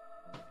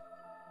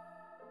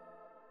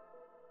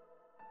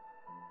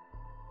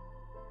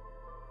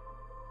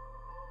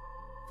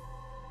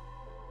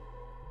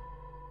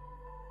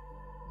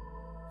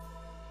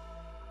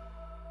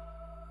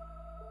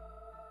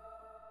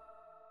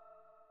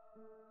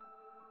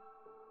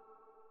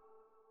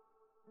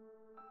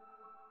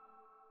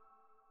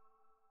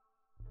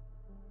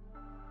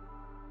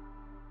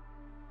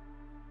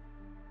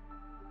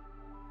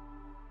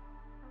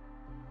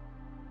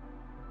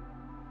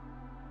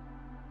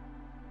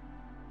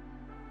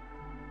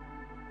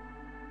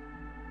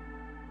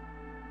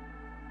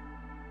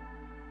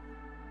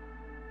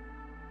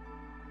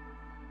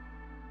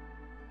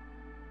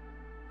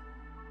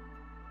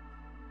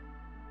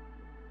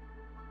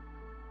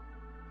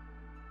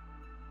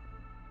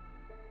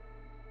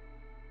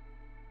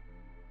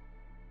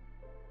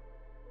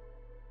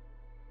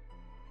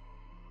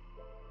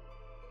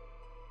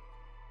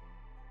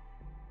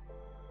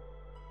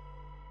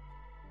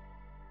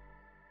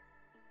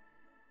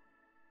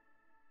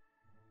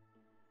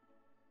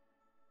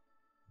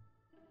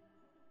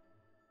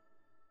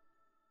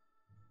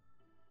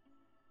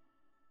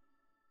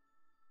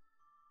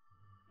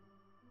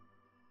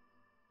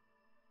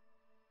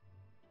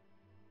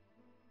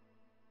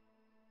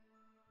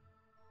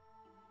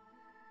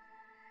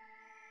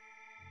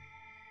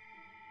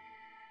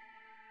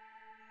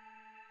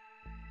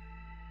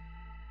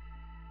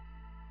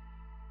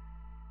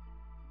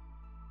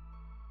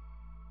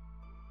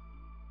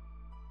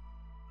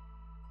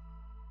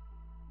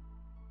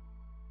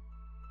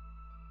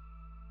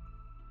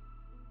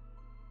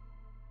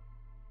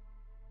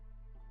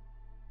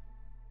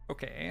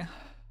 Okay.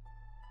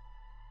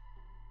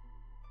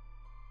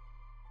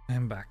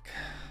 I'm back.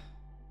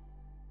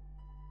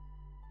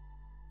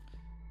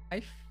 I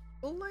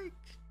feel like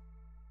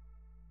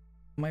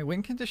my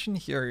win condition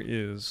here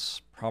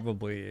is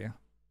probably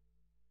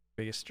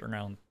based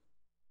around...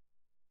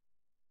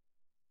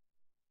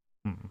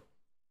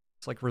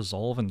 It's like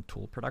resolve and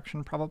tool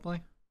production,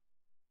 probably.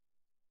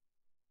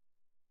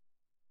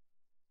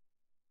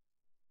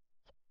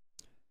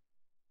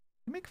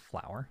 I make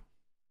flour.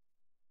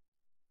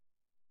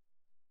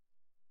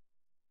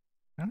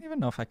 I don't even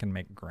know if I can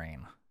make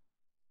grain.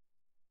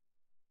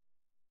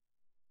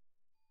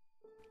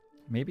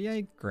 Maybe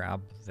I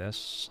grab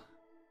this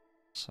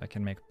so I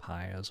can make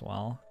pie as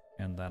well,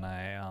 and then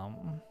I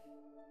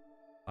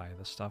buy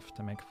the stuff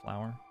to make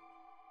flour.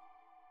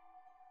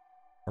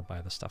 Or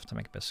buy the stuff to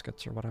make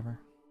biscuits or whatever.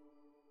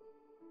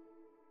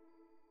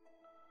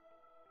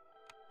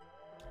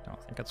 Don't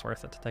think it's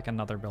worth it to take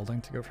another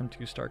building to go from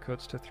 2-star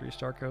coats to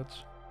 3-star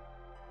coats.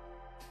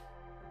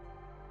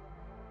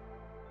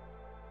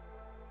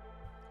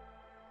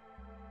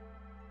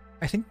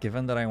 I think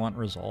given that I want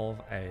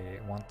resolve, I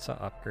want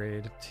to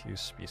upgrade to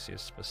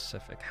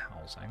species-specific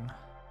housing,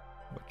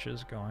 which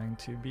is going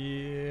to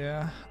be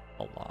a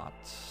lot.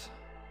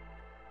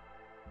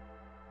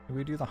 Do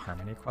we do the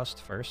Harmony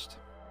quest first?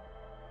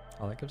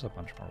 Oh, that gives a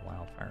bunch more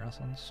wildfire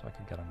essence, so I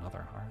could get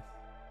another hearth.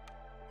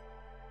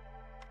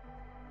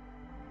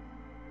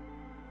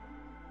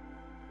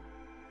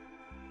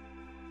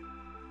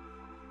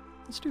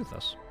 Let's do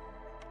this.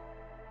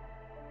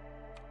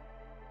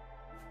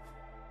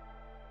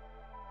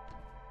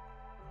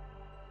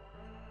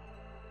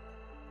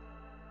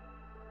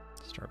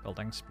 Start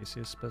building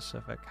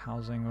species-specific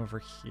housing over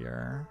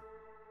here.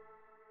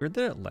 Weird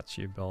that it lets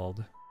you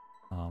build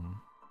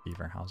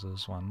beaver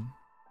houses when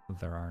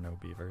there are no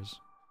beavers.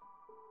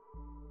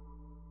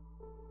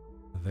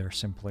 There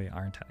simply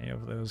aren't any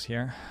of those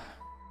here.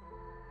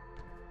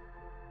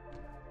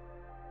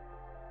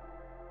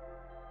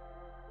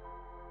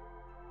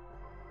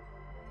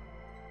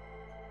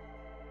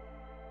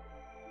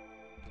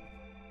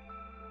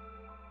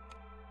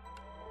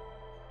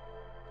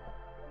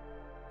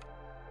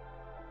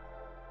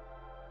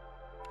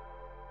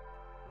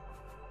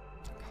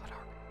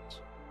 God,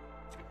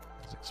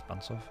 it's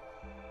expensive.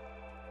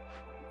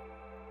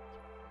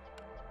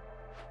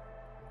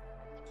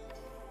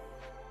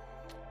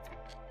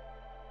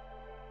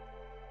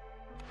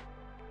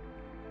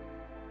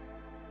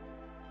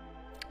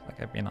 Like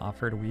I've been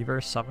offered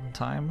Weaver 7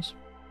 times.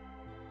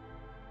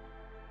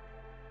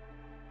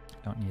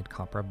 Don't need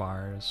copper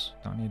bars,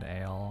 don't need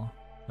ale,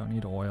 don't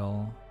need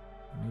oil,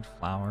 don't need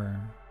flour,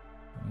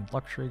 don't need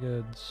luxury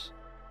goods,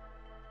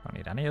 don't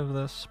need any of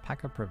this.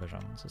 Pack of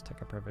provisions. Let's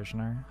take a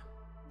provisioner.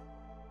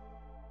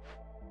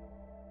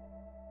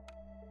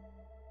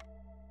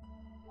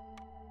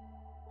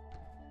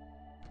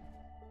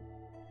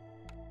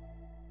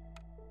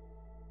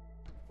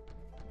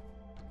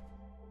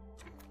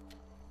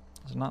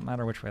 Does not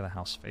matter which way the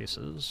house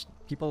faces.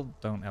 People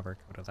don't ever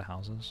go to the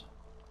houses.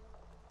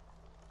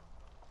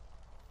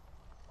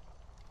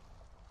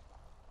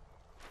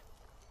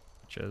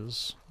 Which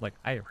is, like,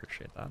 I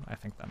appreciate that. I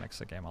think that makes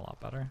the game a lot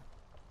better.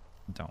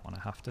 Don't want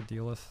to have to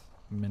deal with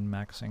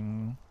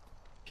min-maxing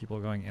people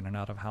going in and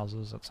out of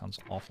houses. That sounds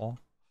awful.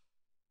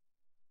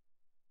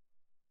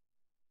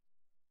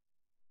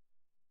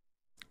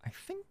 I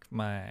think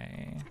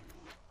my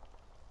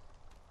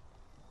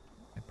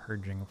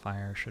purging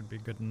fire should be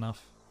good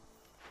enough.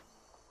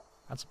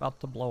 That's about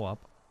to blow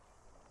up.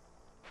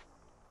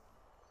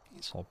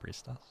 Soul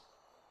Priestess.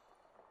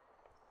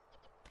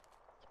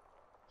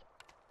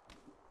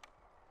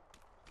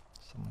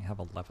 Suddenly have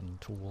 11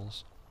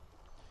 tools.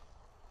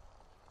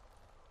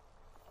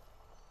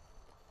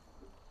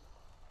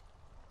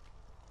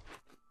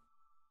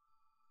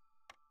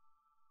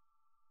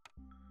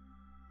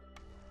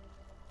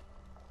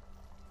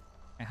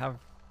 I have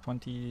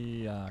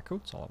 20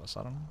 coats all of a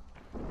sudden.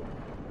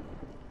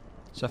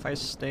 So if I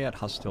stay at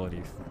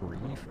hostility 3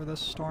 for this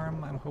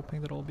storm, I'm hoping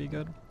that it'll be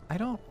good. How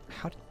do you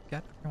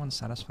get everyone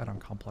satisfied on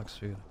complex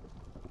food?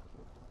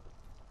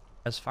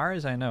 As far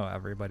as I know,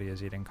 everybody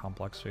is eating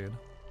complex food.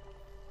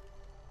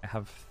 I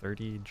have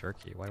 30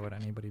 jerky. Why would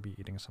anybody be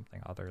eating something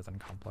other than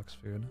complex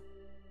food?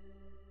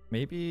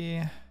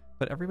 Maybe,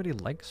 but everybody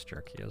likes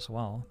jerky as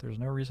well. There's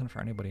no reason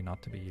for anybody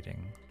not to be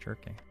eating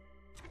jerky.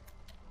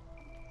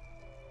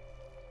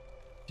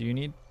 Do you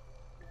need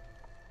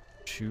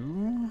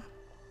 2?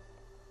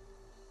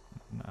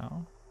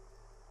 No.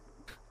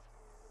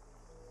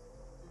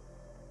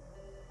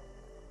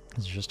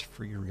 It's just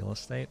free real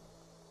estate.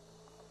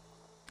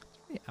 It's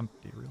pretty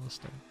empty real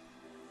estate.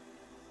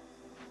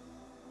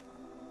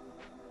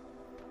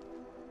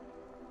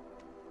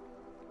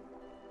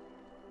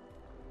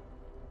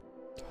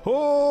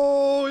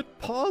 Oh, it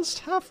paused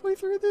halfway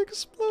through the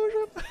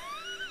explosion.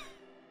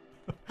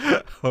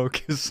 Oh,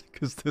 cause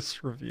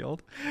this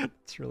revealed.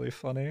 It's really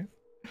funny.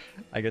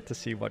 I get to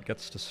see what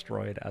gets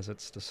destroyed as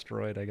it's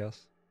destroyed, I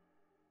guess.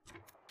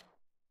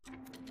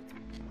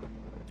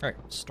 Alright,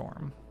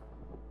 storm.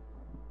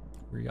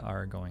 We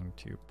are going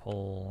to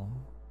pull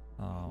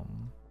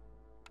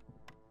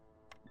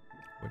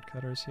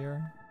woodcutters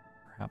here.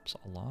 Perhaps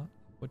a lot of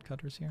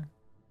woodcutters here.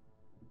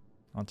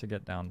 I want to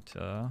get down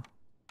to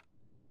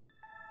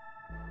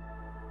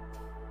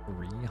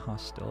 3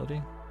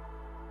 hostility.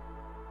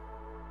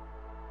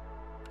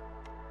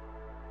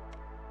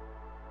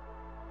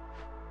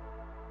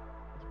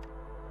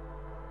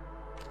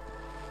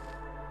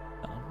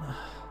 Done.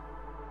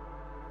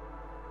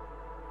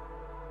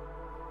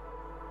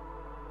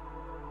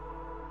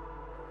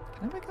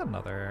 Can I make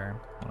another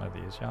one of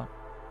these? Yeah.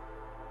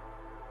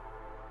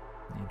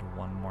 Need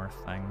one more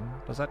thing.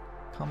 Does that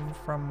come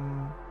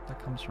from...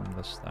 That comes from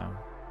this, though.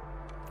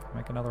 Can I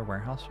make another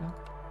warehouse yet?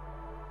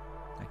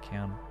 I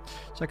can.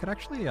 So I could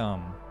actually,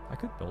 I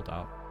could build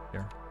out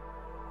here.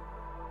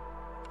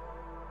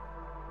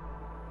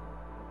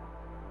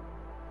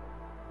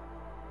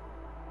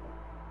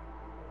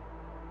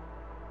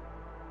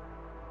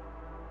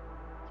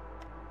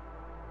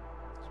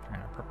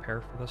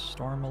 prepare for this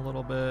storm a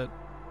little bit.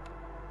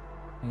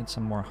 Need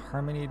some more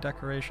harmony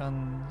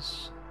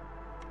decorations.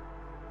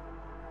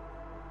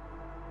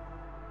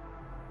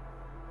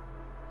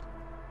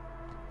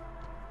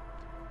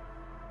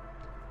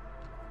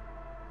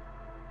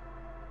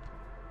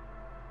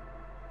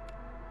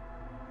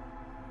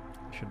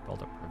 Should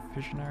build a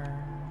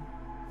provisioner.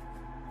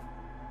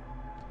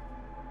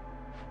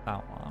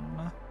 That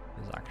one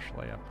is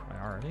actually a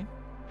priority.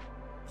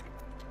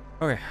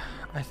 Okay,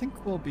 I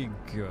think we'll be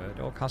good.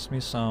 It'll cost me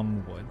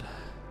some wood.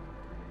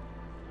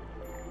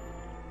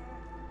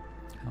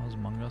 How was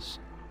Among Us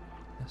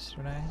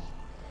yesterday?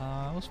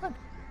 It was fun.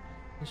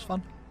 It was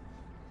fun.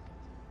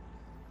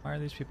 Why are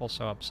these people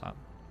so upset?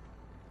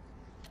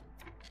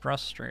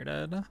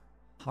 Frustrated.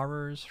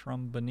 Horrors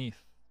from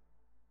beneath.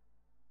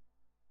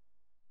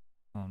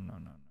 Oh, no,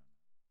 no,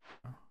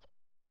 no.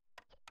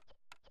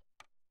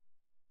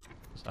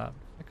 Does that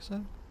fix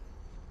it?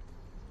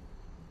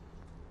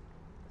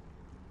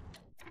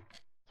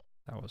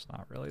 That was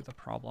not really the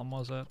problem,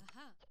 was it?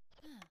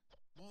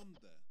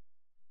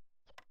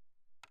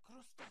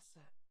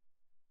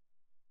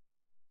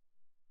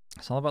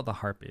 It's all about the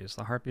harpies.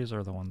 The harpies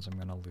are the ones I'm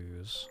gonna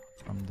lose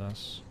from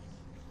this.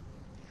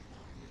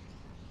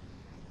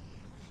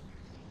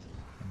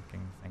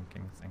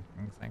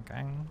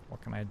 Thinking.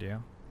 What can I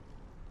do?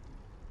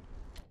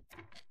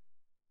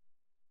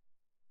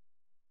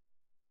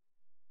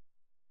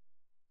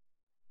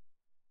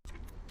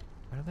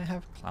 Why do they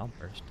have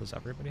Cloudburst? Does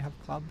everybody have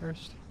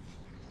Cloudburst?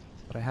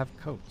 But I have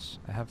coats.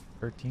 I have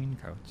 13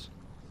 coats.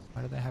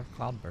 Why do they have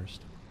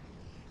Cloudburst?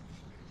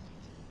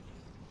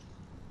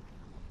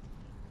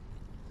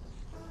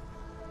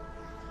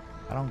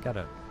 I don't get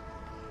it.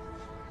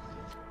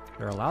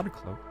 They're allowed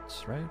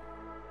cloaks, right?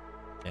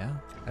 Yeah?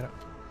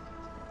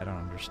 I don't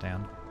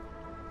understand.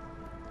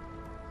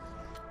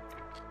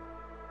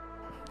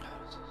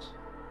 What is this?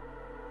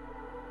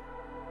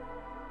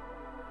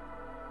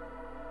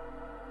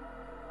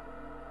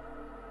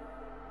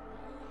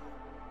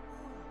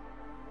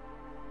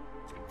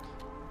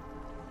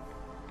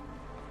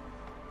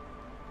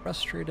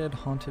 Frustrated,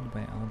 haunted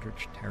by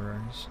eldritch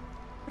terrors.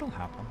 It'll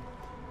happen.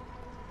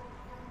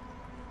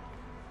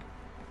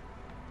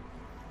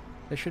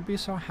 They should be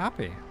so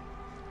happy.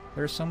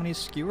 There are so many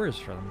skewers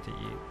for them to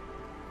eat.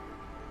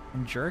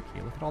 And jerky.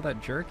 Look at all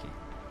that jerky.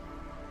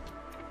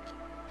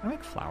 Can I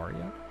make flour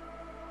yet?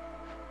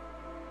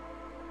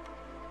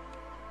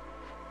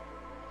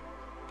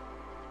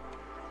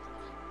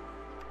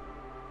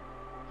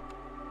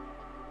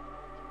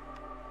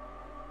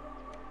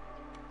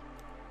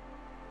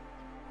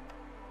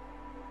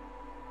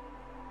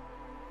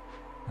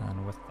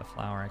 And with the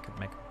flour I could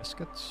make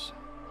biscuits.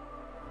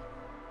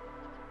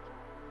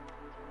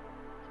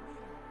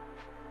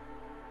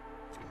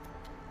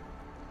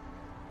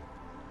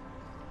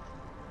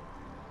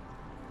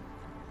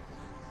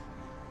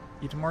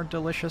 Eat more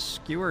delicious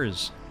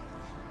skewers.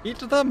 Eat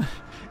them!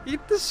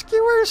 Eat the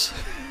skewers!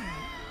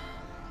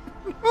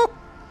 No!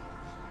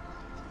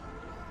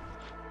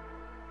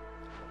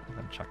 I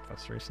haven't checked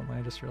this recently,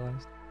 I just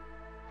realized.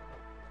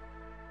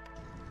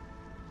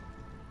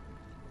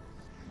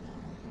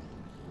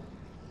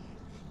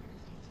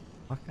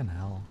 Fucking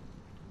hell.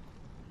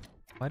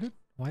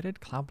 Why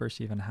did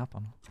Cloudburst even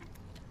happen?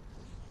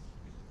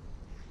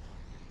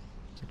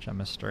 Such a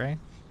mystery.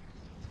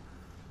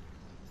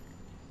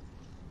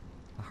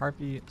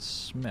 Harpy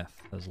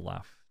Smith has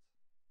left.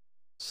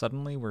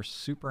 Suddenly we're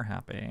super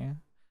happy.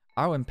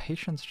 Oh,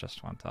 impatience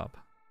just went up.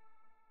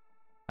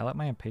 I let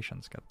my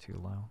impatience get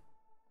too low.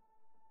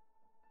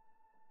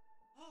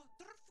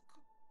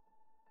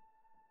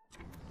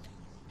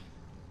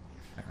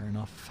 Fair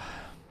enough.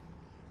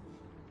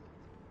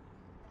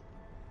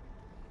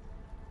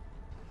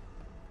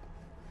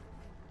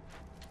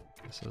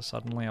 This is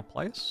suddenly a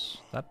place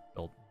that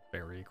built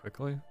very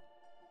quickly.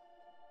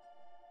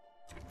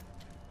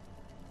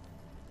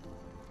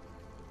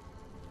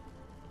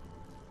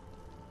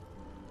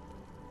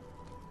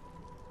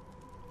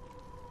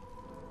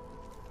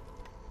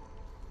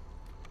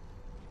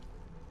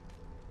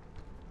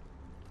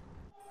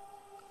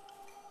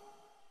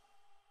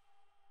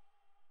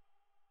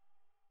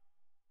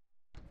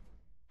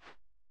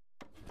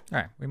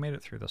 Alright, we made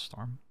it through the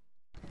storm.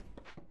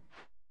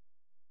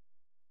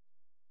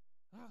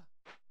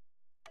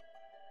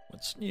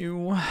 What's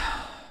new?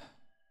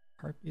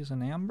 Harpies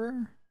and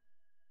Amber?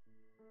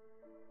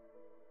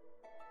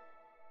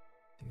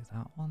 Do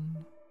that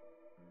one.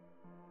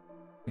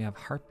 We have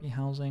Harpy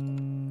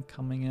housing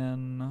coming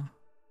in.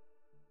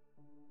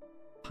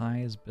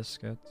 Pies,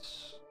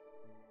 biscuits.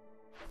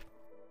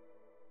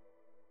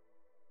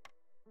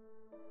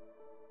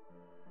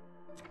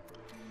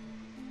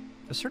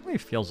 It certainly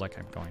feels like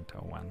I'm going to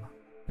win.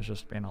 It's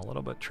just been a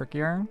little bit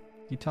trickier.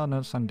 Detail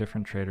notes on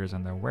different traders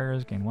and their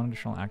wares. Gain 1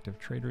 additional active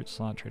trade route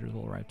slot. Traders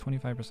will arrive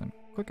 25%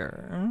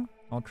 quicker.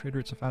 All trade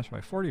routes are faster by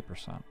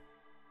 40%.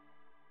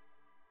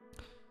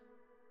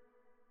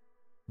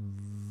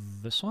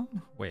 This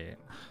one? Wait.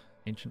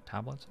 Ancient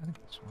tablets? I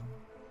think this one.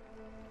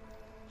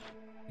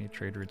 Any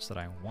trade routes that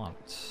I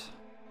want.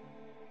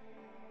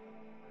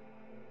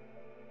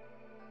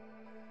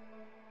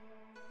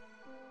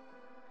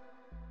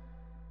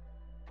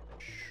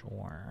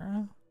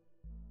 sure.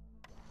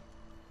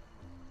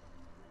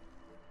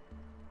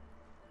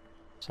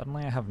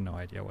 Suddenly I have no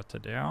idea what to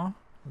do.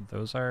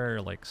 Those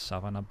are like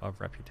 7 above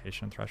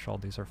reputation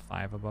threshold. These are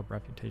 5 above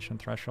reputation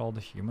threshold.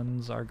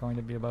 Humans are going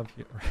to be above...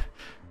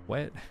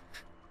 What?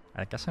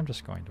 I guess I'm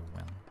just going to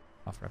win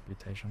off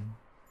reputation.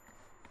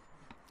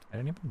 I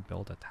didn't even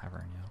build a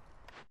tavern yet.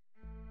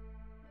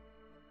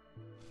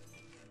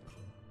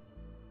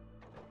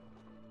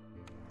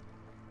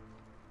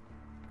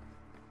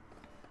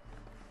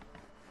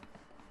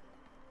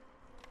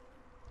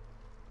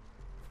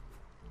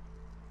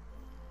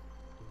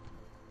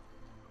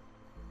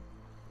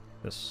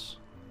 This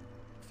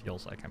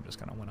feels like I'm just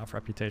gonna win off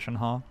reputation,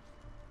 huh?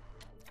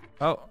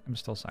 Oh, I'm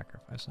still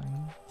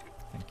sacrificing.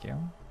 Thank you.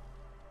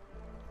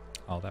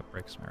 Oh, that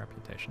breaks my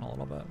reputation a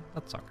little bit.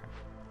 That's okay.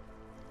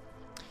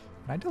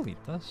 Can I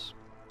delete this?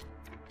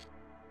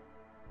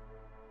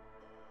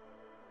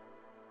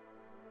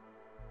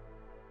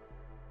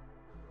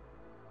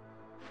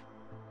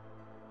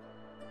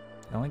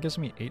 It only gives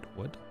me 8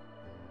 wood.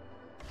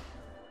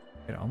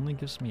 It only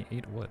gives me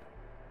 8 wood.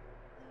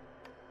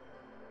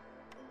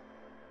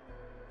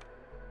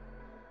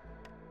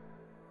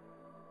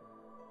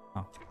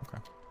 Oh, okay.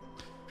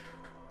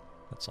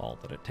 That's all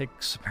that it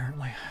takes,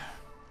 apparently.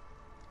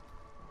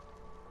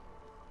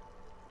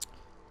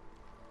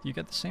 You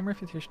get the same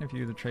reputation if you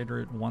do the trade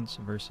route once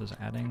versus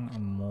adding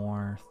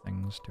more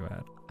things to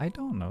it. I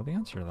don't know the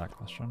answer to that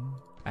question.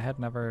 I had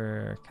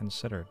never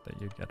considered that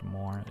you'd get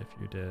more if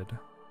you did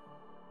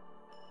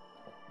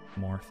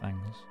more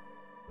things.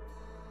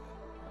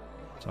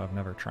 So I've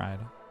never tried.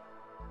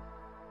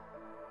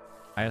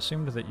 I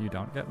assumed that you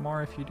don't get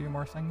more if you do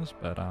more things,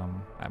 but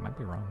I might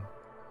be wrong.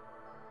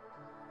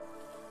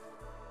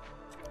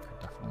 Could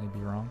definitely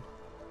be wrong.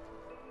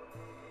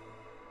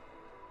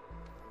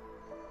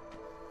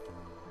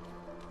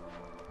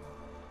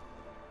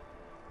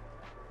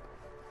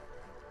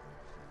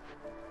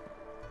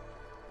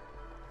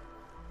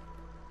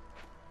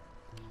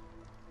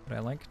 But I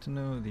like to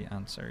know the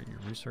answer. You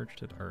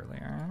researched it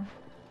earlier.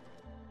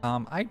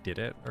 I did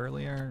it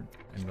earlier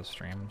in the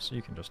stream, so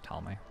you can just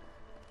tell me.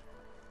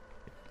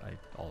 I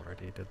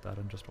already did that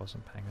and just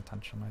wasn't paying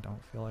attention. I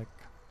don't feel like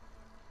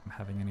I'm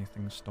having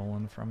anything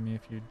stolen from me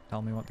if you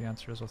tell me what the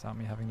answer is without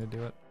me having to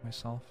do it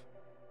myself.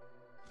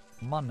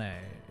 Money.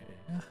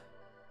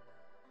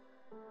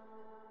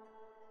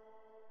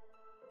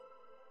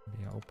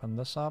 Maybe open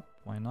this up.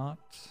 Why not?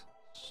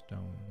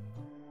 Stone.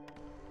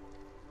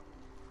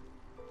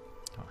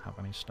 Don't have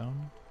any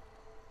stone.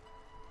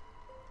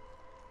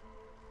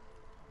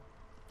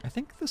 I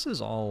think this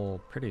is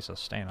all pretty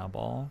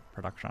sustainable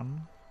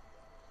production.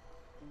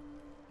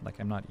 Like,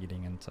 I'm not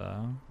eating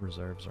into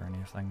reserves or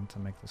anything to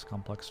make this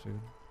complex food.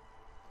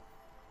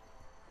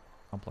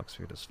 Complex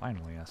food is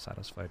finally a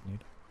satisfied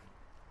need.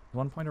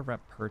 1 point of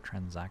rep per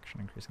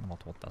transaction, increasing the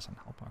multiple doesn't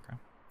help. Okay.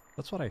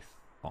 That's what I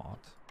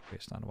thought,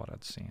 based on what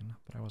I'd seen,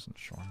 but I wasn't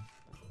sure.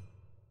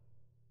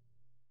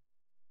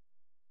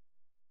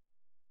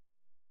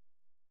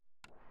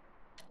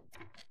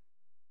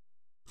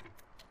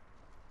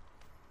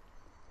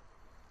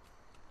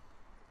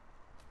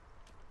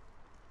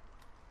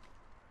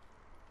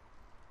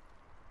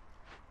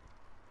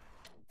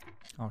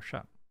 Oh,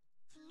 shit.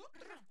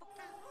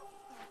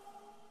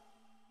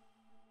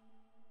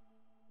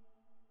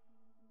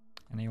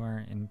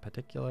 Anywhere in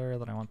particular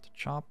that I want to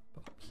chop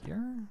up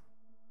here?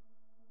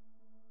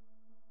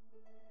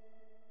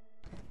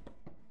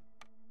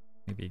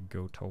 Maybe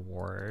go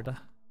toward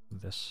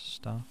this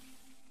stuff.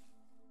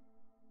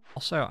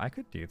 Also, I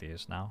could do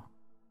these now.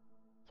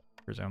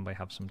 Presumably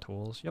have some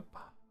tools. Yep.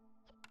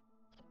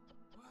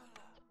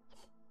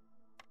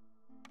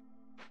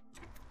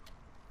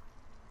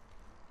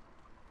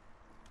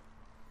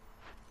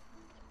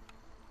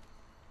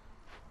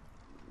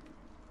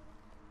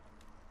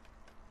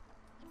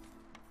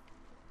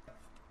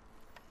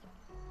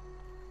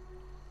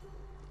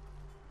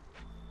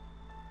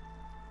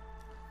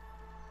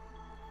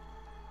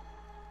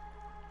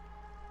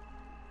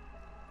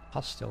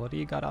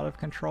 Hostility got out of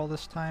control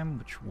this time,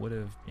 which would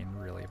have been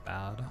really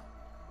bad.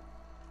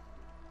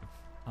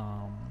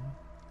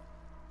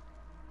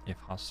 If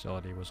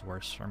hostility was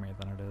worse for me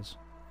than it is.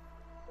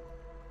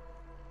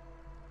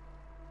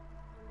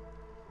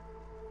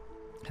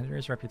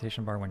 His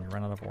reputation bar when you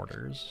run out of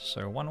orders.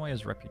 So one way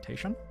is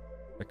reputation,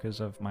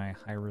 because of my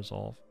high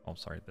resolve. Oh,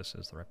 sorry, this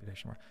is the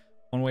reputation bar.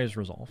 One way is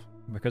resolve.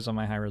 Because of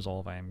my high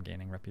resolve, I am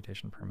gaining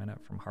reputation per minute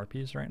from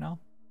harpies right now.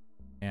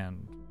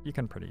 And you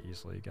can pretty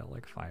easily get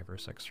like 5 or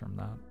 6 from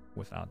that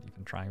without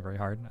even trying very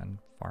hard, and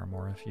far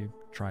more if you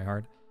try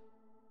hard.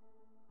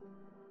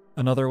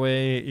 Another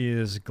way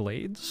is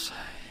glades.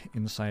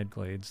 Inside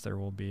glades there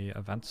will be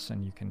events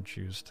and you can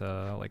choose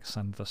to like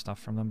send the stuff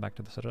from them back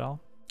to the Citadel.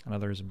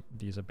 Another is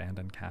these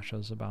abandoned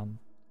caches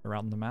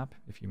around the map.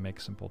 If you make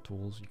simple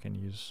tools, you can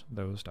use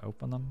those to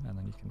open them and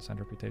then you can send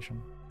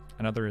reputation.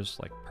 Another is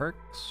like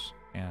perks,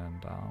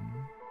 and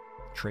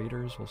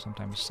traders will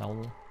sometimes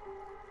sell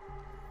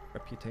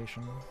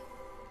reputation.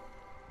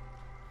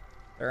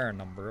 There are a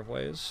number of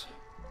ways.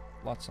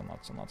 lots and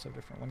lots and lots of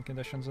different win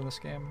conditions in this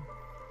game.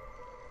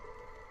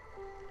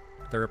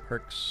 There are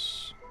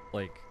perks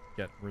like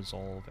get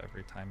resolve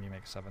every time you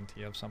make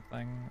 70 of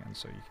something, and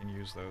so you can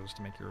use those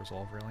to make your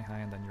resolve really high,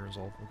 and then your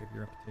resolve will give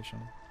you reputation.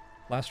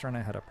 Last run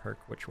I had a perk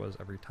which was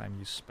every time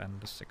you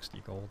spend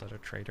 60 gold at a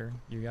trader,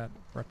 you get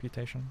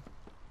reputation.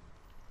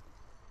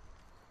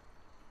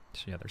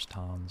 So yeah, there's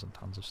tons and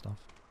tons of stuff.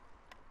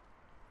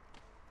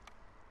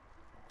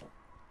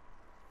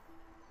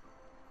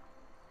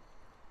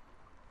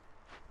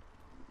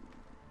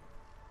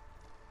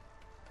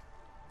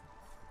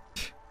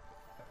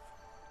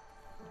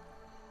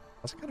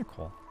 That's kind of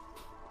cool.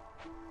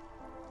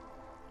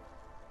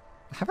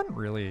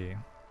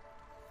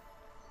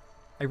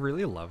 I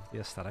really love the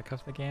aesthetic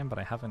of the game, but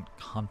I haven't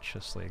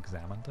consciously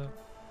examined it.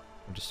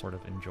 I've just sort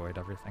of enjoyed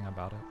everything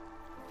about it.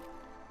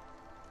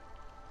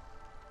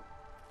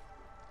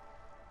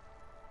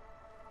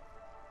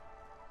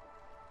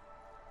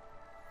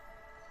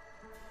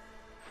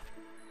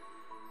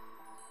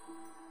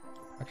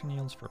 Production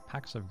yields for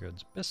packs of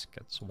goods,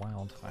 biscuits,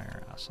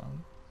 wildfire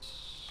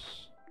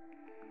essence.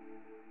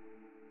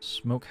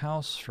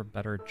 Smokehouse for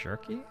better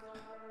jerky?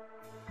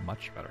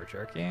 Much better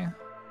jerky.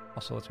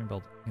 Also lets me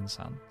build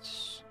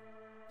incense.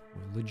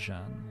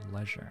 Religion,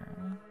 leisure.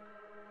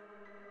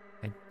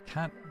 I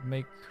can't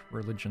make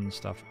religion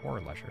stuff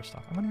or leisure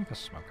stuff. I'm gonna make a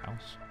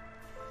smokehouse.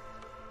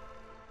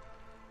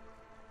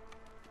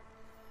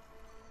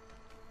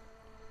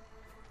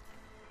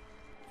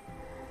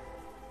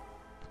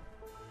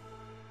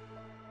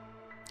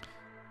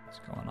 What's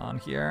going on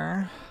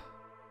here?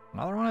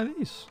 Another one of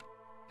these.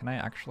 Can I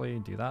actually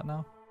do that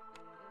now?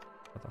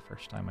 For the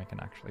first time I can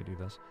actually do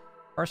this.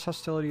 Forest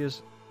hostility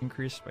is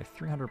increased by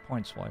 300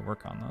 points while I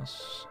work on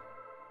this.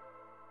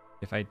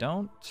 If I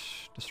don't,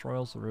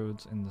 destroys the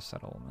roads in the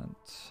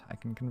settlement. I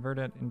can convert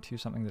it into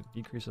something that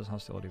decreases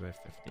hostility by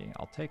 50.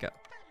 I'll take it.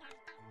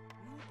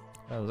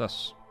 What is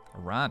this? A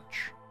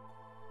ranch.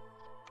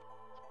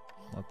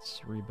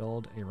 Let's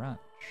rebuild a ranch.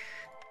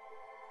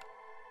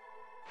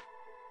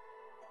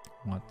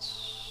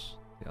 What's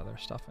the other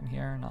stuff in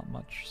here? Not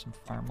much. Some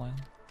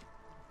farmland.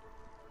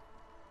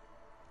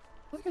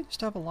 I think I used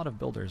to have a lot of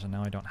builders and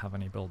now I don't have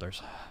any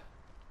builders.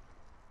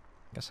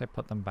 I guess I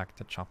put them back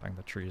to chopping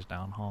the trees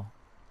down, huh?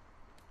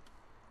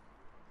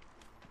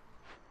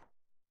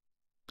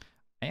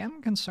 I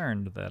am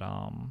concerned that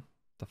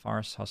the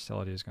forest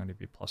hostility is going to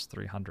be plus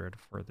 300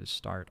 for the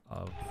start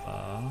of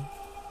the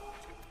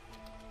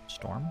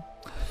storm.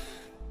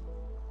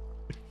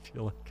 I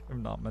feel like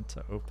I'm not meant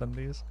to open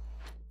these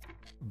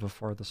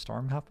before the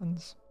storm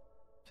happens.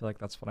 I feel like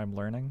that's what I'm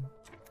learning.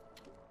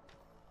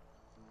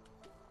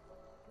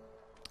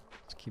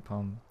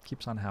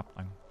 Keeps on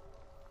happening.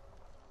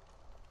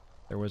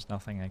 There was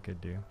nothing I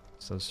could do,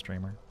 says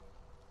streamer.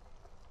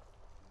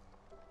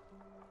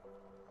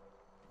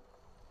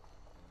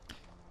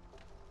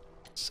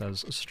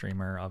 Says a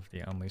streamer of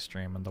the only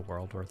stream in the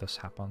world where this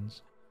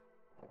happens.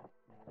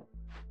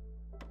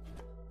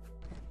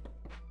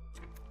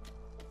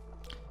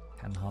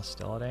 Can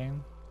hostility?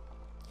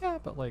 Yeah,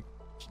 but like,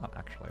 it's not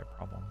actually a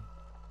problem.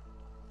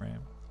 Right?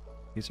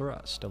 These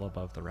are still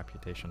above the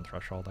reputation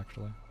threshold,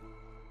 actually.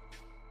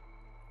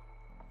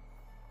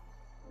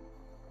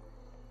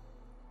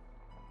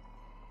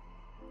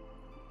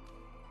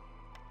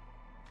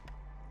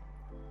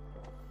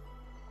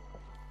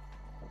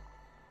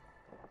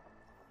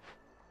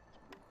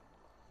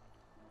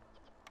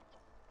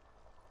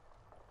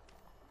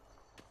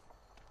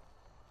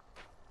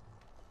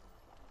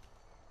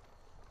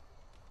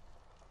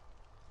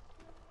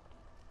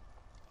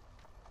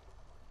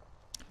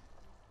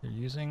 You're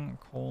using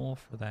coal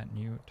for that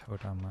new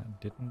totem.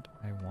 Didn't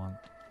I want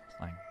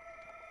plank?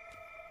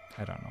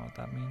 I don't know what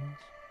that means.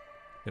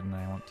 Didn't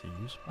I want to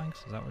use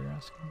planks? Is that what you're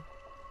asking?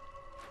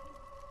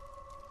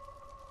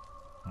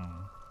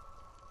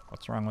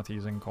 What's wrong with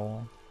using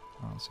coal?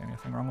 I don't see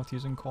anything wrong with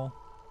using coal.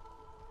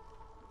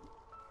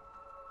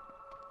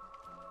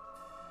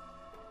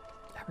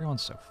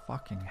 Everyone's so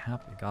fucking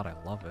happy. God, I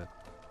love it.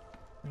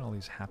 Look at all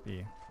these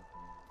happy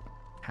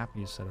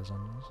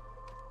citizens.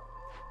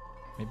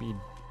 Maybe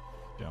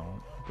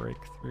don't break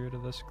through to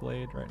this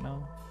glade right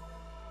now.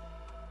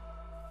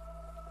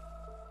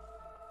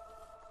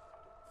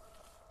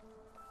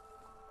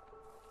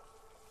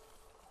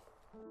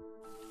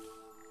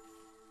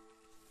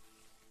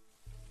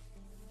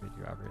 We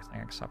do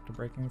everything except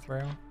breaking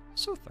through.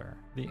 Suther,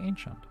 the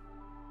Ancient.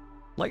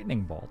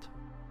 Lightning Bolt.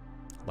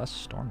 Less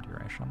storm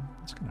duration.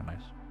 That's kind of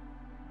nice.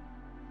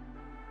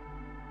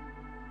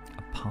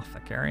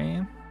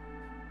 Apothecary.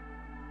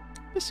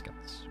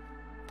 Biscuits.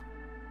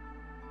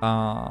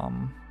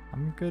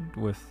 I'm good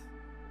with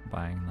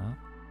buying that.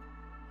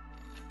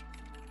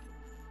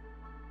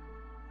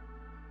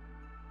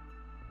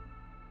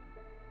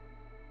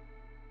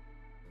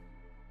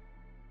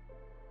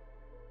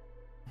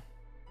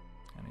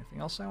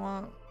 Anything else I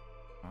want?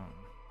 I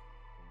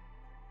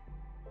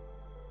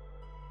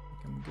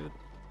think I'm good.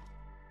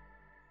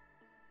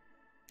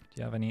 Do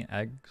you have any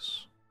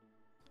eggs?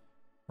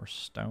 Or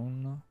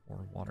stone? Or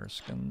water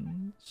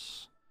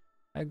skins?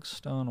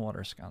 Eggstone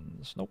water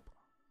skins. Nope.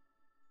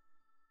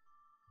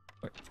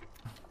 Wait.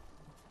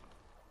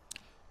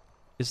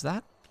 Is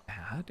that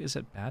bad? Is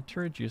it bad to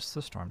reduce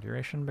the storm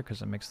duration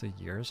because it makes the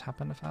years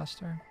happen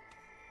faster?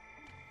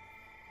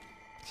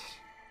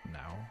 No.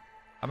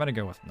 I'm gonna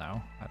go with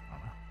no. I don't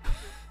know.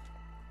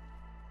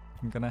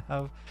 I'm gonna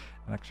have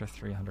an extra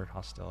 300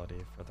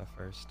 hostility for the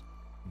first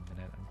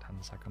minute and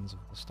 10 seconds of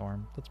the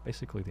storm. That's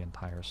basically the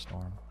entire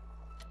storm.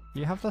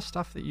 You have the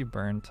stuff that you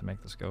burn to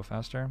make this go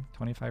faster.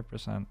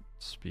 25%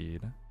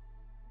 speed.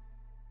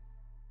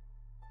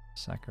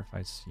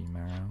 Sacrifice sea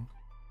marrow.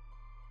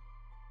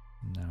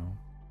 No.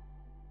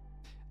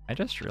 I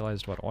just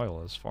realized what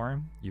oil is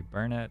for. You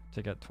burn it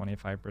to get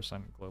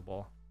 25%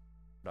 global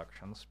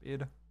production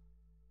speed.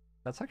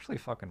 That's actually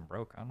fucking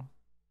broken.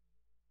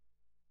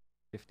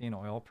 15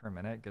 oil per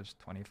minute gives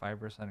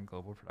 25%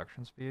 global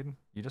production speed.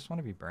 You just want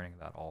to be burning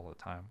that all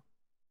the time.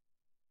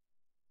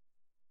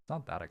 It's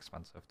not that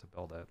expensive to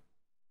build it.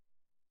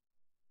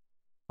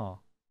 Oh,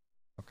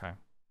 okay.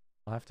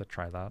 I'll have to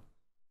try that.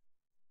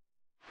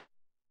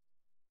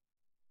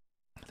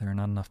 There are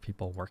not enough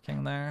people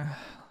working there.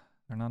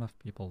 There are not enough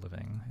people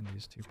living in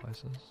these two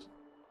places.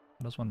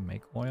 How does one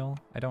make oil?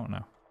 I don't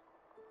know.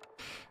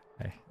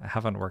 I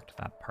haven't worked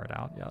that part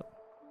out yet.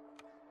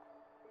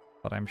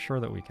 But I'm sure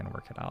that we can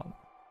work it out.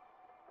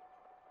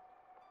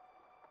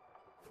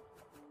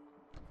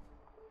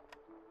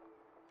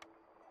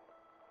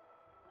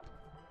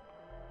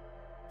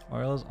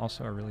 Oil is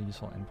also a really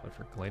useful input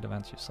for glade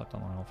events. You slept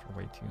on oil for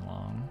way too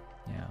long.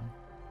 Yeah.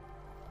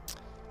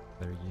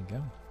 There you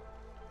go.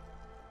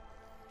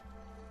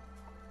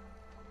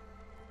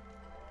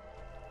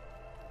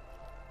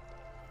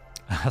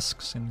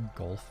 Asks in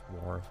Gulf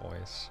War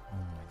voice. Oh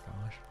my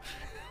gosh.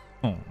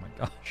 Oh my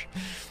gosh.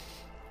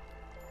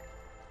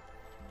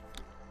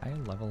 High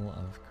level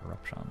of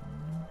corruption.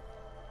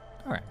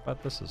 Alright,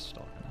 but this is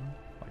still gonna,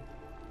 like,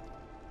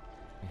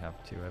 we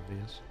have 2 of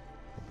these.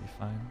 We'll be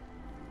fine.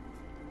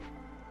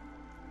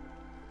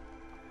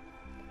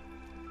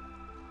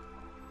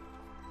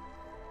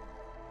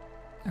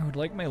 I would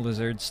like my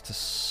lizards to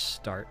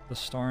start the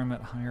storm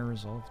at higher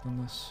resolve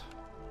than this.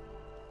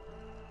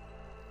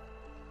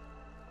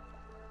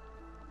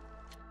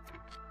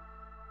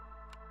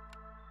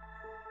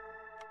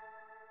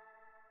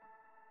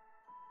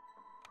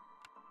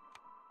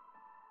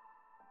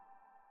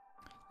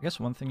 I guess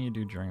one thing you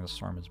do during the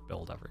storm is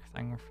build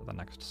everything for the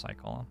next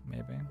cycle,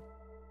 maybe.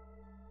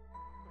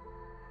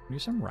 Do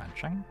some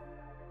ranching.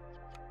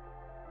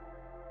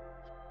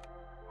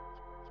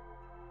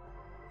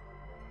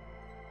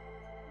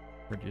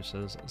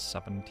 Reduces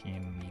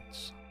 17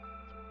 meats.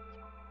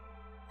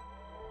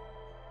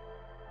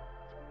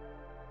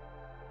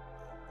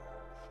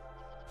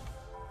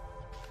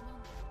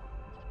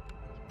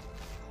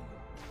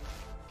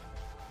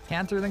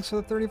 Cantor, thanks for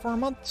the 34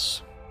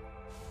 months.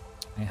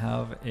 I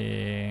have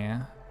a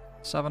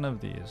 7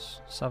 of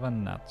these,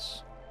 7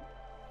 nets.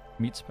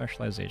 Meat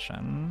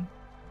specialization.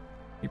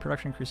 Meat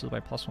production increases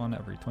by +1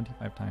 every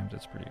 25 times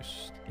it's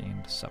produced.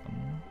 Gained 7.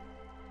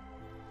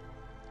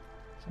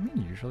 Does that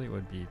mean usually it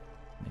would be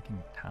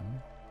making 10?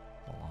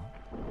 A lot.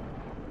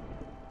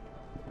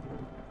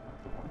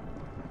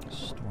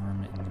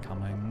 Storm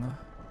incoming.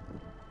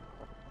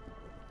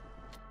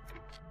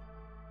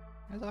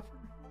 Is that for?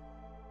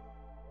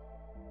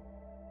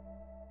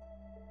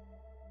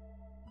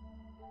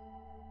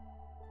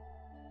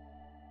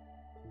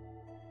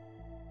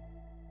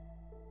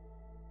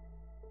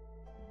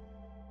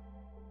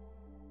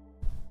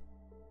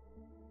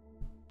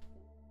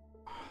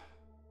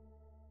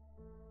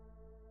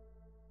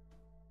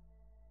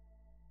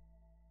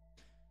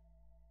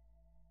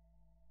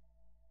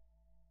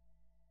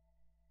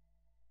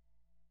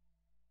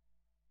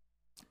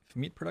 If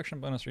meat production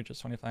bonus reaches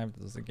 25,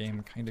 does the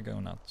game kind of go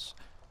nuts?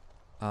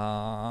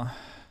 All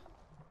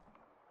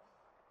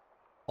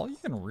you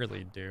can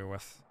really do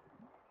with,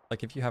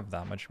 like, if you have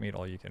that much meat,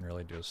 all you can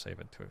really do is save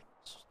it to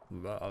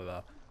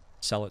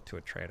sell it to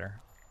a trader.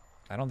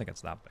 I don't think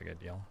it's that big a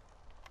deal.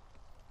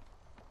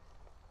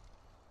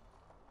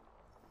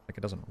 Like,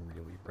 it doesn't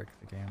really break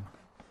the game.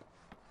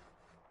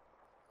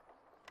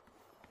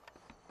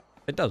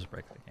 It does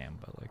break the game,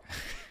 but, like,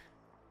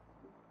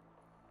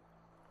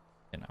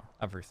 you know,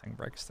 everything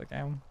breaks the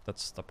game.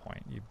 That's the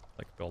point. You,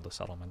 like, build a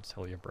settlement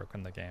until you've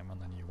broken the game,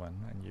 and then you win,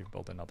 and you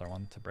build another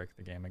one to break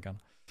the game again.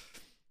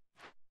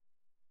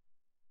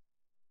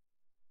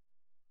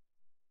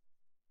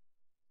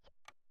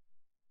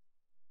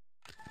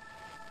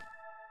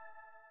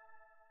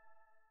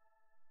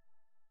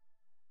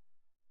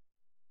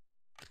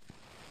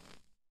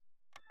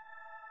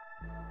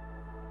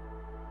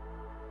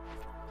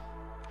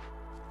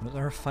 What is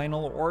our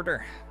final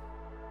order?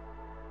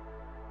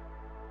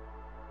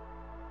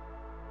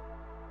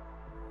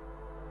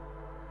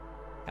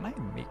 Can I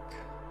make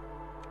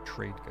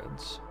trade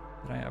goods?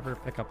 Did I ever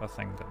pick up a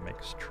thing that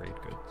makes trade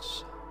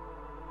goods?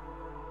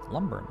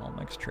 Lumber mill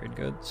makes trade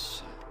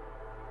goods.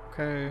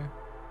 Okay.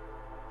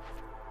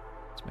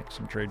 Let's make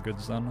some trade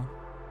goods then.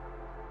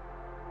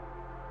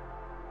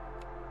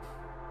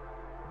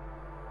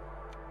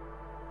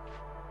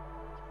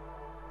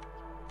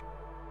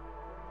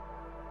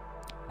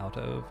 out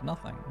of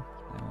nothing.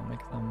 I will make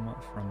them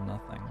from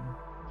nothing.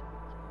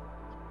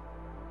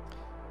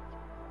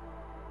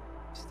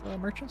 Is the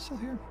merchant still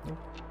here? Nope.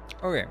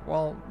 Okay,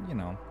 well, you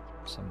know,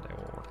 someday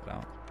we'll work it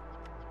out.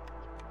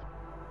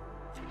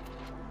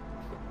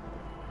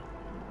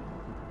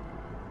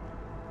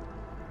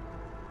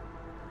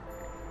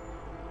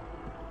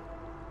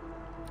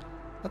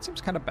 That seems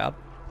kind of bad.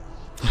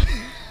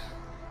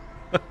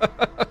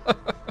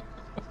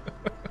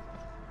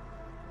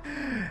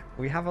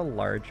 We have a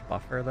large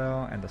buffer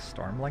though, and the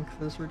storm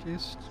length is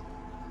reduced.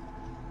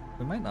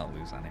 We might not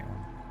lose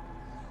anyone.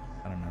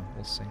 I don't know,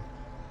 we'll see.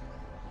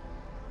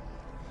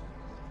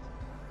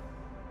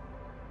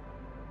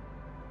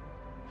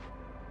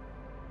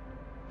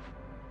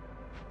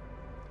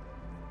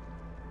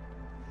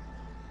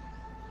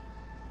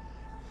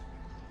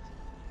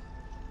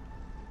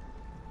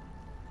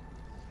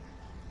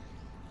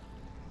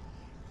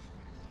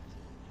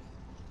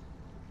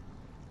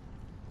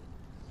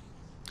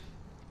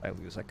 I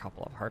lose a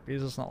couple of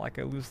harpies, it's not like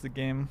I lose the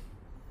game.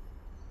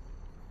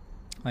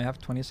 I have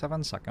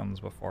 27 seconds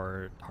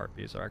before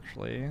harpies are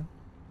actually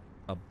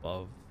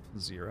above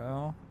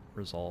 0.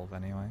 Resolve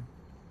anyway.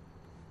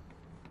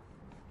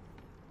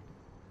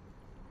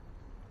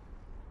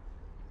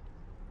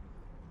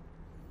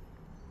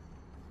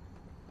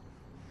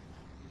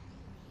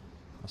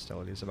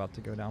 Hostility is about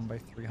to go down by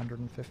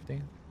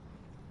 350.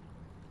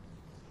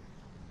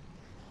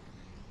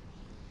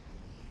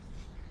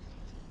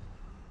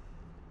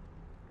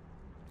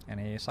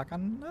 Any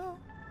second? No.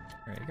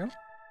 There you go.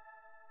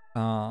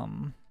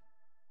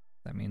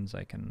 That means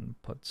I can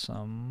put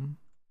some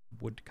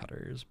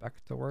woodcutters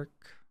back to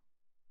work.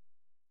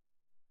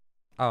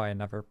 Oh, I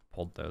never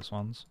pulled those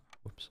ones.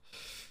 Whoops.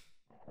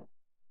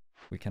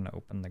 We can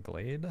open the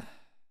glade. Is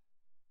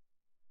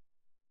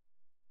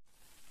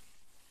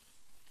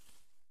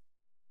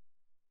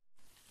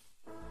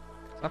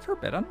that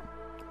forbidden?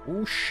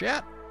 Oh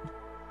shit!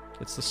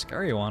 It's the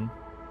scary one.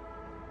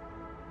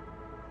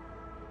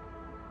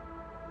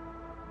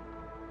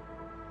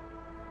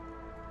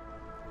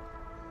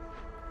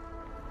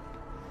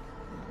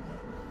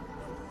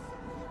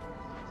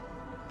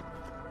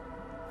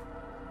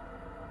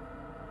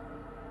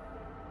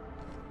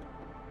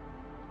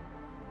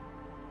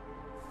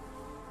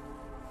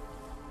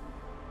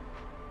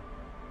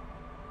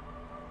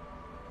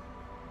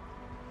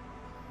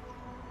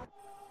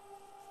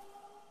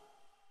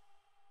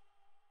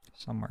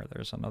 Somewhere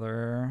there's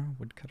another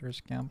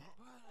woodcutter's camp.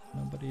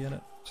 Nobody in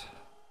it.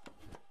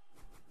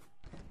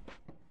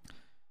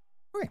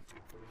 Okay.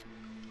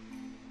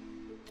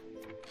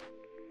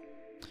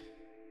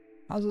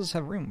 Houses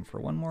have room for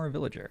one more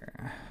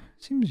villager.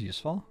 Seems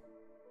useful.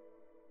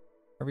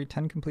 Every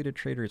 10 completed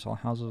trade routes, all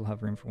houses will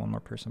have room for one more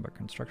person, but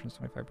construction is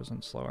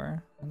 25%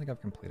 slower. I don't think I've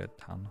completed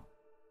 10.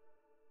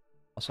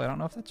 Also, I don't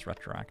know if that's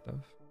retroactive.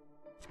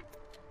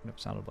 It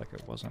sounded like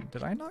it wasn't.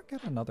 Did I not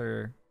get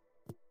another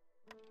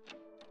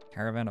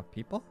caravan of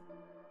people?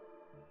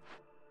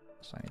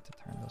 So I need to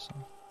turn this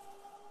on.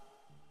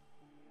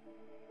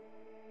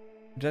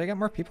 Did I get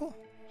more people?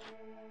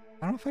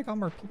 I don't know if I got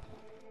more people.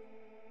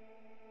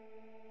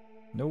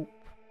 Nope.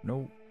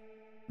 Nope.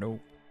 Nope.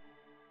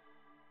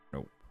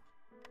 Nope.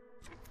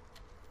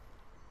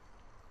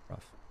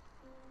 Rough.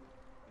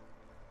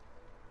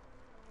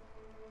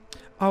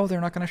 Oh, they're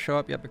not going to show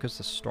up yet because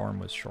the storm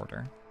was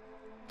shorter.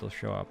 They'll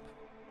show up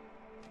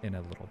in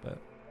a little bit.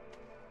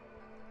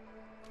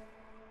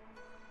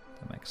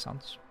 That makes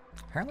sense.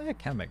 Apparently I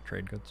can make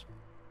trade goods.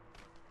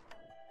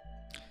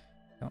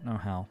 Don't know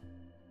how.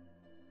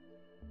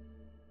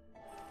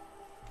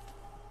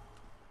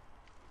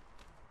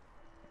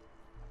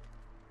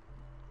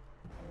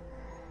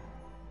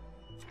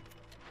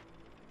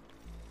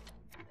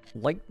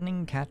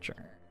 Lightning catcher.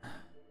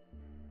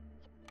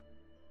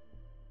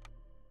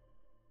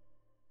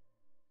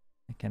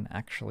 I can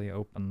actually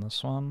open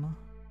this one.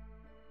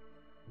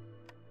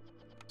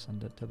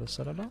 Send it to the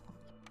Citadel.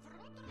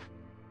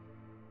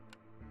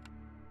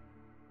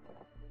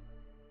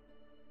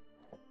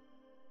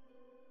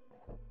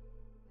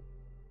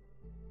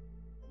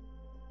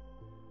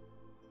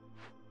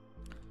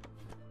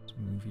 Let's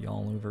move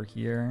y'all over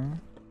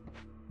here.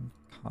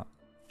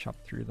 Chop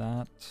through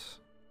that.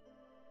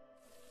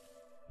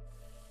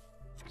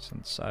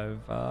 Since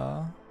I've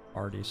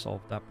already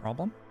solved that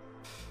problem.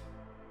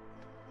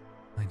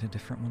 Find a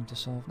different one to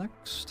solve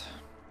next.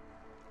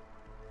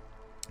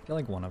 I feel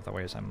like one of the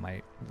ways I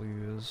might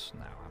lose...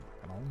 No, I'm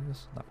not gonna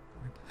lose. Never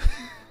mind.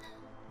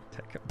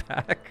 Take it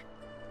back.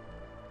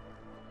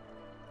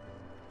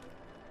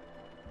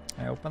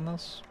 Can I open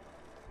this?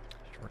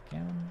 Sure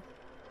can.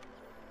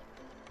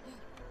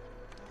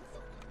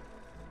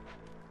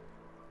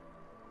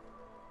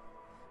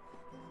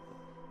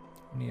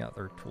 Any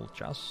other tool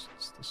chests?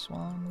 This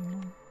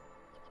one.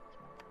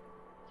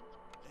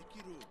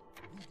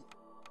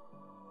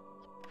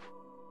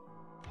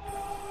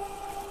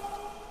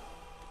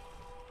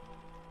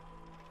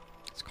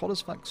 It's cold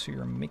as fuck, so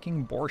you're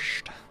making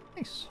borscht.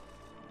 Nice.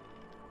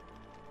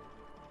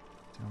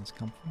 Sounds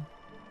comfy.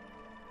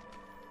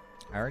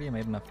 I already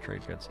made enough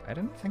trade goods. I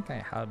didn't think I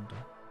had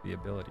the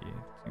ability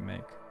to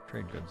make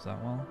trade goods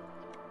that well.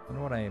 I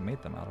wonder what I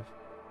made them out of.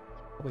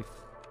 Probably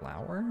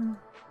flour?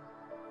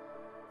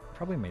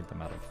 Probably made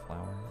them out of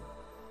flour.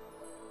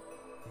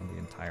 And the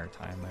entire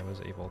time I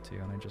was able to,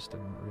 and I just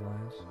didn't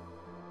realize.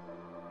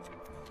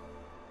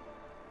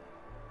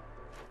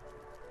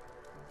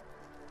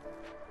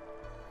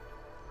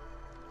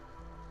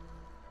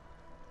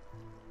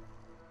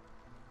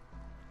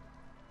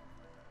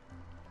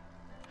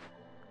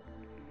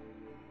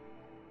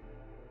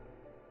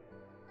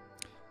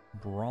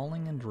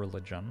 Brawling and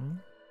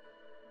religion.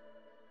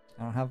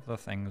 I don't have the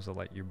things that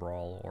let you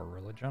brawl or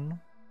religion.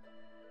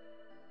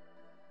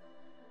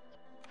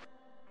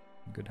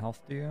 Good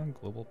health due,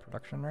 global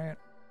production rate.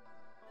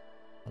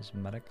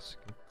 Cosmetics,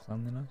 good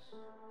cleanliness.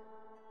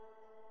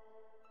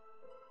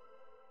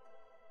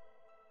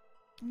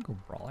 I'll go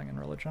brawling and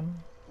religion.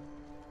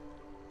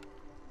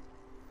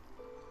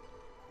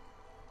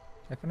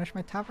 Did I finish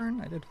my tavern?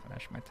 I did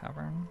finish my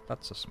tavern.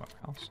 That's a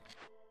smokehouse.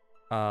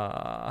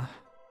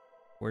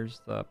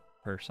 Where's the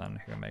person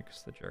who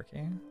makes the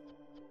jerky?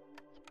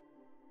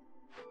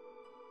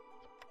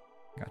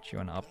 Got you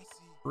an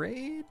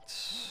upgrade.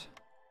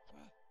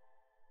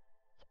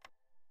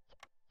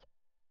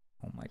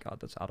 Oh my god,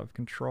 that's out of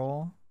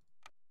control.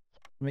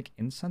 Make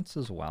incense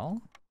as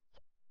well?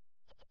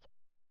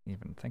 Didn't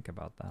even think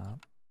about that.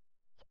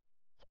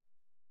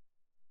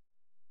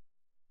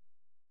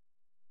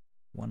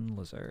 One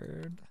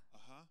lizard.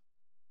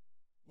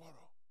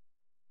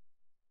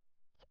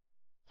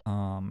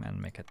 And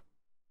make a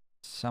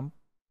sample.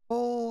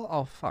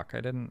 Oh fuck,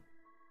 I didn't.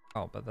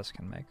 Oh, but this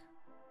can make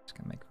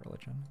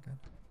religion. Good.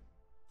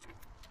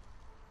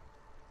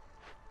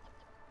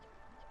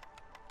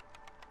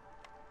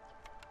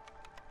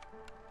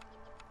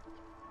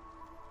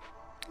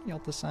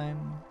 Yelta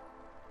sign.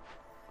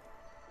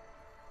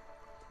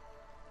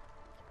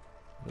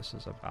 This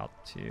is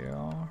about to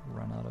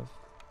run out of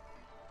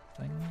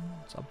thing.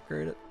 Let's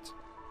upgrade it.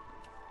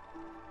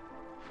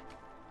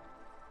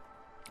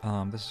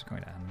 This is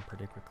going to end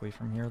pretty quickly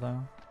from here,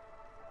 though.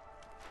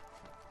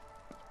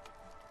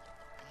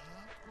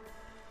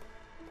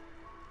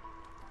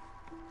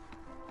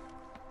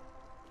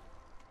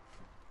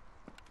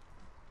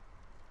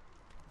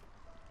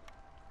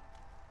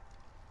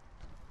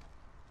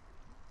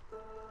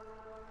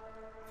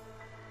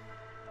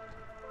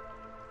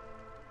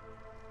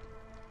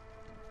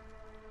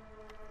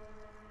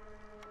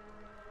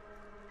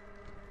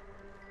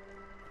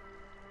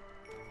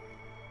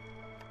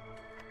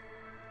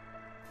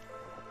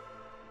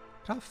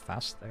 How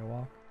fast they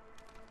walk.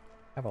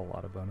 I have a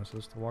lot of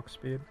bonuses to walk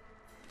speed.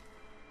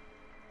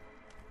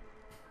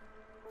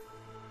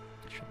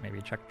 Should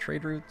maybe check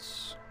trade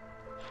routes.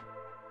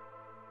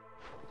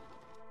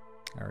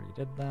 I already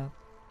did that.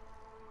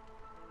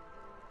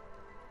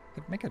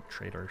 Could make a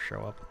trader show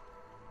up.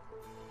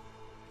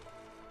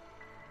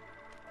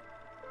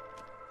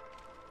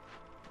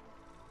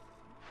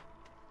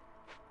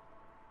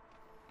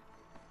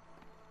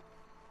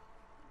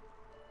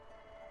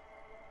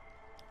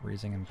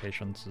 Raising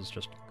impatience is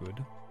just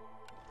good.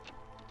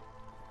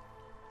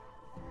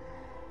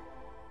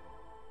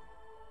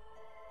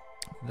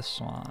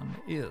 This one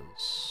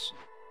is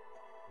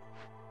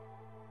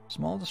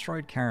small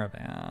destroyed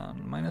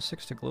caravan.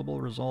 -6 to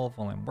global resolve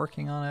while I'm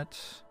working on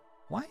it.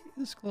 Why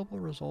is global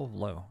resolve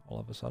low all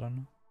of a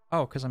sudden?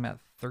 Oh, because I'm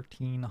at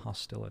 13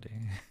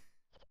 hostility.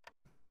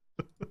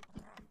 Okay.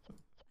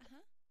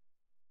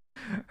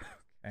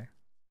 I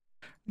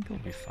think it'll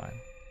be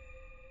fine.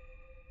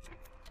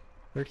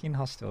 13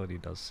 hostility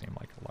does seem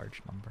like a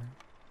large number.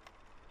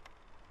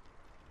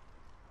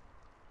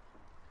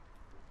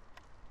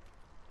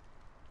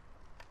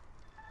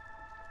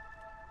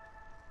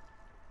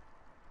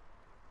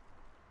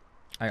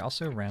 I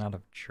also ran out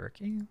of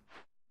jerky.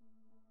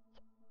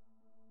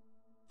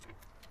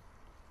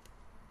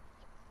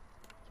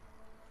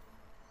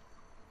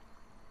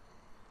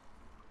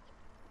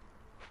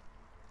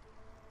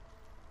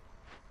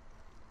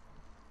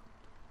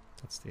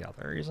 That's the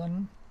other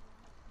reason.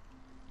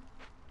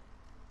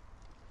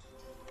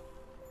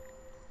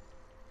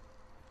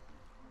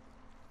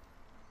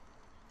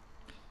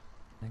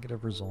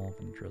 Negative resolve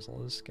and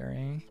drizzle is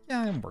scary.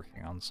 Yeah, I'm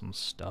working on some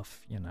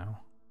stuff, you know.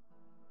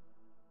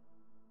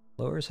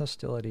 Lowers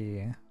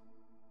hostility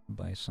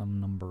by some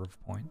number of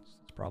points.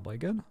 That's probably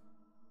good.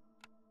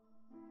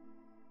 I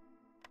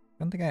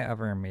don't think I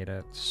ever made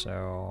it,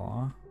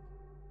 so...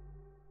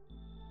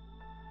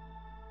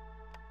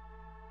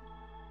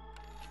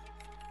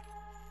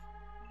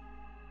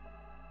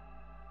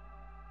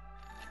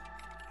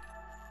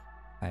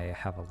 I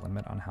have a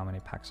limit on how many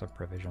packs of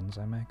provisions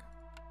I make.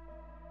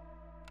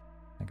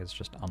 I think it's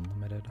just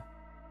unlimited.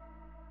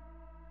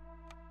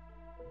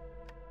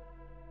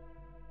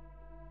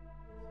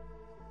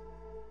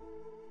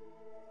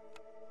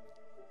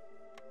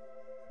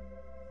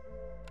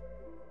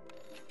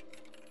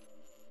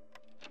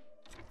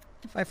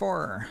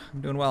 $5-4. I'm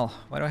doing well.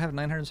 Why do I have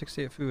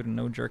 968 food and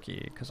no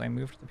jerky? Because I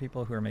moved the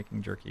people who are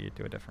making jerky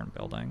to a different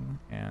building,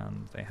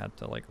 and they had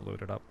to like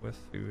load it up with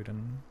food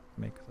and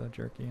make the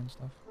jerky and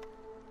stuff.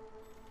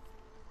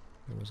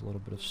 There was a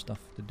little bit of stuff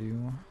to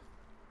do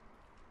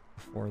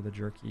before the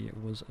jerky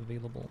was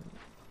available.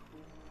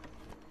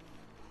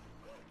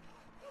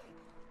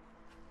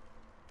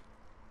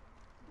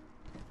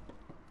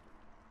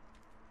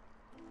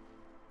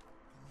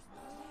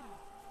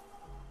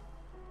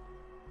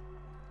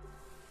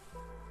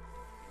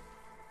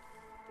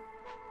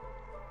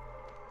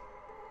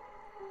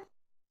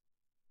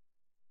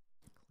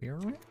 Clear?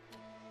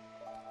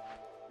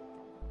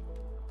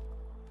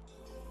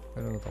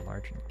 Go to the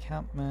large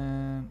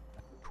encampment,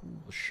 a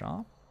tool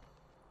shop.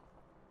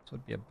 This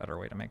would be a better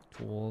way to make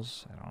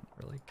tools. I don't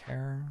really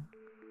care.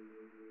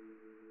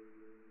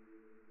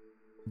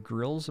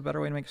 Grill's a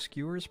better way to make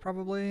skewers,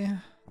 probably.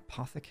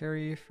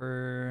 Apothecary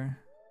for...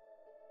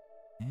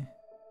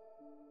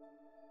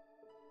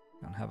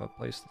 Don't have a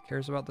place that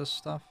cares about this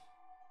stuff.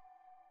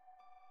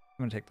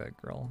 I'm gonna take that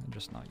grill and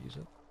just not use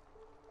it.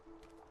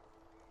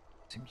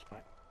 Seems fine.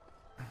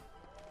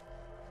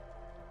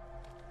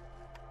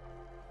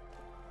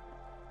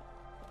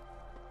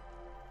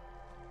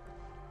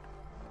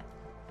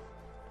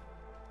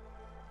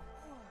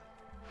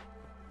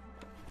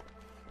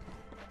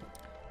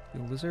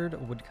 Do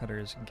lizard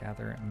woodcutters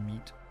gather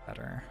meat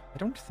better? I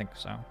don't think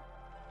so.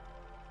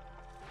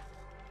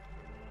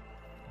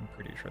 I'm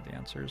pretty sure the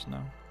answer is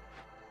no.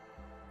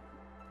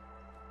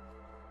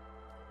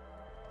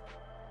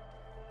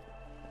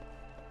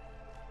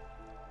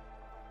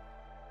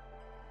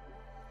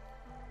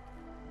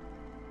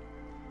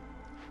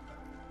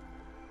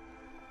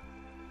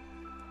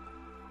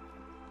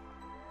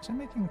 Is it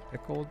making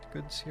pickled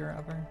goods here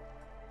ever?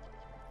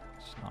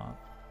 It's not.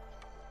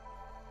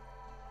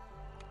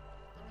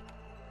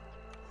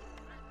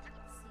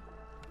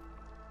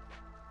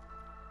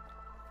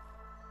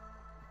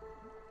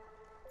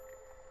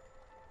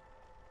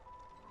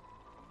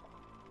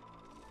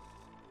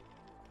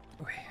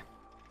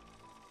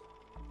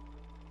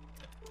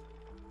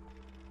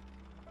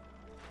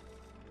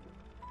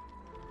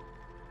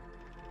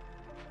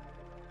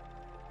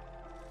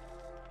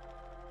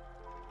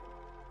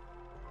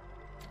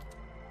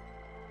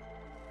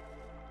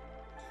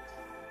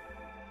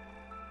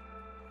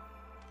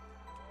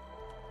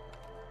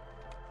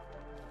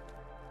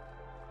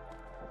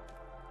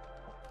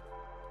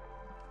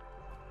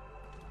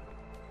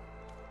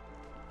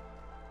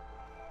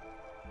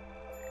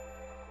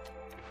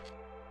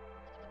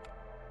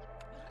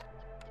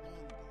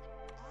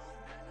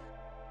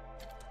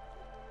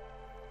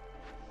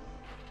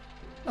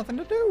 Nothing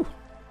to do.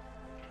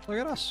 Look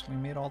at us. We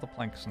made all the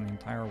planks in the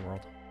entire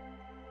world.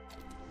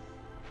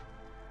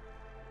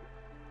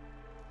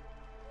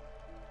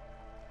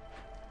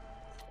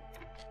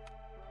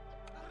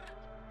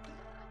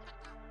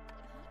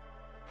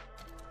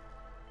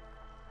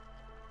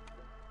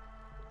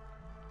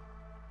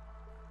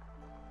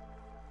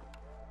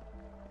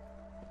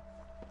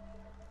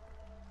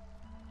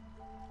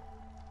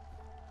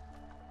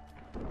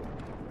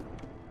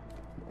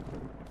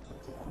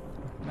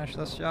 Finish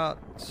this yacht.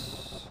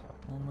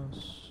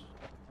 Almost.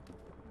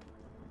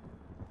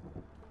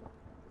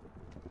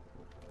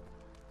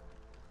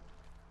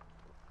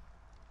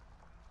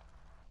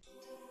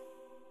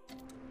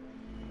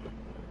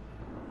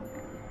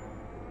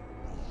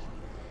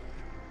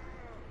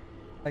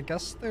 I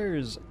guess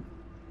there's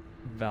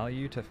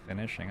value to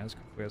finishing as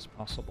quickly as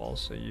possible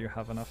so you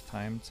have enough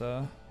time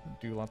to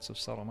do lots of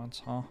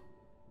settlements, huh?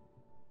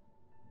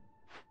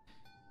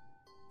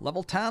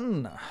 Level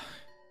 10!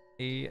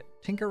 A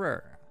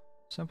tinkerer.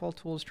 Simple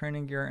tools,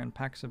 training gear, and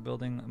packs of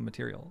building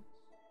materials.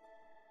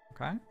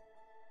 Okay.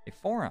 A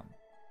forum.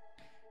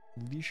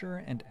 Leisure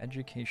and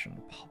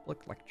education.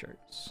 Public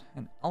lectures.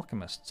 An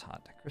alchemist's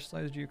hut.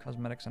 Crystallized dew,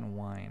 cosmetics, and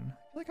wine.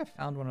 I feel like I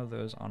found one of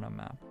those on a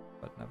map,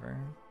 but never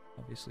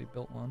obviously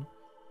built one.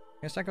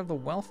 A stack of the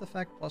wealth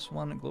effect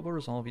 +1 global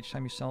resolve each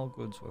time you sell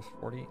goods with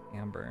 40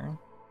 amber.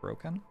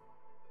 Broken.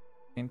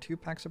 And 2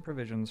 packs of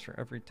provisions for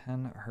every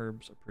 10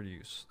 herbs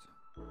produced.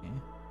 Okay.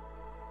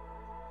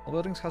 All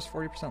buildings cost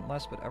 40%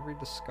 less, but every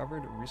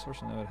discovered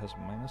resource node has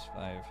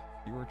 -5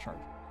 fewer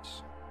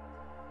charges.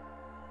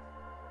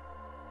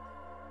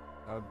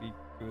 That would be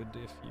good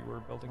if you were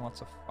building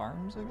lots of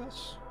farms, I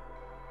guess.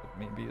 But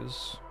maybe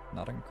is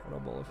not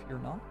incredible if you're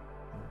not.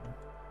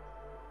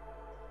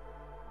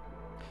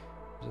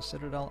 There's a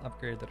citadel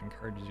upgrade that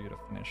encourages you to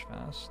finish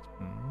fast.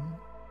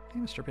 Hey,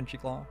 Mr. Pinchy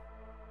Claw.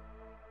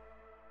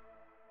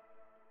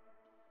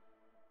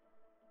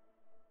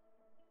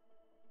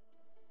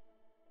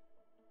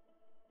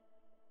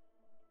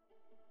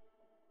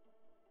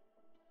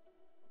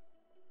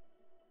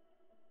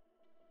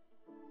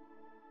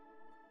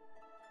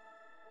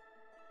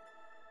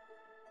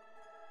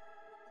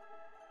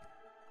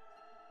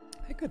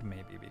 I could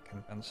maybe be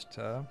convinced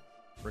to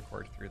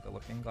record through the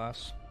looking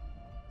glass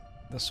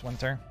this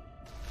winter.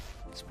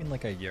 It's been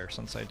like a year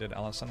since I did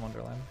Alice in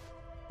Wonderland.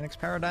 Phoenix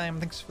Paradigm,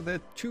 thanks for the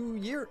 2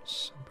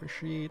 years.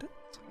 Appreciate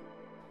it.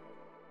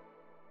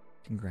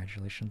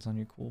 Congratulations on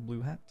your cool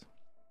blue hat.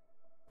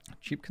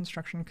 Cheap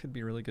construction could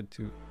be really good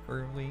too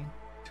early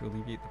to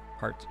alleviate the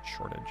parts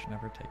shortage.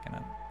 Never taken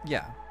it.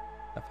 Yeah,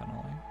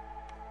 definitely.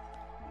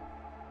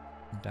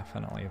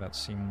 Definitely, that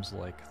seems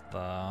like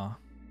the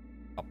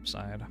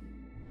upside.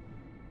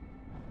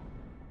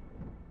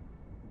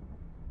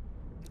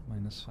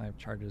 -5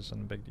 charges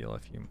isn't a big deal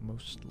if you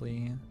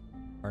mostly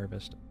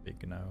harvest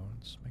big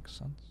nodes. Makes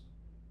sense.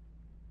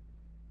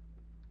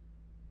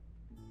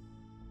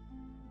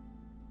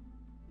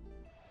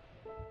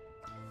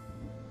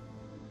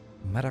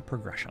 Meta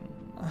progression.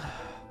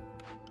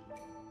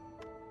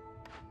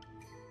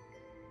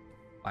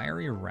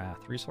 Fiery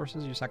Wrath.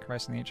 Resources you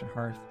sacrifice in the Ancient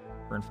Hearth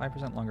burn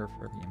 5% longer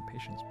for the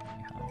Impatience being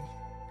you have.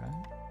 Okay.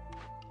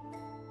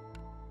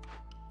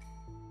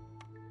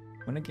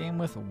 Win a game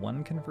with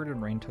 1 converted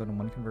Rain Toad and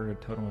 1 converted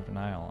Totem of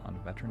Denial on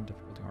Veteran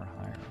difficulty or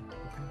higher.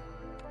 Okay.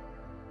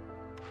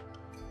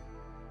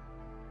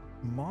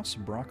 Moss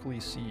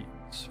Broccoli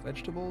Seeds.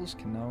 Vegetables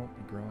can now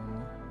be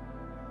grown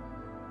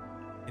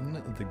in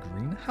the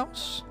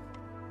greenhouse?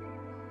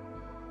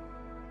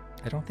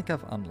 I don't think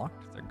I've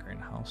unlocked the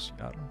greenhouse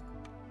yet.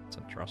 It's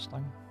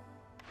interesting.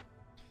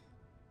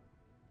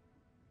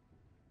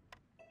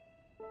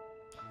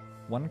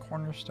 One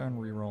cornerstone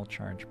reroll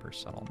charge per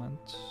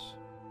settlement.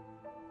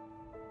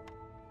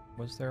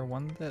 Was there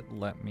one that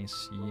let me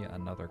see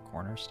another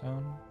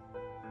cornerstone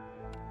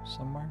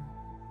somewhere?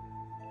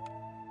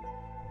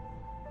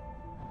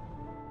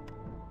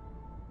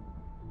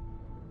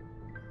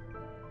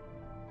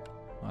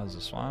 What is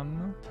this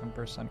one?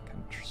 10%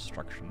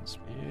 construction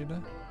speed.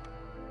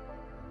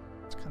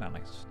 It's kind of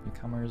nice.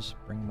 Newcomers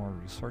bring more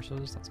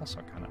resources. That's also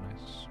kind of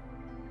nice.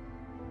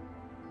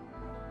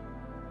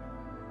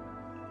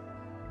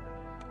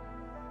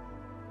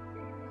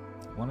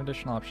 One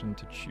additional option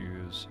to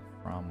choose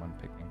from when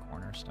picking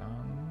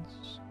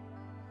cornerstones.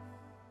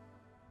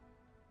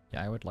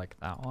 Yeah, I would like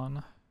that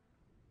one.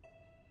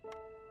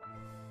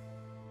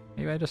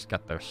 Maybe I just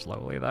get there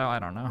slowly though, I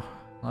don't know.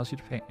 Allows you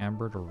to pay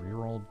Amber to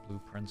reroll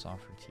blueprints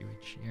offered to you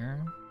each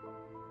year.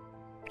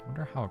 I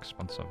wonder how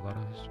expensive that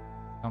is.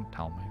 Don't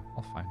tell me.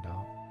 I'll find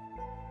out.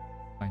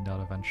 Find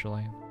out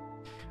eventually.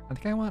 I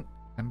think I want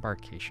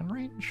embarkation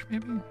range,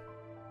 maybe?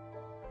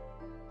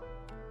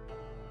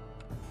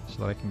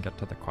 So that I can get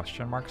to the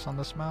question marks on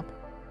this map.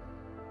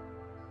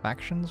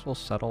 Factions will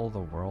settle the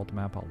world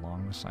map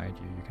alongside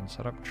you. You can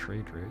set up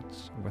trade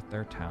routes with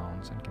their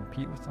towns and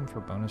compete with them for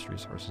bonus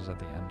resources at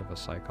the end of a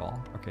cycle.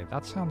 Okay,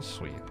 that sounds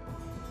sweet.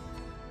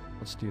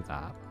 Let's do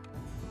that.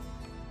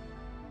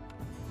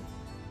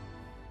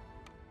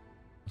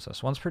 So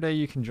once per day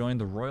you can join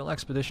the Royal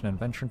Expedition and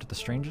venture into the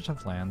strangest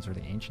of lands where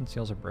the ancient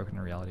seals are broken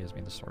and reality has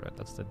been distorted.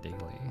 That's the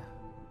daily.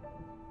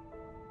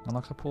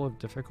 Unlocks a pool of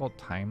difficult,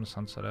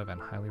 time-sensitive, and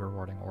highly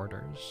rewarding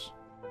orders.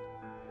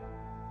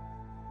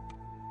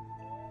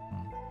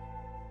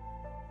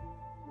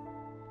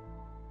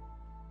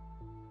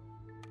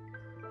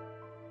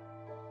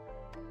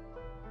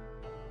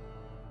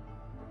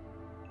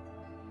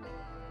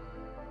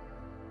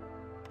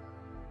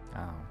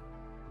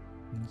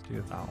 Let's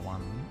do that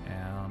one,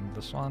 and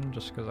this one,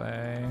 just because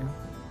I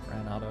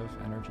ran out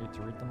of energy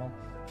to read them all.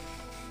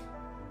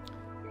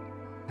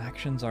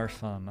 Factions are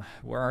fun.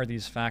 Where are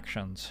these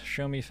factions?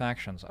 Show me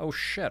factions. Oh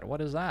shit,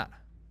 what is that?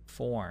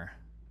 4.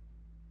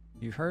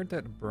 You've heard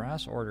that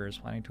Brass Order is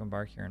planning to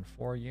embark here in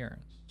 4 years.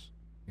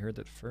 You heard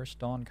that First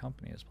Dawn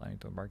Company is planning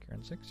to embark here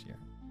in 6 years.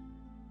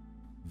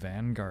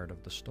 Vanguard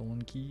of the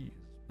Stolen Keys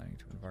is planning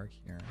to embark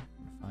here in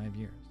 5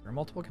 years. There are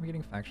multiple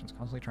competing factions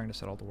constantly trying to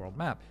settle the world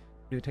map.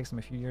 It takes them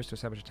a few years to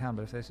establish a town,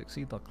 but if they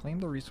succeed, they'll claim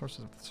the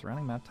resources of the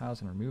surrounding map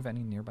tiles and remove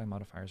any nearby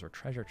modifiers or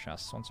treasure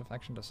chests. Once a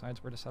faction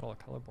decides where to settle, a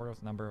color border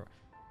with a number...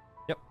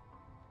 Yep.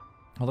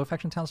 Although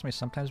faction towns may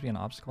sometimes be an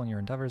obstacle in your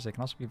endeavors, they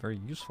can also be very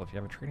useful. If you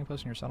have a trading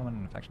post in your settlement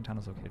and a faction town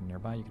is located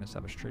nearby, you can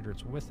establish trade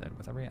routes with it.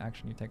 With every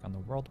action you take on the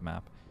world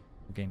map,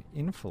 you gain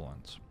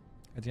influence.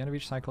 At the end of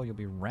each cycle, you'll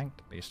be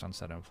ranked based on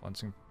said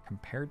influence, and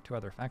compared to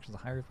other factions,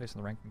 the higher you place in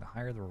the ranking, the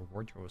higher the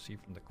reward you will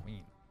receive from the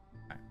Queen.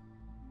 Okay.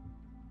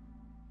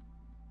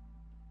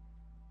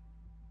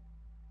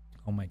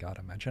 Oh my god,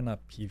 imagine a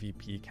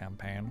PvP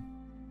campaign.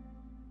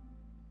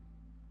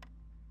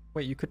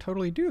 Wait, you could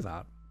totally do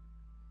that.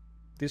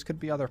 These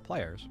could be other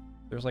players.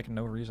 There's like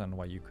no reason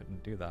why you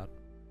couldn't do that.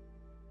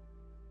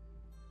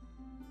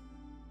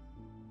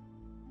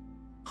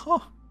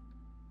 Huh.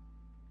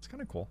 It's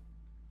kind of cool.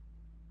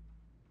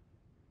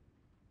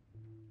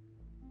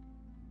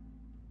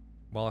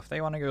 Well, if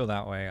they want to go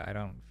that way, I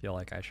don't feel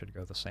like I should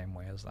go the same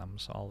way as them,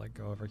 so I'll like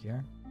go over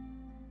here.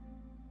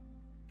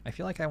 I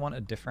feel like I want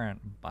a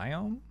different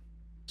biome.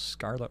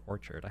 Scarlet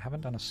Orchard. I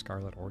haven't done a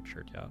Scarlet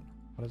Orchard yet.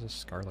 What is a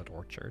Scarlet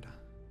Orchard?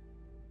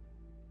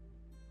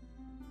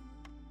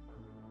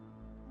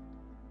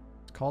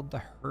 It's called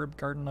the Herb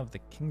Garden of the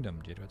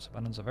Kingdom due to its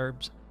abundance of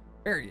herbs,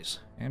 berries,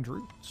 and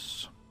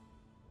roots.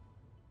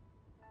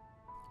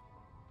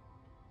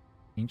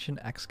 Ancient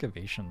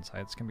excavation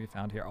sites can be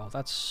found here. Oh,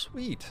 that's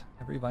sweet!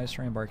 Every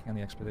viceroy embarking on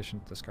the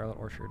expedition to the Scarlet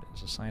Orchard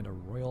is assigned a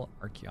royal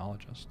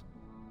archaeologist.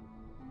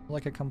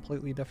 Like a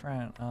completely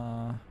different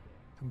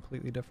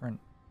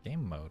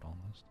game mode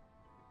almost.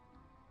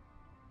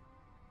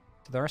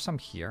 So there are some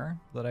here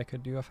that I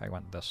could do if I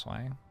went this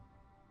way.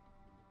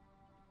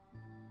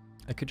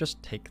 I could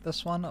just take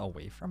this one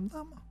away from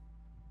them?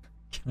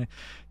 Can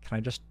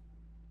I just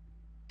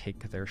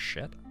take their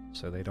shit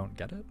so they don't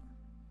get it?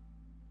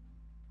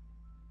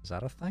 Is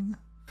that a thing?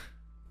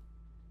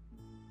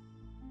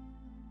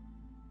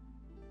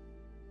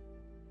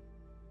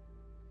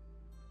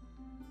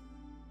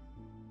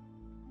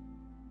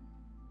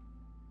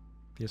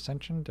 The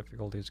ascension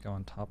difficulties go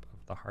on top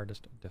of the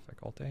hardest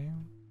difficulty.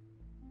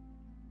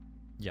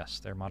 Yes,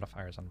 they're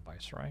modifiers on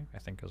Viceroy, I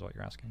think is what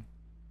you're asking.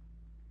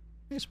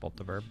 Hey, Spolt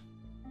the Verb.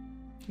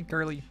 Hey,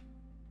 Curly.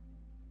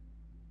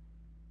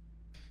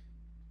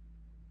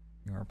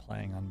 You are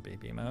playing on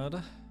baby mode.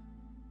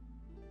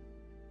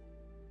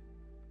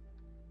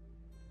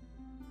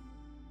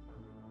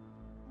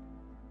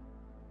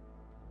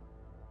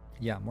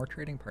 Yeah, more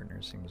trading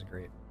partners seems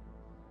great.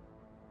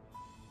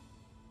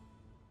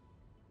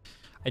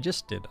 I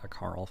just did a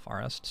Carl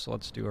Forest, so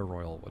let's do a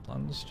Royal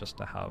Woodlands just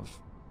to have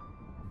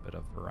a bit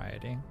of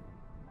variety.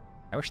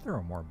 I wish there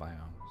were more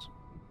biomes.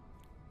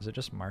 Is it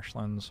just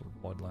marshlands,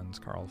 woodlands,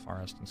 Carl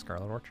Forest, and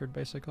Scarlet Orchard,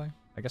 basically?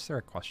 I guess there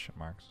are question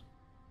marks.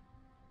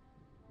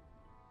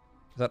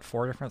 Is that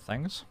 4 different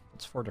things?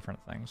 That's 4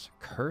 different things.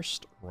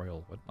 Cursed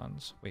Royal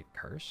Woodlands. Wait,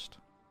 cursed?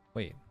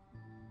 Wait.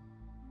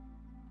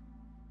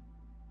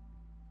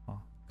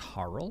 Oh,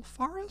 Carl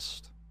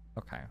Forest?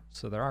 Okay,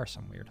 so there are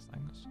some weird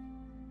things.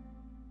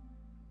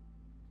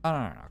 Oh,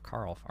 no,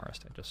 Carl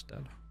Forest I just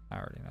did. I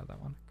already know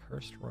that one.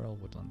 Cursed Royal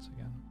Woodlands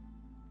again.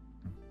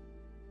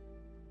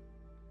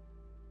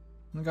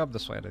 I'm gonna go up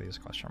this way to these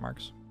question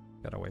marks.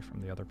 Get away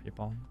from the other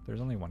people. There's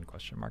only one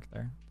question mark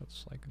there.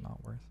 That's, like,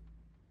 not worth.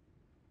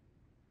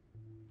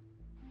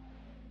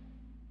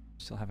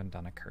 Still haven't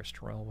done a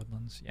Cursed Royal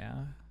Woodlands,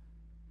 yeah.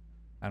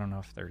 I don't know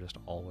if they're just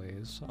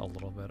always a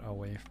little bit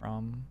away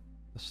from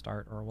the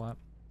start or what.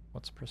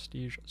 What's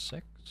Prestige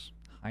 6?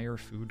 Higher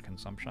food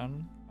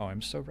consumption? Oh,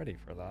 I'm so ready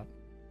for that.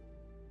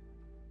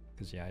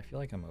 Because, yeah, I feel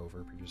like I'm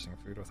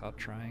overproducing food without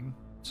trying.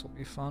 This will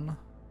be fun.